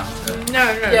high enough to. that.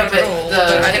 No, Yeah, not but at all.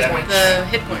 the hit points. The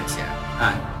hit points,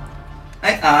 yeah.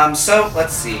 Alright, so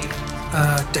let's see.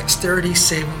 Dexterity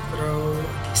saving throw,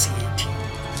 DC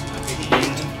 18.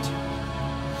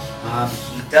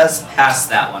 He does pass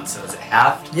that one, so is it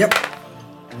halved? Yep.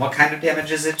 And what kind of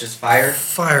damage is it? Just fire?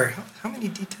 Fire. How many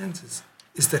D10s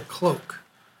is the cloak?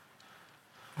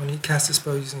 When you cast a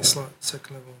spell using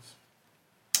second levels.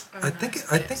 I think.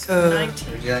 We're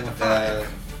dealing with the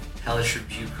Hellish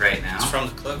Rebuke right now. It's from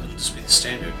the club, it'll just be the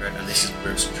standard, right? And this is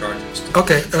where some charges.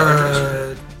 Okay.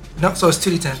 No, so it's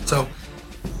 2D10. So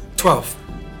 12.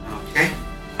 Okay.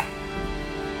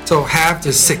 So halved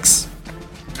is 6.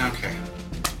 Okay.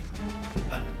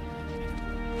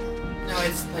 No,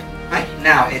 it's like. Right,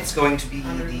 now it's going to be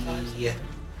the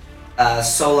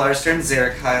Solar's turn,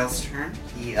 Zerakile's turn.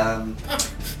 He is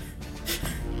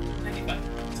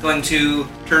going to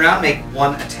turn around, make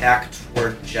one attack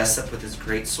toward Jessup with his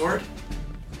greatsword.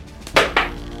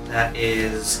 That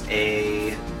is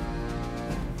a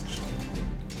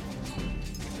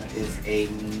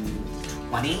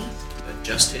 20. That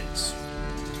just hits.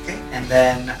 Okay, and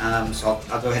then so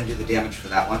I'll go ahead and do the damage for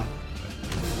that one.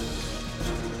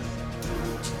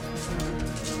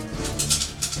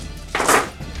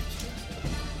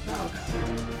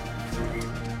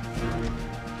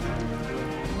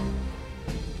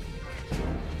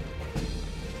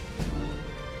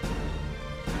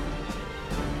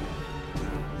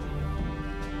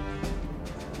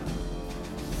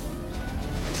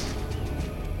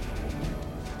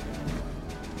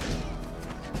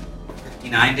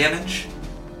 Nine damage.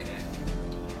 Okay.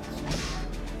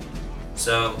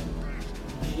 So,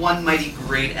 one mighty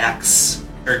great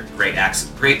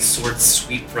sword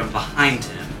sweep from behind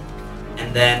him,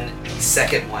 and then the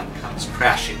second one comes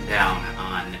crashing down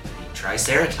on the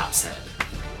Triceratops head.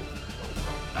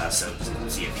 So just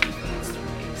see if he rolls the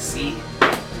AC.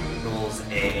 Rolls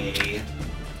a.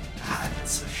 God,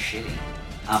 that's so shitty.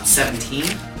 17.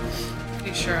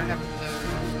 Pretty sure I have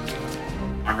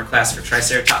Armor class for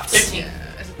Triceratops. 13.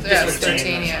 Yeah, it's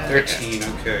 13, yeah. 13,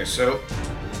 okay, so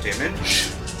damage.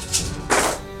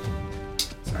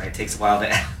 Sorry, it takes a while to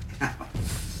add.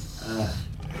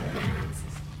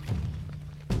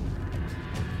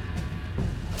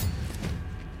 I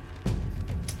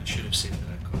should have seen that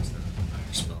I caused that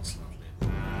fire spell slot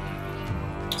later.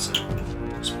 So,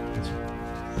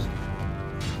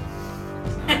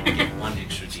 get one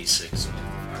extra d6 off the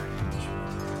fire damage.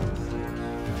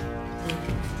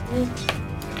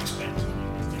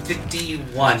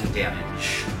 51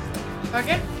 damage.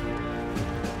 Okay.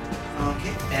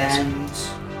 Okay, and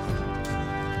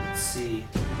let's see.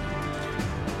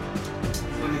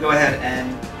 I'm going to go ahead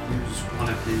and use one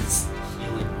of his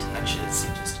healing touches. He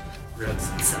just rubs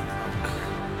himself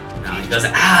on. Now he goes,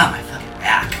 my fucking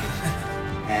back.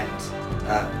 And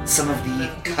some of the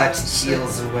cut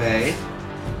heals away.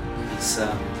 Maybe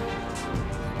some.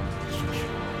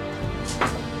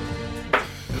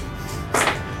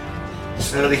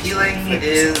 So the healing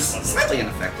is slightly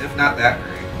ineffective, not that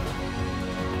great.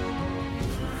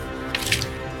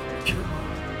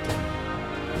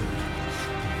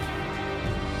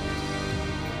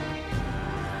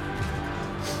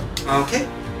 Okay,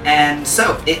 and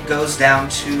so it goes down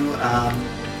to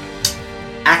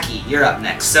Aki. You're up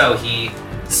next. So he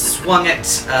swung at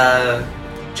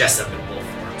Jessup in wolf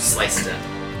form, sliced him.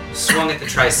 Swung at the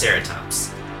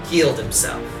Triceratops, healed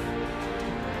himself.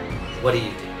 What do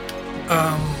you do?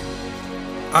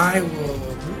 I will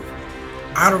move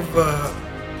out of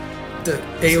the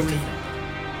AoE.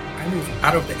 I move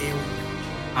out of the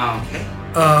AoE. Okay.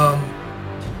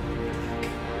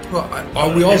 Well,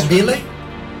 are we all melee?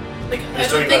 Like, I He's don't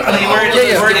talking think about- like, You all weren't, of you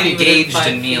us weren't can be within engaged 5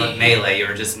 in feet. melee, you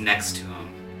were just next to him.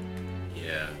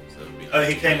 Yeah, so it'll be Oh,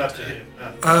 he came up to him.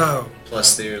 Oh,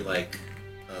 Plus, they're like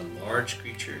a large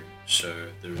creature, so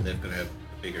they're going to have a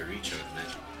bigger reach, I would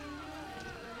imagine.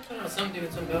 don't know, some do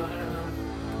and some don't. I don't know.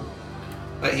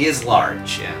 But he is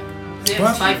large, yeah. Is he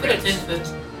Well, 5 foot or 10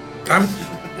 foot? I'm.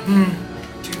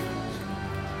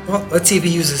 Well, let's see if he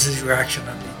uses his reaction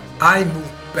on me. I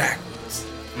move backwards.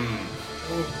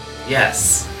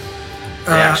 Yes.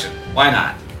 Reaction. Why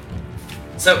not?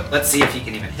 So let's see if he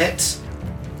can even hit.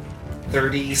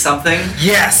 30 something.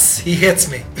 Yes, he hits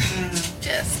me.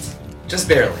 Just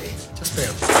barely. Just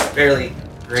barely. Barely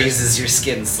grazes your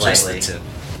skin slightly. Just the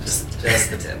tip.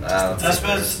 Just the tip. I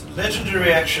suppose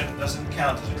legendary action doesn't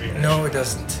count as a reaction. No, it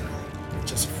doesn't. It's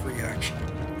just a free action.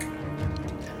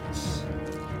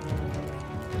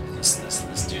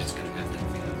 This dude's gonna have that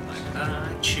feeling like,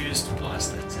 I choose to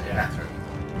blast that thing. Yeah.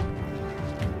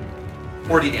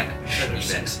 40 damage.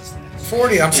 Even.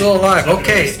 40. I'm still alive.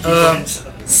 Okay.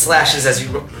 Slashes as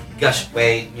you gush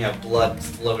away, blood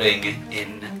floating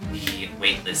in the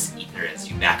weightless ether as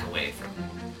you back away from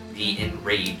the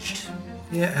enraged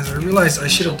Yeah. As I realized, I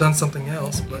should have done something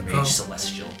else, but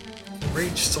celestial.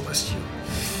 Rage Celestial.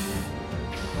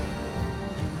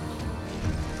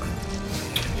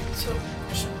 So,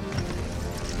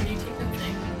 when you take that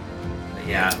thing, But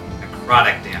yeah,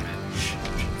 necrotic damage.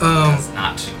 Does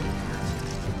not too.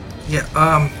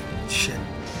 Yeah. Shit.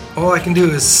 All I can do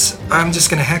is I'm just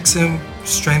gonna hex him.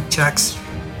 Strength checks.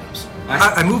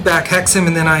 I move back, hex him,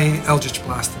 and then I Eldritch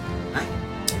Blast him.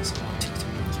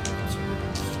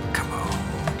 Come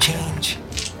on, change.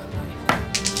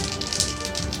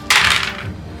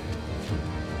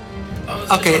 I was just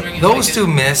wondering Okay, if those I two could-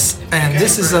 miss, if and I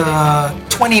this could is burn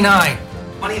 29.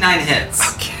 29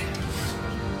 hits. Okay.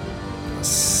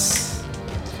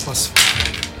 Plus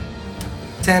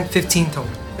 10, 15 total.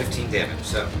 15 damage,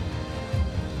 so.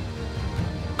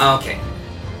 Okay.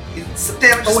 Some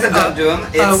damage has been done to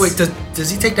him. Wait, does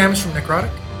he take damage from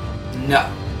necrotic? No.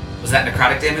 Was that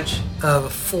necrotic damage? The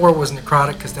 4 was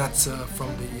necrotic because that's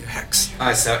from the hex.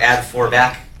 Alright, so add 4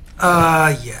 back.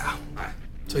 Yeah. Alright.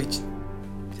 So he,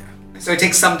 So he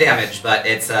takes some damage, but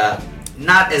it's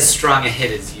not as strong a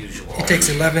hit as usual. he takes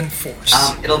 11 force.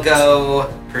 It'll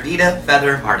go Perdita,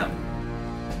 Feather, Martum.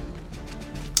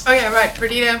 Oh yeah, right.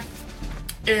 Perdita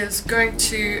is going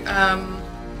to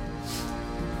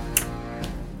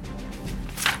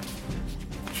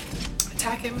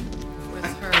attack him with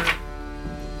her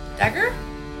dagger.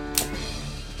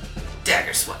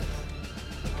 Dagger swipe.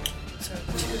 So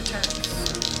 2 attacks.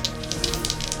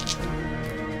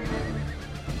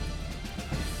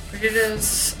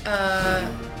 Perdita's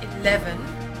 11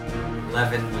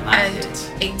 11 will not and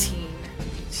hit. 18.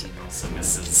 She also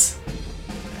misses.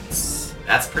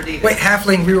 That's Perdita. Wait,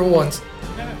 halfling reroll ones.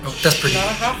 Oh, that's pretty. Not a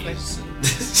halfling.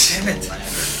 Damn it.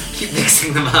 Keep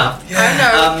mixing them up. I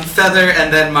know. Feather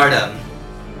and then Martum.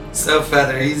 So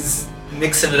Feather, he's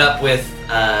mixing it up with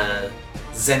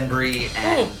Zenbri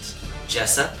and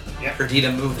Jessup. Yep.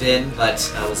 Perdita moved in, but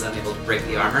was unable to break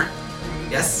the armor.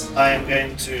 Yes? I am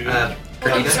going to. Oh,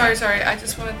 Perdita? sorry. I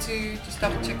just wanted to just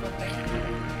double check one thing.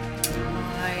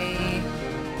 My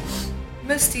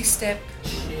Misty Step.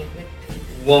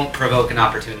 Won't provoke an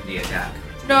opportunity attack.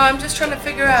 No, I'm just trying to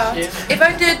figure out. Yeah. If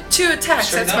I did 2 attacks,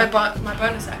 Sure that's enough. my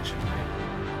bonus action,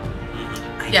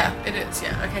 right? Yeah, it is.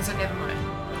 Yeah. Okay, so never mind.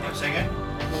 Say again?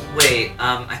 Wait,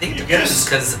 I think it You get depends,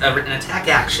 because an attack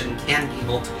action can be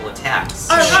multiple attacks.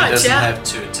 Oh, She right, doesn't yeah. have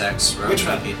 2 attacks. Which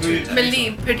one? Round Who- 2 attacks.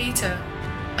 Melee, Perdita.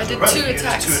 I did Right, 2 you get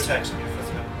attacks. 2 attacks on your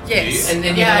fifth one. Yes. And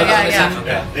then you yeah, have a bonus yeah. action.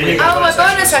 Yeah. Then you get Oh, my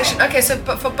bonus as action. well. Okay, so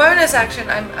but for bonus action,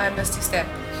 I'm Misty Step.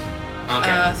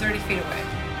 Okay, 30 feet away.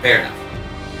 fair enough.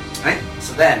 Alright,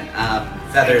 so then,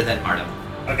 Feather, then Martum.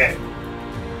 Okay.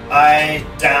 I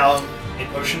down in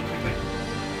motion quickly.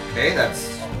 Okay,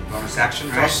 that's bonus action,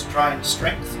 right? First try and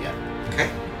strength, yeah. Okay.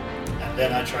 And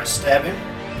then I try stab him.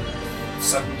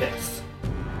 Sudden death.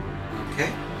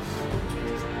 Okay.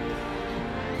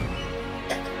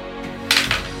 Yeah.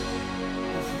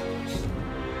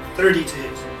 30 to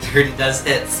hit. 30 does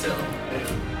hit still.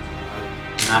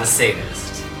 Not a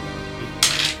sadist.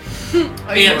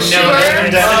 Are We you have no sure?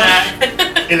 evidence of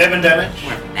that. 11 damage.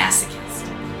 More of a masochist.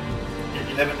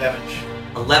 11 damage.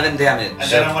 11 damage. And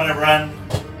then I want to run.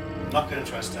 I'm not going to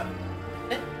try stab him.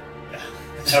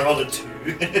 Yeah. I rolled a 2.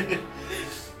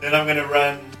 Then I'm going to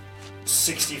run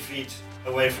 60 feet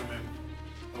away from him.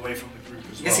 Away from the group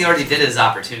as I well. guess he already did his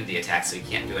opportunity attack, so he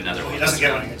can't do another Well, one. he doesn't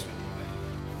get one against me.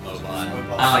 Move anyway. on.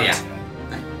 Mobile Oh, feet, yeah.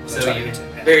 So So try to you hit him,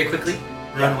 yeah. very quickly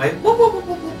run away. Whoop, whoop, whoop,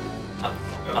 whoop,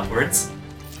 whoop. Upwards.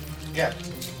 Yeah.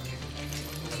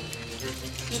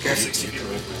 Okay. 60 feet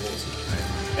away from the walls.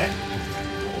 Okay?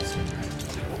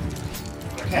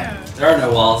 I can. There are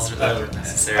no walls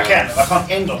necessarily. I can. I can't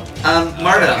handle.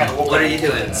 Marta, I can't walk what are on you the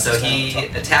wall. doing? So he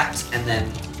attacked and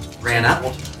then ran up.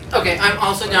 Okay, I'm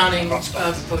also downing a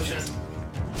Crossbow. potion of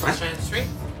What? Giant Strength.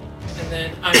 And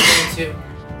then I'm going to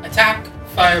attack,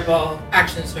 fireball,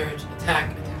 action surge,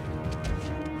 attack.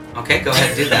 Okay, go ahead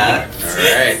and do that.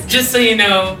 Alright. Just so you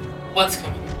know what's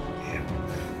coming. Yeah.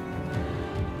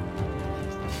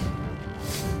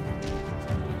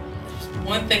 There's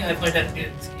one thing I've learned how to do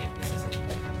in this game. This is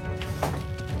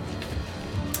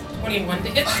 21 to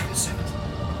hit.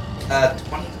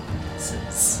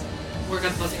 26. We're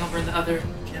going to buzzing over in the other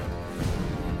channel.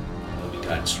 That'll be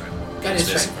guided strike. Guided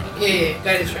Space strike. in front of Yeah,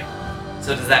 guided strike.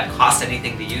 So does that cost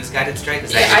anything to use guided strike?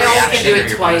 Is Yeah, that I your only reaction can do or it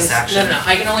your twice. bonus action? No,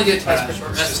 I can only do it twice for It's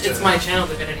short just rest. It's a- my channel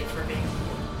divinity for me.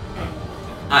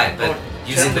 Alright, but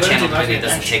using the channel Channel divinity divinity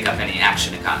doesn't action. take up any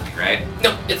action economy, right?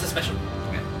 No, it's a special.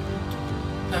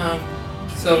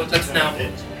 So that's now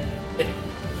Hit. hitting.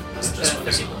 That's this one.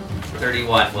 31.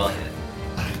 31 will hit.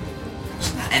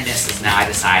 And misses now, I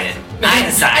decided.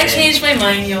 I changed my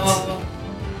mind, y'all.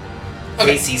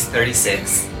 Okay, Casey's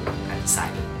 36. I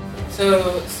decided.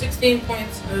 so 16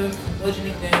 points of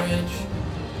bludgeoning damage,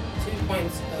 2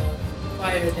 points of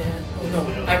fire damage. Oh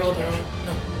no, I rolled the wrong.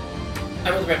 No,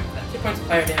 I rolled the right. 2 points of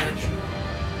fire damage,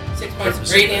 6 points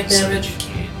of radiant damage, and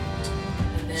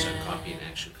So then copy an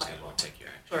action because I fireball. won't take your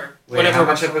action. Or Wait, whatever. how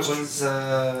much of it was,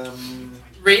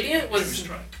 Radiant True was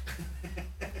strike.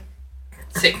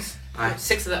 6. Alright.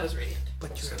 6 of that was radiant. But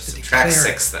you So have to subtract declare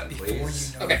 6 it then, before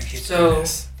please. you know Okay, you hit so your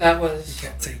miss. that You was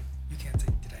can't say, did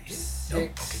I hit? Nope.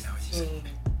 Okay, now you say.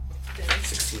 16.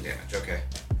 16 damage, okay.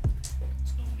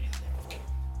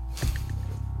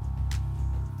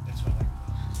 That's what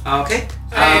I like. Okay.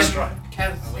 Um, Strike.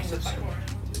 Casting the fireball. 1,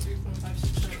 2, 3, 4, 5,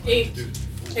 6, 7, 8.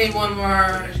 Hey, one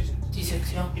more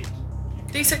d6, y'all.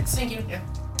 D6. Thank you. Yeah.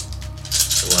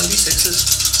 The 1d6s.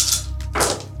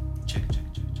 Check.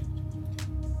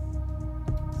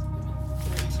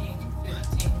 13,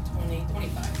 15, 20,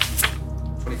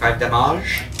 25. 25 damage.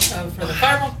 For the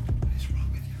fireball. What is wrong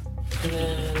with you? And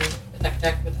then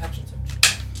attack with action surge.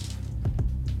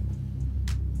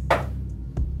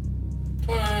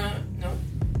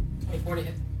 24 to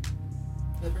hit.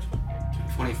 For the first one.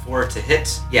 24 to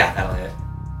hit. Yeah, that'll hit.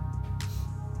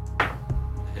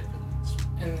 Hit for the next one.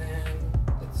 And then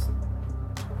it's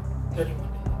 31 to hit.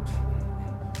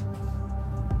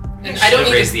 And I don't Should've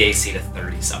need raised to, the AC to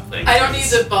 30 something. I don't need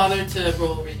to bother to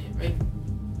roll radiant, right?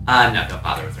 No, don't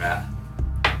bother with that.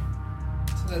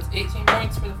 So that's 18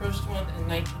 points for the first one and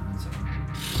 19 for the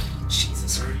second.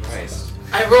 Jesus Christ.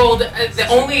 I rolled, the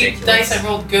only ridiculous. dice I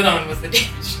rolled good on was the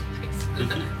damage.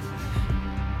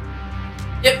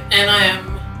 Yep, and I am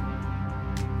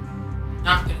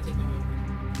not gonna take my move.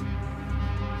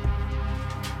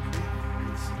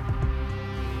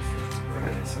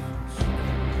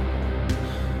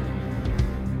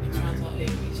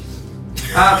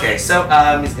 Okay, so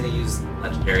he's gonna use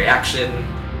legendary action.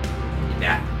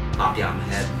 Yeah, pop you on the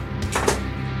head.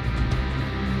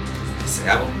 Say,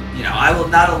 I will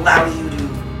not allow you to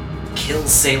kill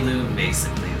Saloon,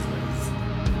 basically, is what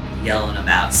he's yelling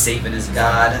about, saving his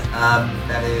god.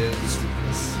 That is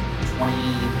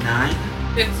 29.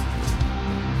 It's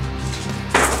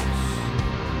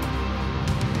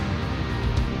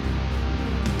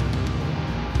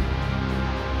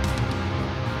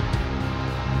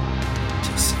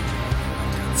Just so you know,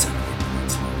 I've got 70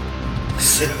 points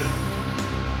left.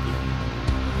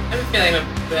 I have a feeling I'm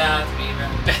about to be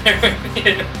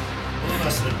better. One of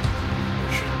us that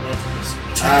should both of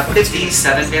us.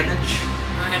 57 damage.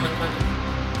 I am unconscious.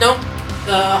 Nope,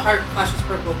 the heart flashes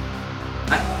purple.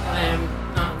 I am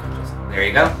not unconscious. There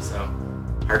you go. So,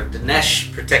 Heart of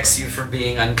Dinesh protects you from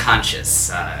being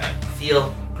unconscious.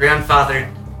 Feel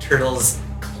grandfather turtle's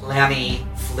clammy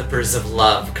flippers of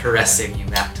love caressing you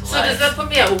back to So life. does that put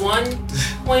me at 1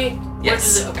 point? Or Yes.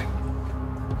 does it, okay.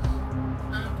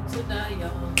 To die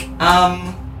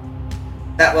young.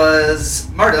 That was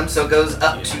Martum, so it goes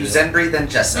up to Zenbri, then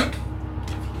Jessup.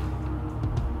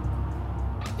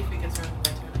 If it gets around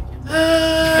to my turn,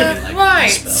 I can. Like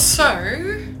Right, spell. so I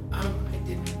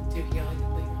didn't do heal.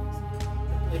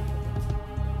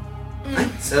 I did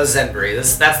So Zenbri,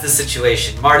 that's the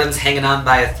situation. Martum's hanging on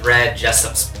by a thread,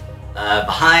 Jessup's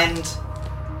behind,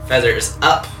 Feather's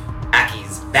up,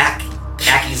 Aki's back,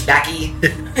 Aki's backy.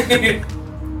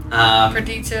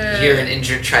 Perdita Here an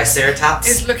injured Triceratops.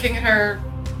 is looking at her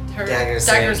Dagger's daggers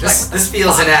saying, like this, what the this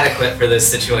feels fuck? inadequate for this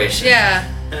situation. Yeah.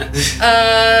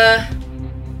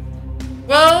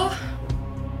 Well,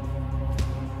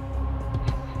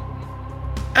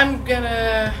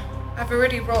 I've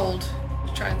already rolled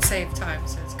to try and save time,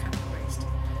 so it's kind of a waste.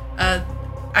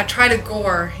 I try to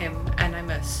gore him and I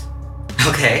miss.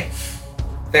 Okay.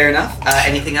 Fair enough.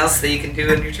 Anything else that you can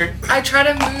do in your turn? I try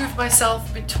to move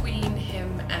myself between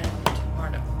him and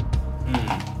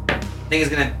I think he's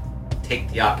gonna take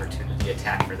the opportunity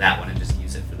attack for that one and just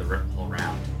use it for the whole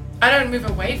round. I don't move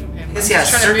away from him. Because I'm yeah,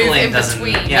 just trying to move circling in doesn't.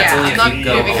 between. Yeah, it's only I'm if not you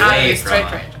go moving out of away his from straight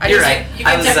him. range. I You're just- right. you I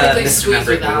can was technically squeeze misremembering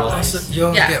with the rules. allies. Also, you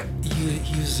only Yeah. get you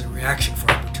use a reaction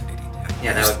for opportunity attack.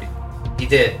 Yeah, that would be. He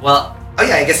did. Well, oh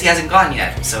yeah, I guess he hasn't gone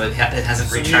yet, so it hasn't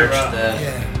So recharged you're, the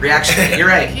Yeah. reaction. You're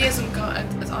right. He hasn't got it.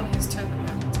 It's on his turn.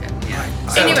 Yeah.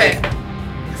 Right. So- Anyway,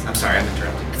 I'm sorry, I'm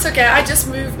interrupting. it's okay. I just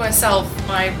moved myself,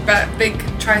 my big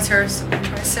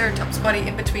triceratops body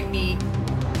in between me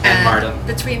And Martin.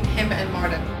 Between him and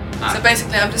Martin. Ah. So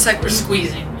basically, I'm just like We're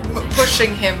squeezing.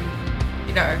 pushing him,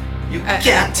 you know, You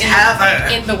can't have her.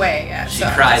 in the way. Yeah. She so-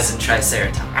 cries in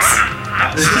Triceratops.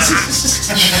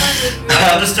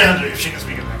 I understand her if she can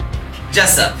speak a language.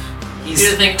 Jessup, he's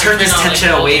Here's the thing, turned his I'm not, like, tension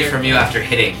all away here. from you after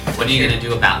hitting. What are you gonna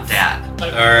do about that?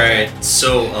 Alright,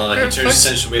 so he We're turns supposed- his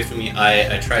attention away from me.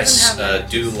 I try Doesn't to have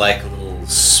do like a little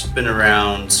spin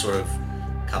around sort of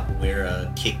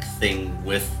capoeira kick thing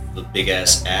with the big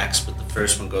ass axe, but the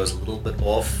first one goes a little bit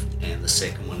off, and the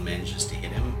second one manages to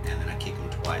hit him, and then I kick him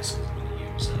twice because I'm going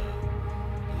to use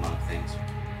among things.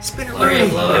 Spin Flurry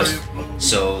of around. blows.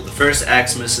 So the first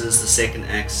axe misses, the second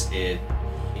axe it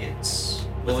hits.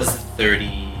 What was a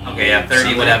 30? Okay, yeah, 30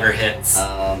 something. whatever hits.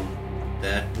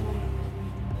 That one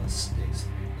plus 6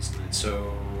 plus 9.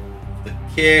 So the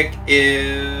kick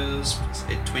is what's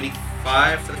it,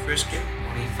 25 for the first kick.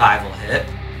 25 will hit.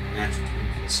 Natural 20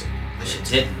 for the second. Which it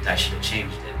didn't. I should have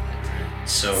changed it.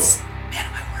 So Man,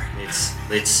 my word.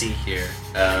 let's see here.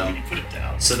 Can you put it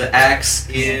down? So the axe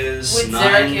is With 9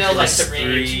 Zerakiel, like plus the 3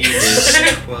 rage. is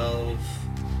 12,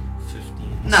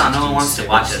 15. No one 16, wants to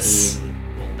watch 17. us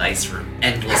roll dice for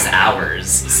endless hours.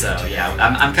 So yeah,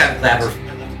 I'm kind of glad we're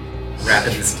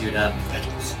wrapping this dude up. Oh,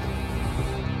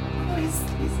 he's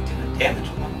doing damage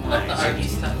along the I love the way. RP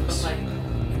stuff, but like, I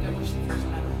wish the first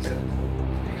battle was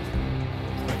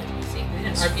see, they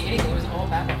didn't RP anything, it was all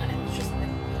battle, and it was just like,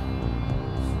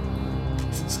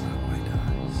 This is not my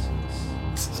dice.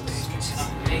 This is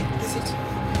dangerous.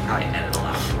 Probably edit a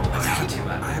lot of roll. I have, too I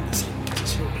have the same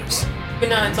as yours. but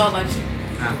no, it's all live stream.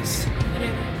 Nice.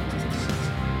 Anyway.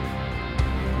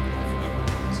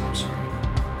 I'm sorry.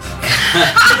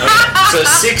 So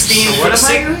 16 So for what am I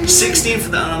doing? 16 for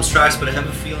the unarmed strikes, but I have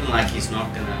a feeling like he's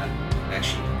not gonna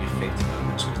actually be affected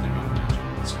by this because they're not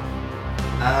magical. So.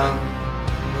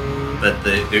 But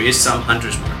there is some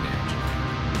hunter's mark damage.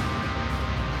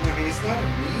 I mean, it's not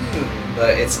immune, but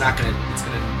it's not gonna. It's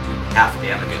gonna do half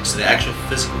damage. Okay, so the actual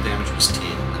physical damage was 10. The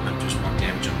hunter's mark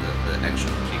damage on the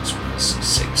actual kicks was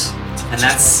 6. And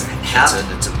that's half.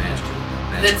 It's a magical.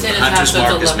 The 10 is The half, hunter's so it's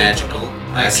mark is 11 magical. total.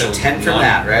 Alright, so Actual 10 from non-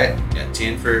 that, right? Yeah,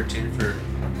 10 for magical.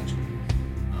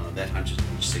 That hunter's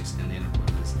damage 6, and then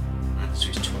what is that? So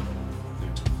he's 12,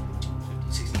 13, 14,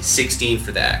 15, 16. 16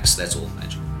 for the axe. That's all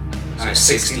magical. So Alright,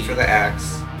 16 for the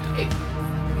axe. Okay.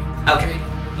 Okay.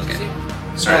 Okay.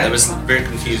 Sorry, that was very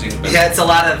confusing. But Yeah, it's a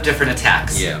lot of different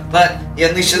attacks. Yeah. But he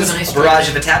unleashes When I a barrage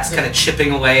of strike- attacks, kind of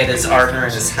chipping away at his armor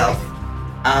and his health.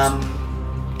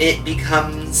 It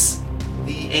becomes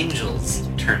the angel's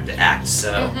turn to act.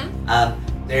 So,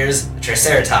 there's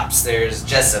Triceratops, there's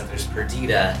Jessup, there's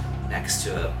Perdita next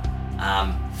to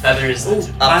him. Feathers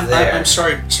up there. I'm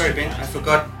sorry, Ben. I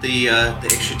forgot the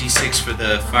extra d6 for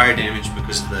the fire damage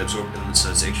because of the absorbed element,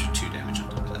 so it's extra 2 damage on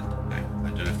top of that. Okay. I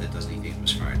don't know if that does anything. It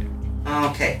was fire damage.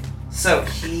 Okay, so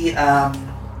he I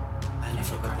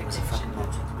forgot there was a fucking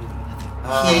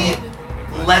he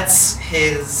lets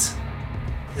his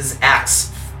axe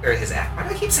or his axe. Why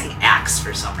do I keep saying axe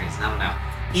for some reason? I don't know.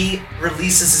 He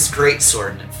releases his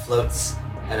greatsword and it floats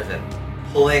out of him,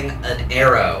 pulling an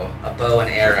arrow, a bow and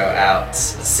arrow out, a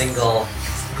single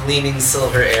gleaming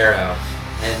silver arrow,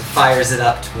 and fires it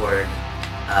up toward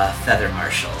Feather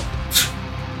Marshal.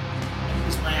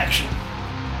 Use my action.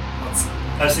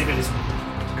 I see what it is.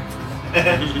 I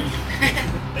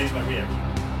use my reaction.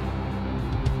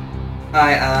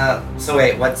 So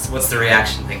wait, what's the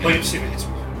reaction thing? Well, you see what it is.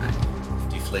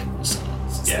 Deflect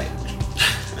missiles. Yeah.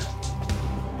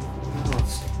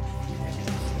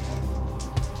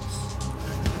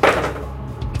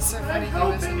 So funny he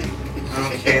was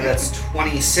Okay, that's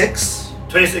 26.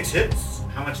 26 hits.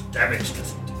 How much damage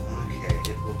does it do? Okay,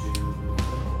 it will do.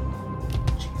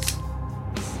 Jeez.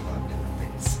 This is a lot of different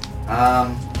things.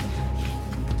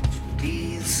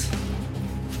 These.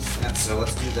 So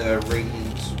let's do the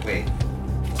radiant. Wait.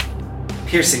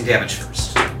 Piercing damage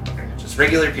first. Okay, just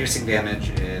regular piercing damage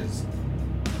is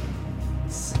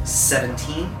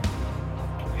 17,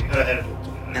 Okay, go ahead.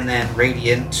 and then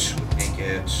radiant would make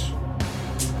it.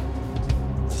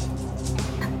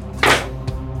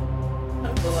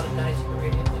 That was a lot of dice for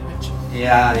radiant damage.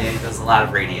 Yeah, he does a lot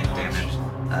of radiant damage.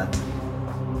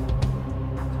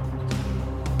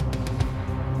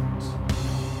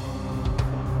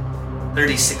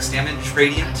 36 damage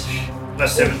radiant.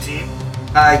 Plus 17.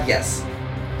 Yes.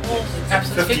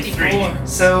 Perhaps it's 53. 54.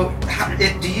 So,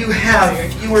 do you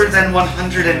have fewer than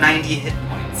 190 hit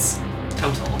points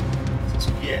total?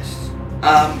 Yes.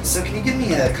 So can you give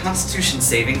me a Constitution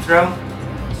saving throw?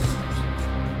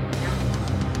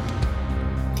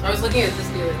 I was looking at this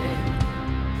the other day.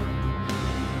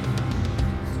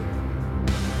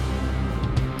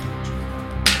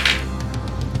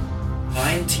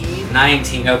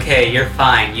 19. Okay, you're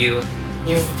fine. You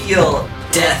feel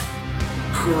death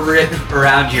grip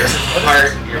around your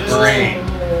heart, your brain,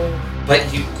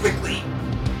 but you quickly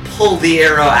pull the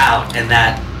arrow out, and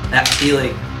that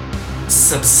feeling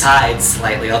subsides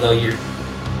slightly. Although you're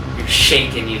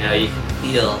shaken, you know, you can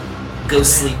feel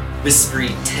ghostly, whispery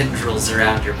tendrils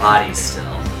around your body still.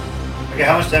 Okay,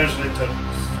 how much damage did it take?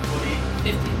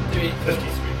 53. 53.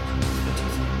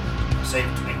 Save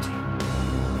 20.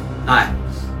 Alright.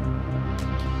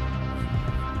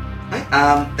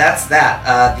 That's that.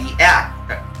 The axe.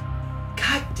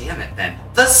 God damn it, then.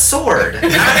 The sword, not the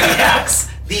axe.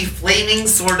 The flaming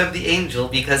sword of the angel,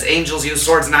 because angels use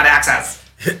swords, not axes.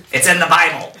 It's in the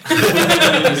Bible.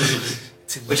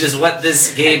 Which is what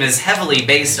this game is heavily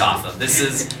based off of. This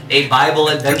is a Bible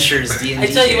Adventures D&D I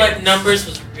tell you game. what, numbers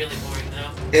was really boring though.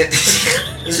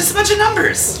 It's just a bunch of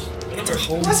numbers.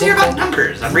 Who wants to hear about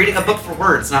numbers? I'm reading a book for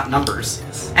words, not numbers.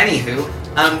 Anywho,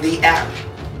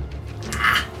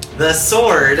 the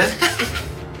sword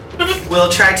will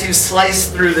try to slice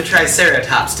through the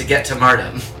Triceratops to get to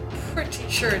Martum. Pretty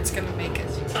sure it's gonna make it.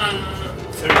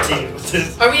 13. What's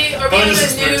this? Are we on Bonus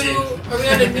is a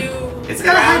 13. new It's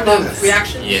got a high round of bonus.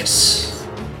 reaction? Yes.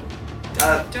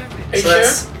 Are So you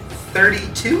that's sure?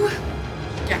 32?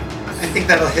 Yeah. I think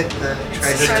that'll hit the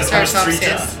Triceratops. Triceratops, 3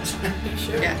 yes. times.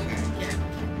 Sure. Yeah.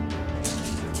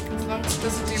 As long as it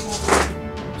doesn't do more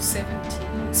than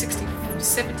 70, 60,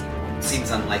 70 points, Seems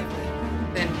unlikely.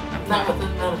 then I'm Not not. with the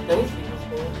amount of those things.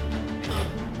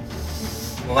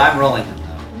 Well, I'm rolling them though.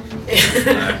 I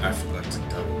forgot to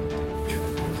double.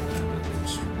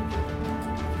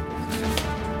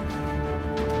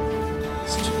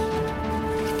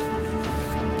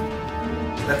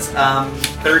 That's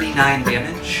 39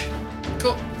 damage.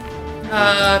 Cool.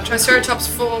 Triceratops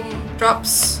form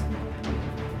drops.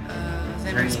 Is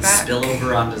there Zenri's any back.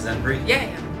 spillover onto Zenbri? Yeah,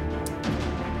 yeah.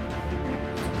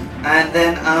 And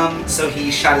then, so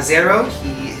he shot his arrow,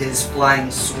 his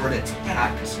flying sword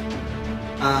attacked,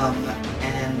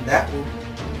 and that will be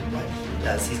what he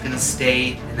does. He's going to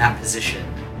stay in that position,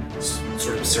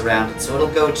 sort of surrounded. So it'll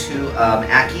go to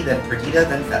Aki, then Perdita,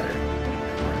 then Feather.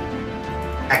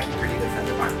 Aki, Perdita,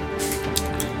 Feather, Mark.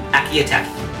 Aki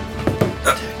attacking.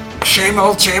 Shame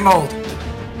old.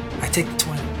 I take the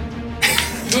 20.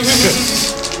 So,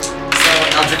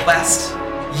 Eldritch Blast.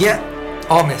 Yeah,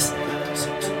 all miss.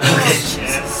 Okay.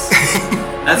 Yes.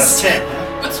 That's 10.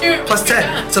 Yeah? What's your Plus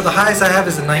 10. So the highest I have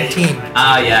is a 19.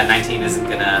 yeah, 19 isn't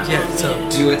gonna Yeah, so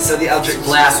do it. So the Eldritch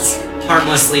Blasts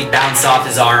harmlessly bounce off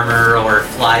his armor or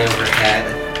fly overhead.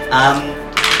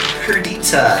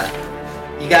 Perdita,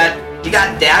 you got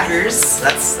daggers.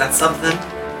 That's something. I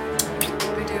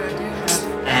do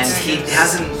have. And he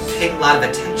hasn't paid a lot of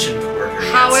attention toward her.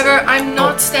 yet, However, so- I'm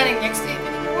not standing next to him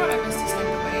anymore. I missed his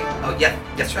number way. Oh yeah,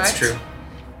 yes, that's Right. true.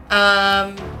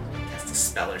 Cast a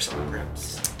spell or something,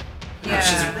 perhaps. No, Yeah.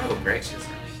 she's a rogue, right? She doesn't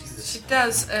really do this. She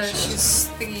does. She's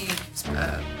thingy.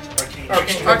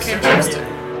 Arcane. Arcane Trickster.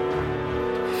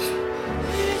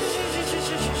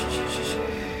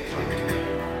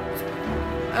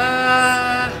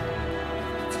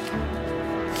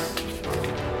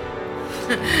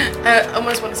 I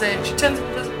almost want to say she turns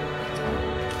into this.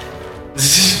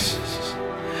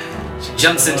 She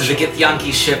jumps into the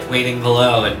Githyanki ship waiting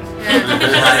below and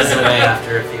flies away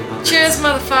after a few moments. Cheers,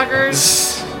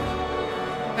 motherfuckers.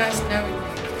 Nice knowing you.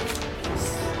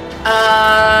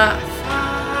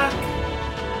 Fuck.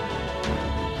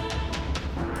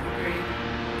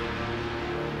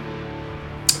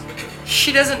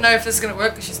 She doesn't know if this is gonna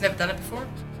work because she's never done it before.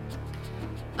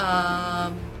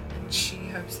 And she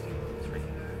hopes that he will really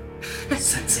know.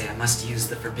 Sensei, I must use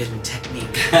the forbidden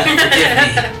technique. Forgive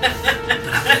me,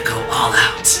 but I'm gonna go all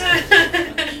out.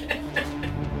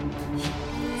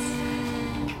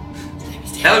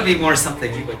 That would be more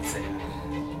something you would say.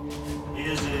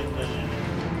 Is it?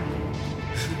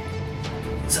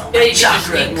 It's all Yeah, my you can just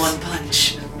chakra in mix. one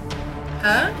punch.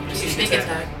 Huh? You sneak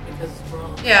attack because we're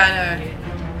all. Yeah, I know.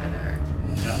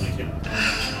 No, we can.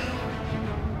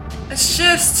 It's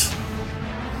just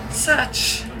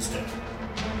such. Instead.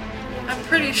 I'm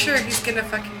pretty sure he's gonna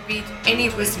fucking beat any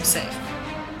wisdom save.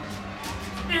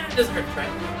 Yeah, it doesn't hurt to try.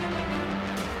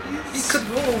 You could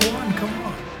roll a 1, come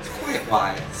on. quite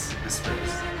wise, I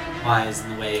suppose. Wise in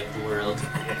the way of the world.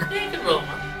 Yeah, you can roll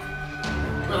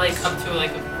one. Or like up to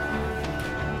like a.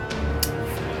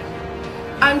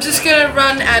 I'm just gonna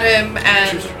run at him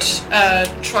and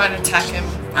try and attack him.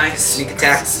 Nice sneak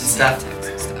attacks and stuff.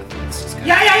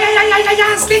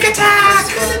 Yeah, sneak attack!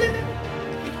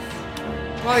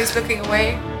 While he's looking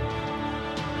away.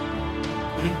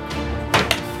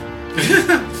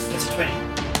 That's a 20.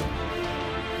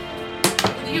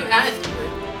 What do you add to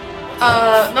it?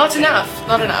 Not enough.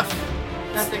 Not enough.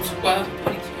 Nothing. 12,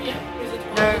 22. Yeah. Was it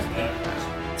 12? No,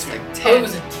 it's like 10. Oh, it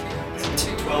was a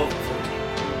 2. 12 and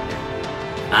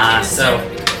 14. So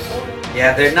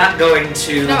yeah, they're not going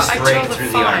to No, I break told the through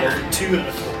the five. armor. 2 and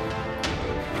a 4.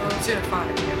 Oh, 2 to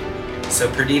 5. Yeah. So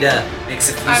Perdita makes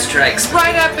a few I'm strikes.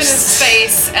 right up in his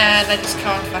face, and I just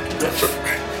can't fucking touch him.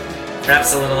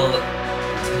 Perhaps a little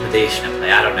intimidation at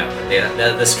play. I don't know.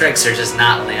 But the strikes are just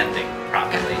not landing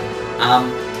properly.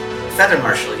 Feather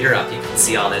Marshal, you're up. You can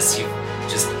see all this. You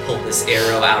just pulled this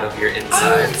arrow out of your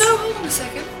insides. Oh, no, hold on a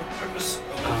second.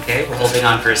 Okay, we're holding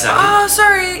on for a second. Oh,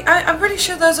 sorry. I'm pretty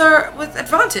sure those are with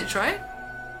advantage, right?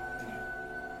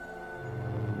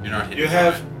 You're not hitting. You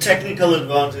have technical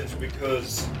advantage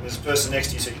because there's a person next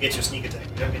to you, so you get your sneak attack.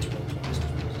 You don't get your roll twice.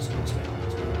 Just a sneak attack.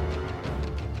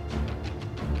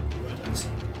 You won't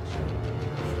understand.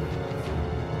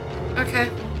 Okay.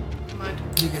 Never mind.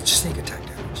 You get your sneak attack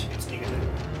damage. You get sneak attack.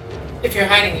 If you're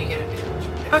hiding, you get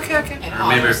advantage. Okay, okay. And Remember,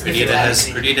 honors, if you add-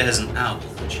 Perdita has an owl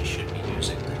that she should be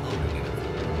using to help her get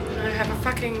it. I have a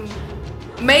fucking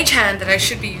mage hand that I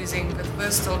should be using with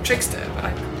Versatile Trickster, but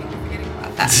I'm completely forgetting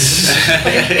about that.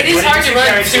 It is hard to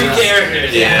run two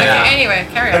characters. Yeah. Okay, anyway,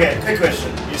 carry on. Okay, quick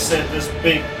question. You said this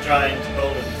big, giant,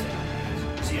 golden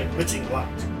thing. Is he a blitzing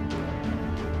light?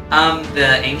 The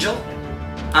angel?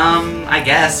 I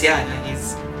guess, yeah,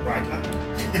 he's Right hand.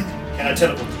 Can I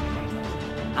teleport to him?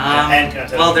 And can I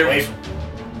teleport well, away there. from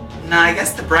him? No, I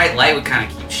guess the bright light would kind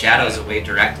of keep shadows away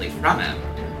directly from him.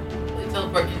 They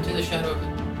teleport into the shadow of it.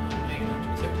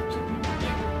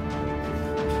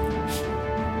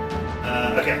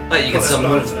 Okay. But you can Cool, still that's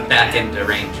move what I was back into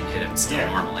range and hit him still Yeah.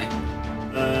 normally.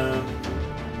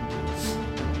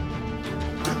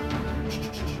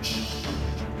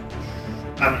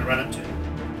 I'm gonna run up to him.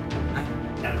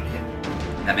 And I'm gonna hit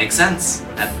him That makes sense.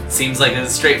 That seems like a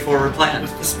straightforward plan.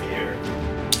 with the spear.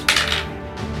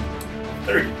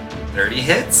 30. 30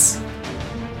 hits.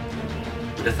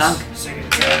 Who'd have thunk? Second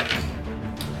attack.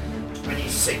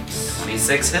 26.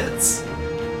 26 hits.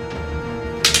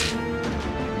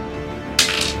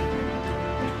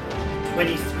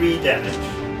 23 damage.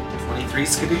 23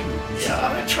 skidoo. Yeah,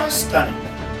 I'm gonna try stunning.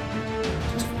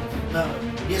 No,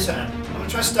 yes I am. I'm gonna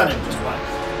try stunning just once.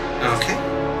 Okay.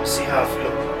 See how I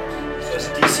feel. So it's a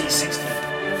DC 16.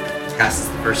 Passes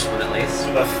the first one at least.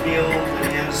 Do I feel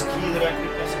that he has a key that I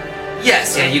could possibly?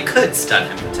 Yes, yeah, you could stun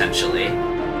him potentially,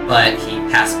 but he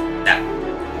passed that.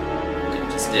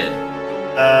 It just did.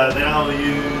 Then I'll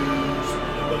use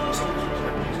one of those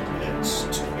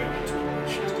heads to go into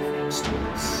Russia's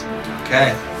defense. Okay.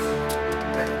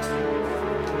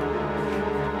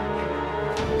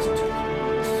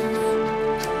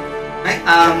 Right,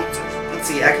 let's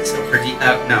see, Aki still pretty.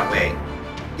 No, wait.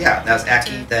 Yeah, that was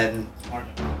Aki, then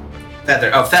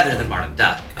Feather. Oh, Feather, then Martin.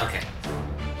 Duh. Okay.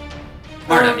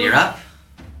 Martin, you're up.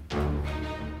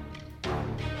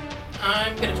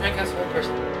 I'm gonna try and cast Hold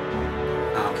Person.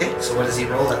 Okay, so what does he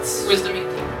roll? That's Wisdom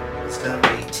 18. Wisdom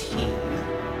 18.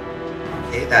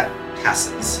 Okay, that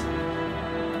passes.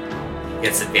 He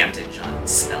gets advantage on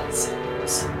spell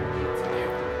saves.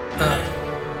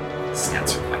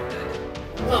 Stats are quite good.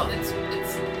 Well, it's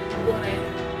 1 a.m.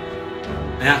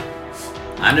 Yeah,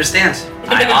 I understand.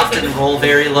 I often roll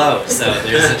very low, so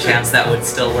there's a chance that would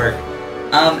still work.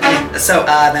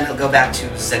 Then it'll go back to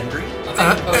Zenbri.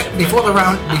 Before the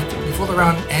round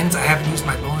ends, I haven't used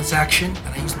my bonus action,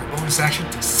 and I use my bonus action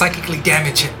to psychically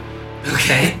damage him.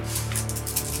 Okay.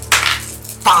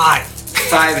 5.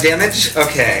 5 damage?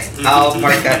 Okay. I'll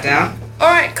mark that down.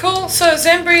 Alright, cool. So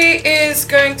Zembri is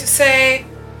going to say,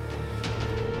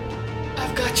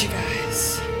 I've got you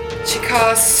guys. She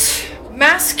casts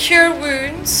Mass Cure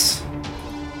Wounds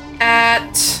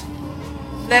at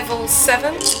level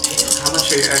 7. How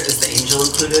much is the angel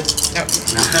included? No.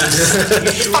 No.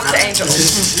 Fuck the angel.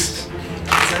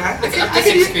 Up to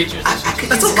 6 creatures.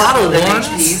 That's a lot of ones.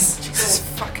 Jesus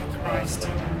fucking Christ.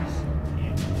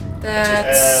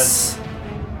 That's...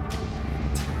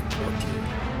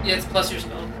 Yeah, it's plus your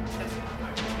spell.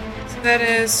 So that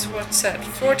is, what's that?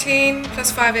 14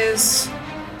 plus 5 is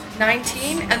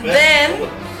 19. And then,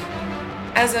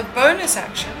 as a bonus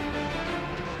action,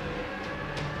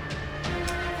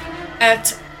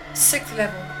 at 6th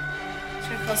level,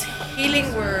 Can I cast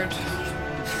healing word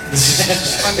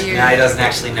on you? Nah, he doesn't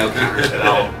actually know counter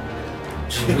spell.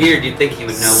 Which is weird, you'd think he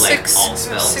would know like all So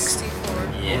spells. 64.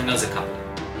 He only knows a couple.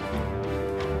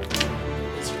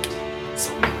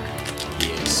 So,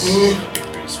 Yes. That would be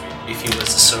pretty sweet. If he was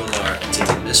a Solar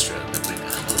Antimistra, that might be a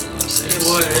hell of a lot of saves. It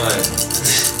would.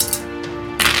 What?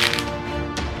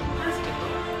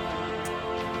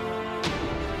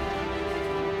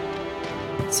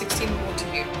 16 more to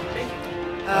you.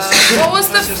 What was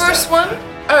the first one?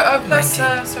 Oh, plus,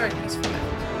 19. sorry, plus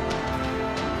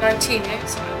 5. 19, eh?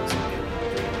 So I was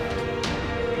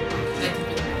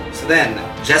So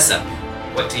then, Jessup,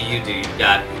 what do? You've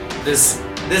got this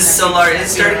Solar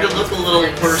is starting to look a little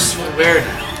worse for wear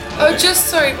now. Oh, just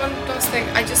sorry, one last thing.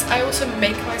 I also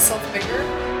make myself bigger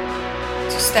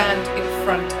to stand in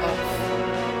front of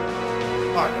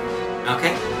Martin.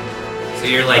 Okay. So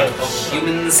you're like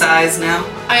human size now?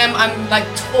 I'm like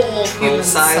tall human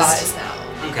size? size now.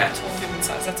 Okay. Tall human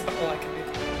size, that's about all I can do.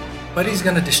 But he's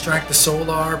gonna distract the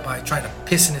Solar by trying to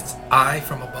piss in its eye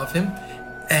from above him,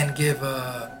 and give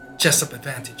Jessup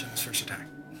advantage on his first attack.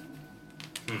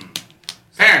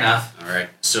 Fair enough. Alright,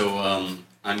 so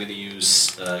I'm going to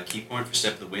use Key Point for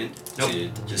Step of the Wind Nope. to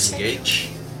disengage.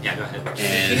 Yeah, go ahead.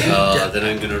 And then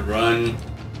I'm going to run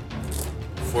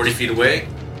 40 feet away.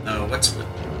 No, well, that's,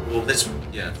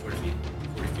 40 feet.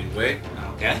 40 feet away.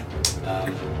 Okay.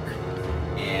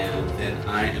 And then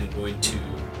I am going to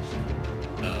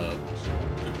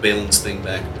put Balin's thing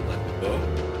back and let the bow.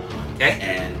 Okay.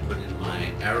 And put in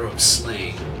my Arrow of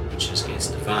Slaying, which is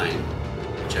against Divine,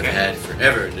 which I've Okay. had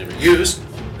forever and never used.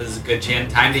 This is a good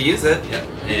time to use it. Yep.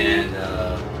 And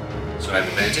so I have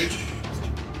advantage.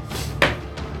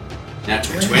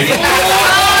 Natural 20. Yeah!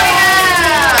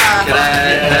 Can I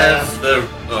have the...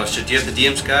 Oh, shit, do you have the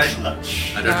DM's guide?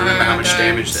 I don't remember how much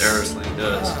damage the Arrow Slaying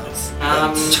does.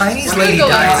 Chinese let lady me go.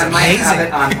 dies I might have it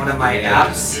amazing. on one of my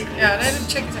apps. Yeah, I didn't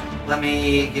check it out.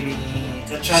 Give me Is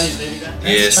that Chinese lady guy?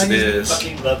 Yes, it Chinese is.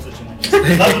 Fucking love the Chinese.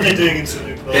 Love what they're doing in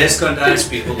Sudoku. Best Gondai's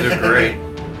people, they're great.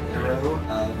 Arrow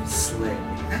of Slaying.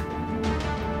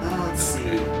 Let's see.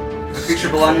 A creature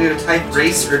belonging to a type,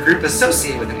 race, or group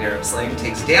associated with an arrow of slaying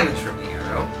takes damage from the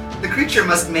arrow. The creature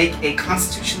must make a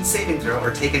Constitution saving throw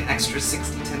or take an extra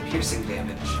 60-10 piercing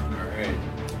damage. Alright.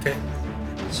 Okay.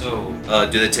 So,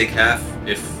 do they take half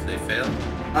if they fail?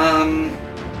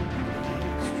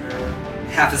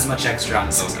 Half as much extra on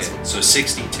a successful. Okay, so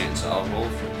 60-10, so I'll roll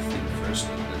for the thing first.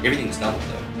 Everything's doubled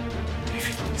though.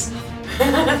 Everything's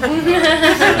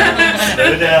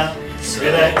Slow down. So,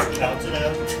 Relax. Count it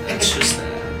out. that's just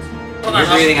that. Hold Your on,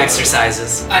 breathing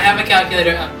exercises. I have a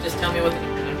calculator up. Just tell me what the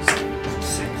number is.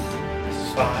 6.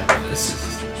 5. This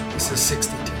is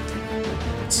 60 10.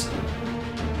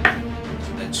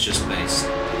 That's just base.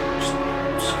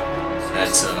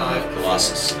 That's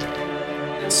Colossus.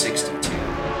 That's 62.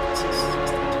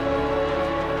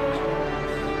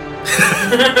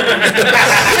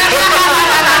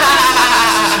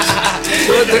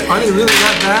 Are they really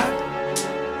that bad?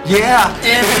 Yeah.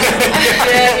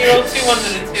 Yeah, you rolled 2 ones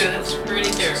and a 2. That's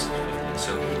pretty terrible.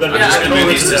 So But I'm just yeah, gonna I move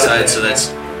know these to the it's side, out so there. that's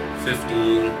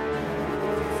 15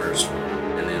 first one,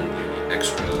 and then the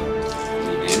extra damage.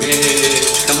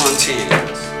 Come on, 10.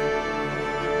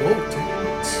 Whoa,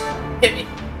 dude. Hit me.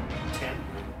 10.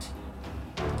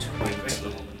 28.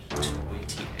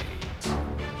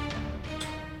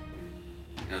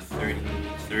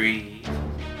 33.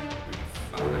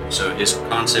 35. So his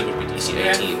con save would be DC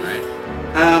 18, right?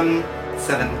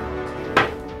 7.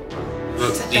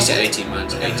 Well, DC 18,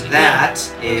 mine's 18. That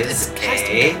is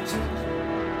a 1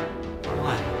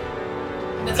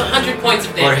 That's 100 points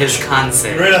of for damage. his con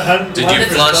save. You're at 100. Did you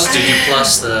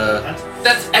plus the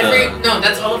That's no,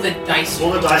 that's all of the dice.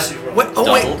 All the dice you roll. What?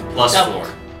 Oh wait, doubled plus Doubled.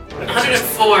 4?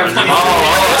 104.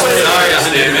 Sorry,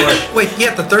 damage. wait.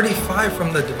 Yeah, the 35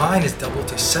 from the divine is doubled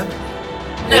to 70.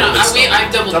 No,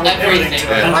 I've doubled Double everything everything.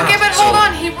 to it. Wow. Okay, but So- hold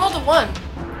on, he rolled a 1.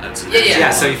 That's Yeah. Yeah,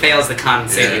 so he fails the con It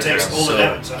saving takes throw. all the So-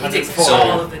 damage. So He takes 104. So-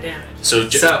 all of the damage. So,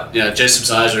 So- Jacob's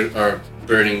eyes are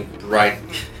burning bright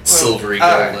silvery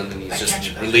Alright. golden, and he's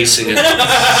just releasing it.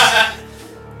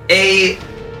 A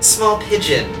small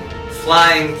pigeon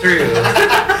flying through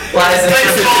flies in front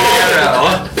of the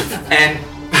arrow and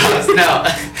no.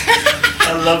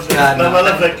 I love that. No. I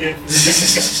love that game.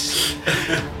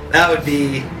 That would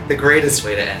be the greatest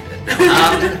way to end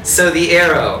it. So the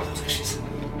arrow,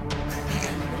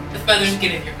 The feathers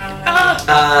get in your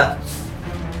eye.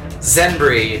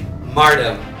 Zenbri,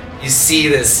 Martum, you see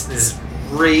this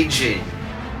raging,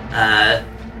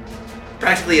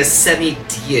 practically a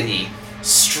semi-deity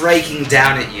striking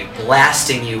down at you,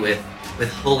 blasting you with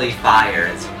holy fire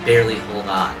as you barely hold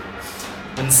on.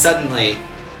 When suddenly,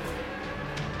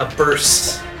 a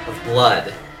burst of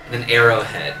blood and an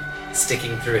arrowhead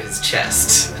sticking through his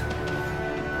chest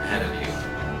ahead of you.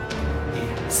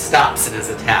 He stops in his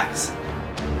attacks,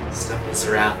 stumbles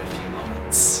around a few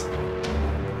moments,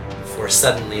 before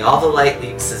suddenly all the light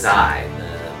leaves his eye.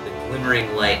 The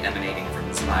glimmering light emanating from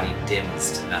his body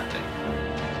dims to nothing,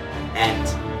 and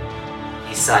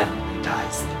he silently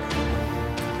dies there,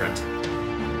 grunting.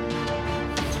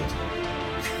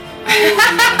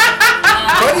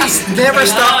 Buddy's never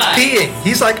stopped peeing.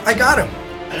 He's like, I got him.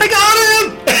 I got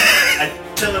him! I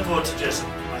teleport to Jessup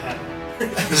with my hand.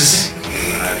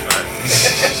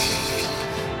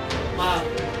 Wow.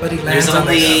 Buddy There's lands on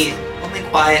the only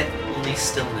quiet, only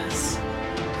stillness in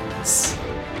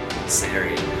this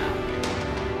area now.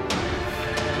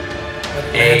 Buddy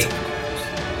Hey. lands on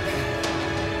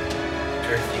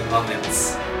After a few moments,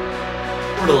 the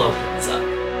portal opens up.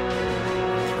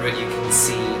 Through it you can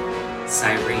see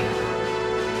Cyrene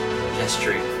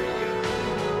gesturing for you.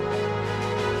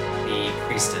 The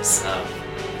priestess of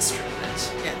Mr. that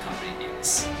accompanied you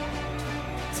this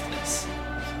place.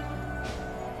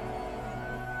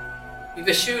 We've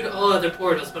eschewed all other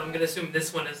portals, but I'm gonna assume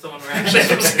this one is the one we're actually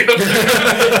supposed to go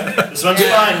through. This one's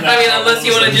fine now. I mean, unless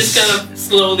you want to just kind of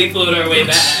slowly float our way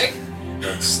back.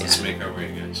 Let's make our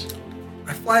way, guys.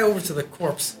 I fly over to the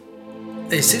corpse.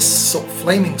 Is his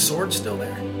flaming sword still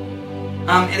there?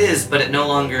 It is, but it no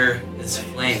longer is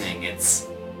flaming. It's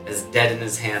as dead in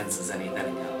his hands as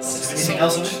anything Is else. there anything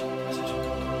else in it?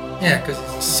 Yeah, because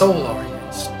it's solar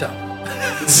and stuff.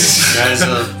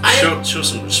 Guys, show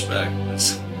some respect.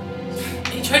 That's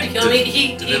He tried to kill me.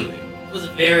 He divinity. was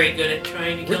very good at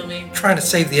trying to kill me. Trying to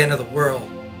save the end of the world.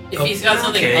 If he's got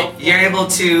something Okay, helpful. you're able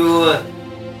to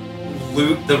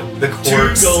loot the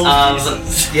corpse gold of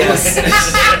pieces. yes,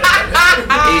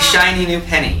 a shiny new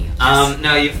penny.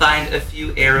 No, you find a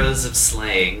few arrows of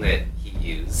slaying that he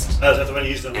used, Oh, is that the one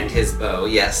you used on and his bow.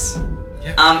 Yes.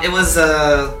 Yeah. It was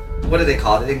what do they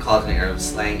call it? They didn't call it an arrow of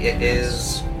slaying. It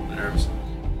is Nerves.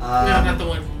 No, not the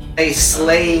one. a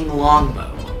slaying longbow.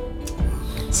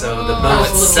 So the I bow was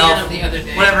looking itself, at him the other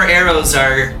day. whatever arrows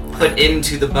are put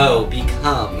into the bow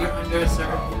become You're under a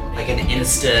circle. like an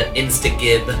insta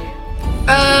gib.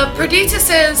 Perdita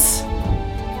says, I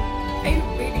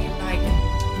really like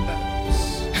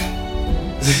bows.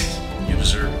 You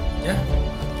deserve it. Yeah.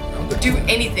 Do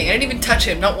anything. I didn't even touch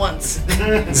him, not once.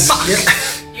 Fuck. Yeah.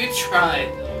 You tried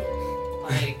though.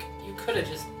 Like you could have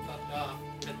just fucked off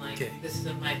and been like, Okay. "This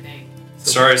isn't my thing."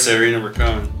 Sorry, Serena, we're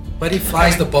coming. Buddy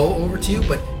flies the bow over to you,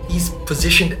 but he's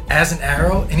positioned as an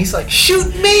arrow, and he's like, shoot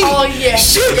me! Oh yeah.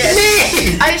 Shoot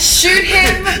me! I shoot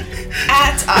him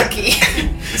at Aki.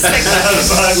 It's like,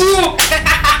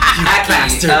 Aki,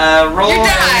 bastard. roll You a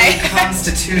die.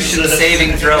 Constitution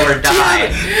saving throw or die.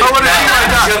 I want to see if I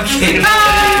die. Joking. I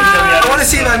want to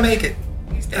see if I make it.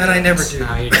 And I never do.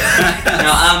 No, you're dead.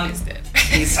 No, he's dead.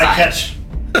 he's I fine. catch.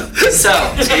 So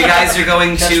you guys are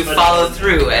going Catch to my follow dog.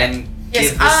 through and Yes,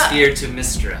 give the spear to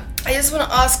Mistra. I just want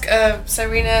to ask,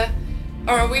 Serena,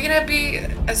 or are we gonna be,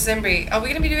 Zimbri, are we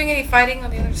gonna be doing any fighting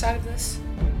on the other side of this?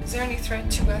 Is there any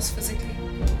threat to us physically?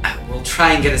 We'll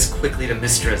try and get as quickly to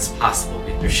Mistra as possible,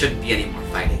 but there shouldn't be any more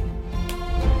fighting.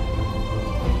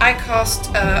 I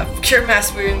cast Cure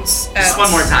Mass Wounds. Just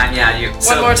one more time, yeah. You.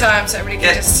 One more time, so everybody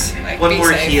can get just like one be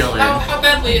more safe. heal in. How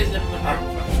badly is it? When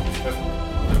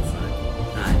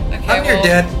Okay, I'm near well,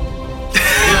 dead.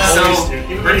 So Always do.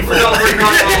 You're ready for we're it.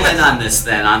 going to roll in on this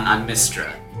then, on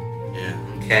Mistra. Yeah.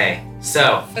 Okay,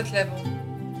 so Foot level.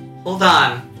 hold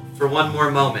on for one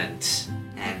more moment,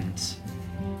 and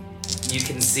you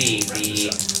can see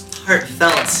the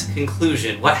heartfelt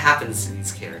conclusion. What happens to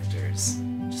these characters?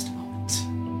 Just a moment.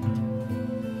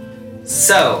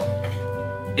 So,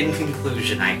 in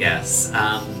conclusion, I guess,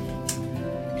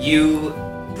 you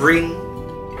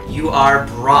are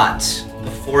brought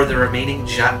before the remaining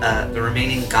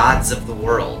gods of the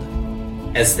world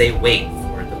as they wait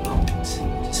for the moment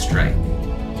to strike.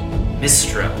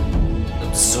 Mistra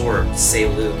absorbed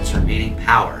Selûne's remaining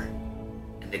power,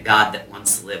 and the god that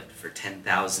once lived for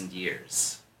 10,000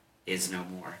 years is no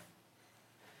more.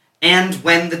 And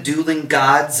when the dueling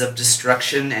gods of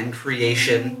destruction and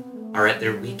creation are at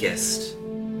their weakest,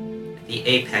 at the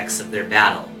apex of their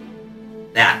battle,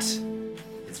 that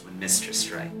is when Mistra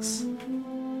strikes.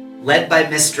 Led by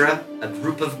Mistra, a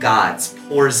group of gods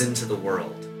pours into the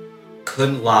world.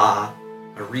 Kun-La,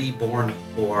 a reborn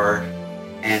whore,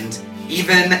 and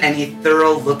even an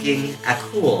ethereal-looking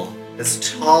Akul,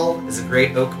 as tall as a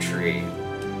great oak tree,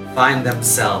 find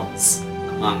themselves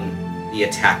among the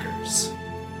attackers.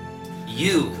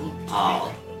 You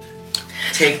all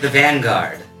take the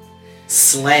vanguard,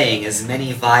 slaying as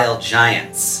many vile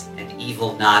giants and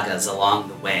evil Nagas along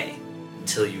the way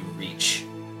until you reach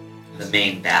the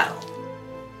main battle.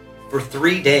 For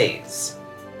 3 days,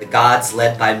 the gods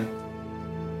led by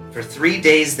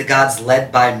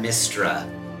Mistra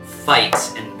fight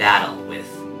and battle with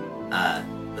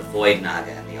the Void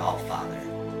Naga and the Allfather,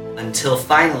 until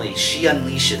finally she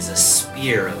unleashes a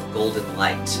spear of golden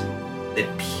light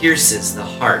that pierces the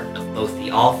heart of both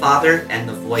the Allfather and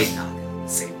the Void Naga at the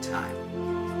same time.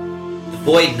 The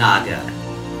Void Naga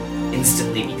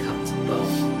instantly becomes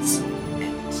bones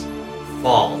and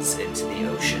falls into the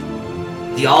ocean.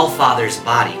 The Allfather's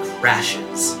body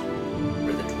crashes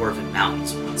where the Dwarven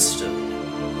Mountains once stood.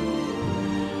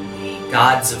 The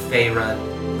gods of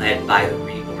Faerun, led by the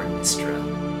reborn Mistra,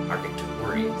 are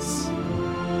victorious.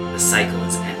 The cycle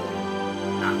is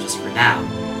ended, not just for now,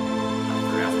 but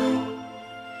forever.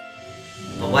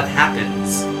 But what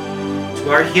happens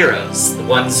to our heroes, the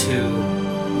ones who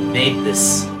made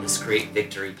this great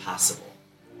victory possible?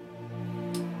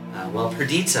 Well,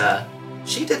 Perdita,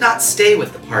 she did not stay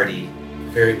with the party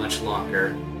very much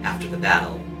longer after the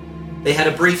battle. They had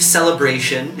a brief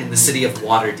celebration in the city of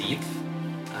Waterdeep,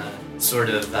 sort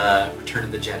of Return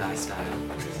of the Jedi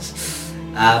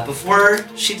style, before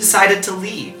she decided to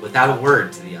leave without a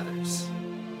word to the others.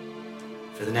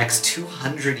 For the next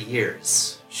 200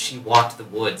 years, she walked the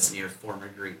woods near former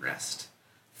Greenrest,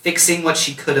 fixing what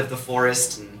she could of the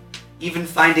forest and even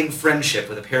finding friendship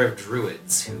with a pair of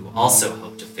druids who also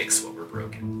hoped to fix what were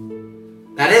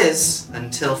broken. That is,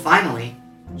 until finally,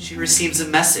 she receives a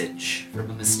message from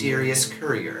a mysterious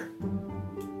courier.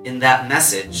 In that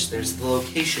message, there's the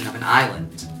location of an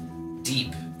island,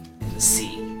 deep in the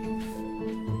sea.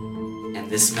 And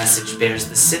this message bears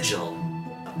the sigil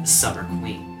of the Summer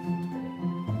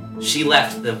Queen. She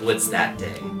left the woods that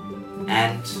day,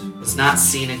 and was not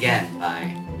seen again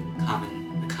by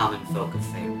the common folk of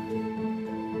Faerun.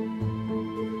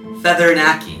 Feather and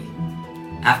Aki,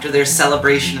 after their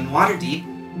celebration in Waterdeep,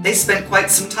 they spent quite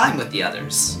some time with the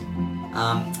others.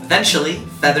 Eventually,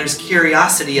 Feather's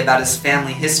curiosity about his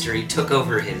family history took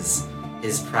over his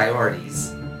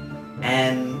priorities,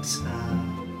 and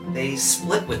they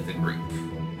split with the group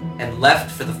and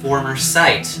left for the former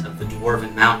site of the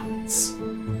Dwarven Mountains,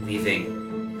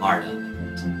 leaving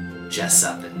Mardum and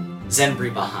Jessup and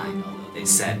Zenbri behind, although they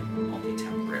said only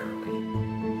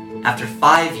temporarily. After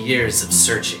 5 years of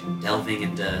searching, delving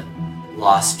into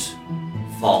lost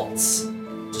vaults,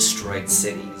 destroyed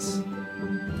cities,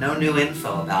 no new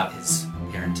info about his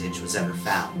parentage was ever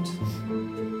found.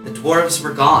 The dwarves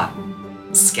were gone,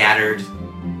 scattered,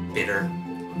 bitter,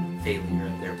 on the failure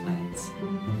of their plans.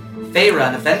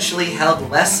 Faerun eventually held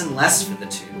less and less for the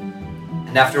two,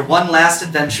 and after one last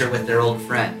adventure with their old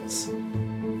friends,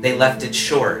 they left its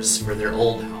shores for their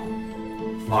old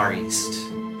home, far east.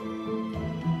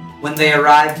 When they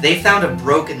arrived, they found a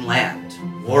broken land,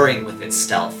 warring with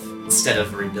itself instead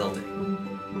of rebuilding.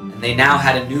 And they now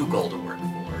had a new goal to work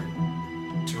for,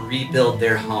 to rebuild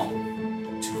their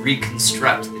home, to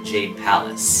reconstruct the Jade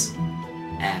Palace,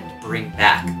 and bring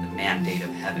back the mandate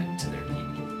of heaven to their people.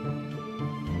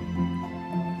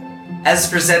 As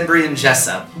for Zenbri and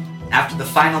Jessup, after the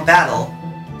final battle,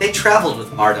 they traveled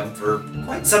with Mardum for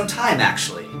quite some time,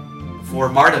 actually, before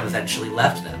Mardum eventually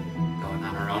left them, going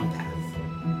on her own path.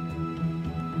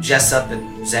 Jessup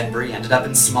and Zenbri ended up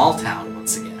in Small Town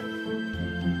once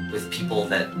again, with people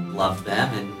that loved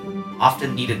them and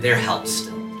often needed their help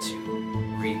still to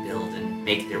rebuild and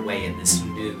make their way in this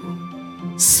new,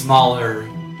 smaller,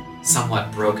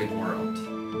 somewhat broken world.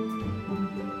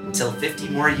 Until 50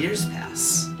 more years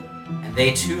pass, and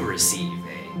they too receive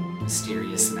a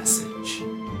mysterious message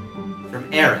from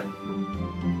Aaron.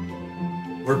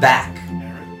 We're back.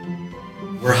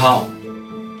 Aaron? We're home.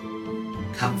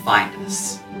 Come find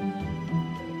us.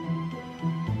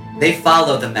 They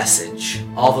follow the message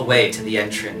all the way to the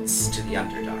entrance to the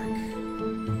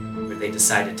Underdark, where they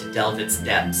decided to delve its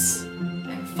depths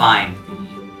and find the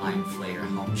Mind Flayer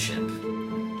home ship,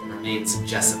 the remains of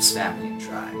Jessup's family and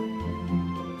tribe.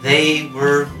 They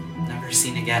were never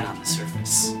seen again on the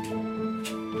surface.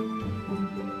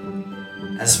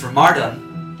 As for Mardum,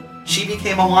 she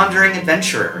became a wandering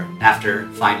adventurer after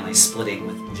finally splitting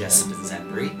with Jessup and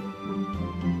Zenbri.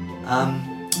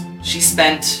 She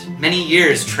spent many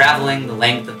years traveling the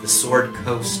length of the Sword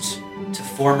Coast to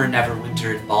former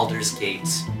Neverwinter and Baldur's Gate,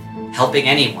 helping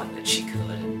anyone that she could,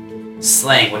 and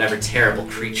slaying whatever terrible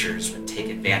creatures would take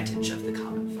advantage of the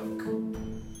common folk.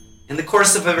 In the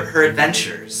course of her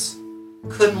adventures,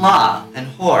 Kun La and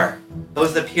Hor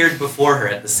both appeared before her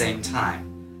at the same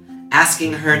time,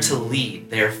 asking her to lead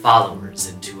their followers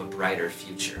into a brighter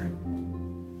future.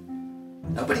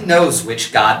 Nobody knows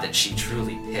which god that she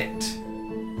truly picked,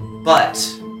 but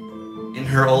In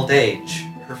her old age,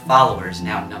 her followers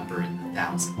now number in the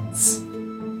thousands,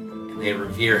 and they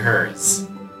revere her as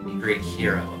a great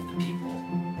hero of the people.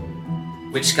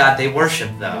 Which god they worship,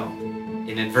 though,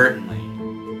 inadvertently,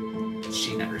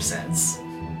 she never says.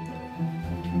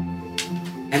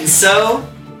 And so,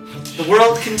 the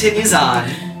world continues on,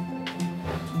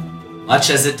 much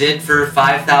as it did for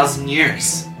 5,000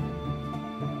 years.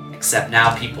 Except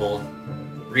now people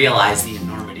realize the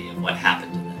enormity of what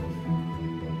happened to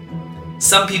them.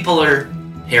 Some people are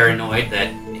paranoid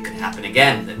that it could happen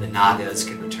again, that the Nagas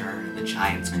could return, and the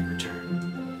Giants could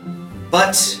return.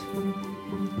 But,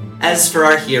 as for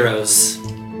our heroes,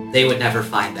 they would never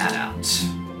find that out.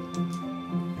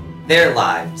 Their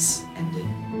lives ended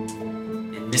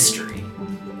in mystery.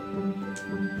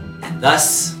 And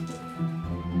thus,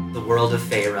 the world of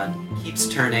Faerun keeps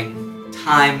turning.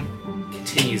 Time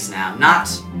continues now, not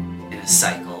in a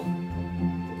cycle,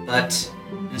 but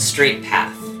in a straight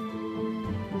path.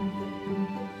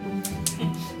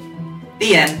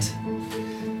 The end.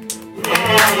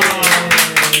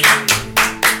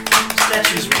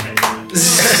 Statues were made.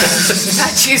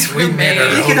 Statues We were made our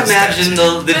made. You can own imagine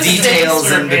the Mistakes details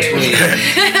were in made. between.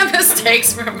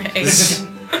 Mistakes were made. So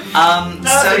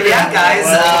yeah, guys,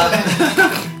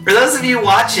 for those of you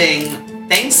watching,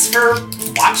 thanks for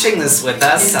watching this with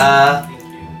us.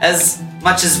 As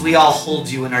much as we all hold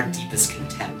you in our deepest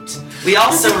contempt, we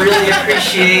also really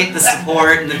appreciate the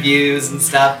support and the views and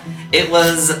stuff. It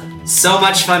was so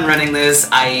much fun running this.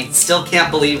 I still can't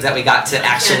believe that we got to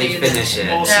actually finish it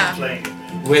Awesome Yeah. playing it.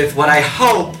 with what I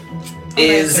hope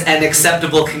is an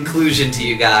acceptable conclusion to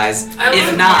you guys. I If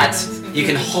love not, it. you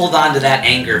can hold on to that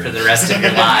anger for the rest of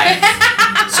your life.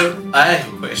 So I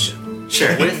have a question.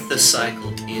 Sure. With the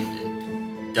cycle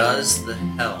ended, does the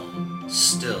helm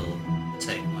still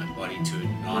take my body to a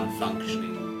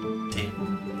non-functioning state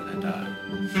when I die?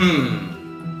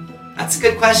 That's a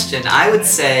good question. I would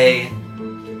say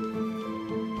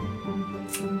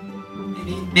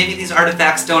maybe these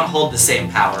artifacts don't hold the same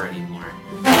power anymore.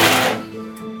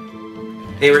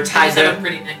 They were I tied just have a to,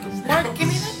 pretty necklace. Mark, give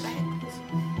me that back.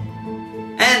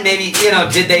 and maybe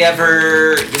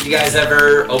did you guys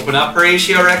ever open up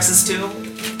Horatio Rex's tomb?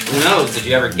 Who knows? Did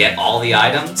you ever get all the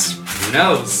items? Who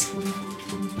knows?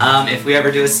 If we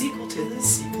ever do a sequel to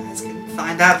this, you guys can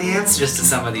find out the answers to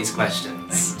some of these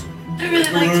questions. I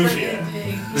really like Groovy, Scorpion yeah.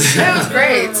 Pig. That was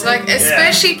great. Like,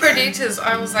 especially Predators,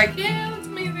 I was like, yeah, that's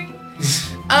amazing.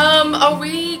 Are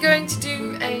we going to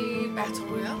do a battle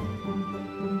royale?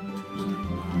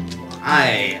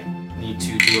 I need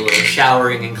to do a little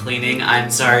showering and cleaning, I'm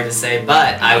sorry to say,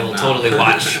 but I will totally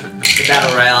watch the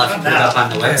Battle Royale if you put it up on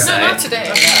the No, not website.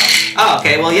 today. Oh,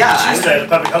 okay, well, yeah. Tuesday, the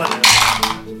public holiday.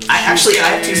 I have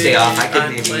Tuesday off. I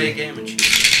could play a maybe game and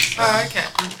choose. Oh, okay.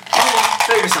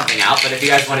 figure something out, but if you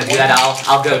guys want to do that,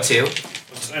 I'll go too.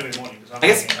 It's every morning. 'Cause I'm I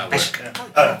guess working. I should,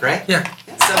 Yeah. right? Yeah.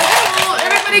 So, Well,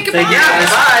 everybody, goodbye. yeah,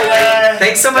 bye.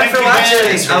 Thanks so much Thank for you, man. watching.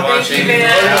 Thanks for Okay. watching.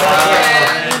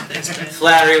 Yeah. Thanks, man.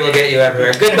 Flattery will get you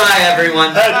everywhere. Goodbye,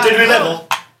 everyone. Did we level?